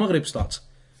before Maghrib starts.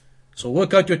 So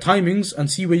work out your timings and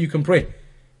see where you can pray.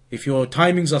 If your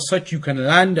timings are such you can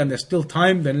land and there's still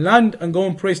time, then land and go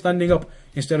and pray standing up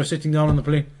instead of sitting down on the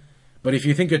plane. But if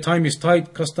you think your time is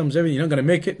tight, customs, everything, you're not going to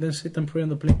make it, then sit and pray on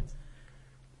the plane.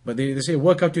 But they say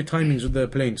work out your timings with the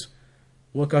planes.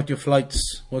 Work out your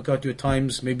flights, work out your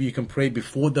times. Maybe you can pray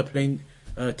before the plane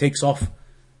takes off.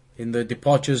 In the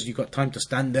departures, you got time to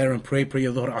stand there and pray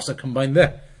your Dhuhr Asr combined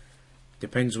there.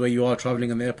 Depends where you are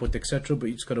traveling in the airport, etc. But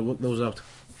you just got to work those out.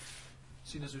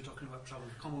 Seeing as we're talking about travel,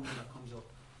 the common one that comes up,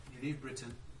 you leave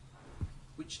Britain,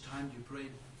 which time do you pray?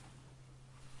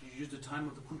 Do you use the time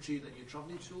of the country that you're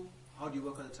traveling to? How do you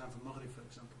work out the time for Maghrib, for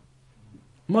example?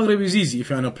 Maghrib is easy if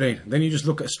you're on a plane. Then you just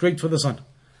look straight for the sun.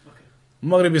 Okay.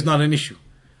 Maghrib is not an issue.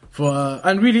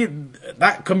 And really,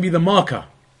 that can be the marker.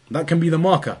 That can be the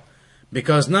marker.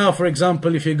 Because now, for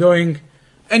example, if you're going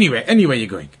anywhere you're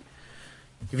going.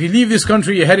 If you leave this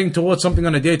country, you're heading towards something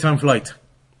on a daytime flight.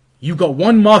 You've got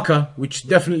one marker which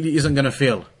definitely isn't going to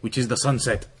fail, which is the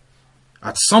sunset.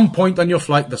 At some point on your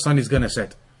flight, the sun is going to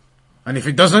set. And if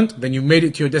it doesn't, then you made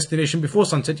it to your destination before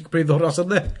sunset, you can pray the Dhuhr Asr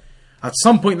there. At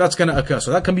some point that's going to occur.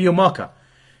 So that can be your marker.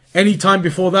 Any time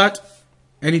before that,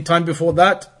 you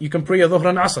can pray your Dhuhr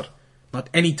and Asr. Not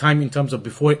any time in terms of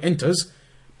before it enters,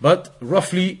 but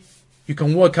roughly you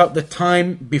can work out the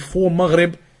time before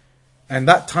Maghrib, and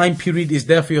that time period is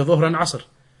there for your Dhuhr and Asr.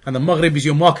 And the Maghrib is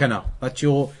your marker now. That's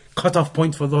your cut-off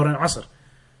point for Dhuhr and Asr.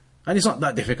 And it's not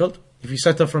that difficult. If you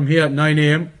set up from here at 9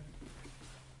 a.m.,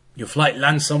 your flight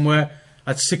lands somewhere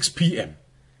at 6 p.m.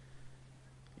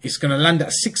 It's going to land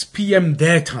at 6 p.m.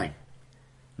 their time.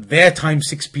 Their time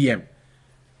 6 p.m.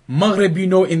 Maghrib, you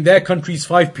know, in their country is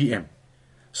 5 p.m.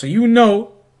 So you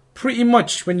know pretty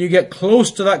much when you get close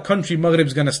to that country,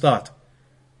 Maghrib's going to start.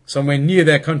 Somewhere near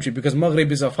their country, because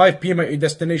Maghrib is at 5 p.m. at your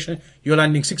destination, you're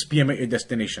landing 6 p.m. at your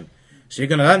destination. So you're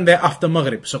going to land there after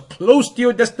Maghrib. So close to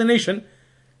your destination,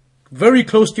 very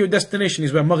close to your destination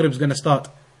is where Maghrib's going to start.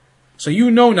 So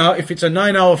you know now, if it's a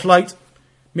 9-hour flight,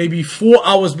 maybe 4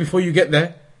 hours before you get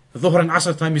there, the Dhuhr and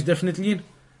Asr time is definitely in.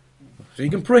 So you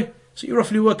can pray. So you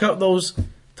roughly work out those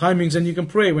timings and you can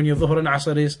pray when your Dhuhr and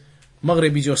Asr is.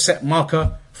 Maghrib is your set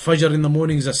marker. Fajr in the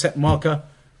morning is a set marker.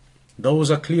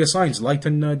 Those are clear signs, light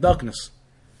and darkness.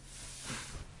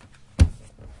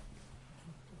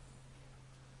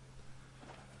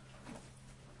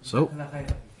 So,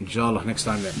 inshallah, next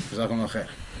time then. Jazakumullah khair.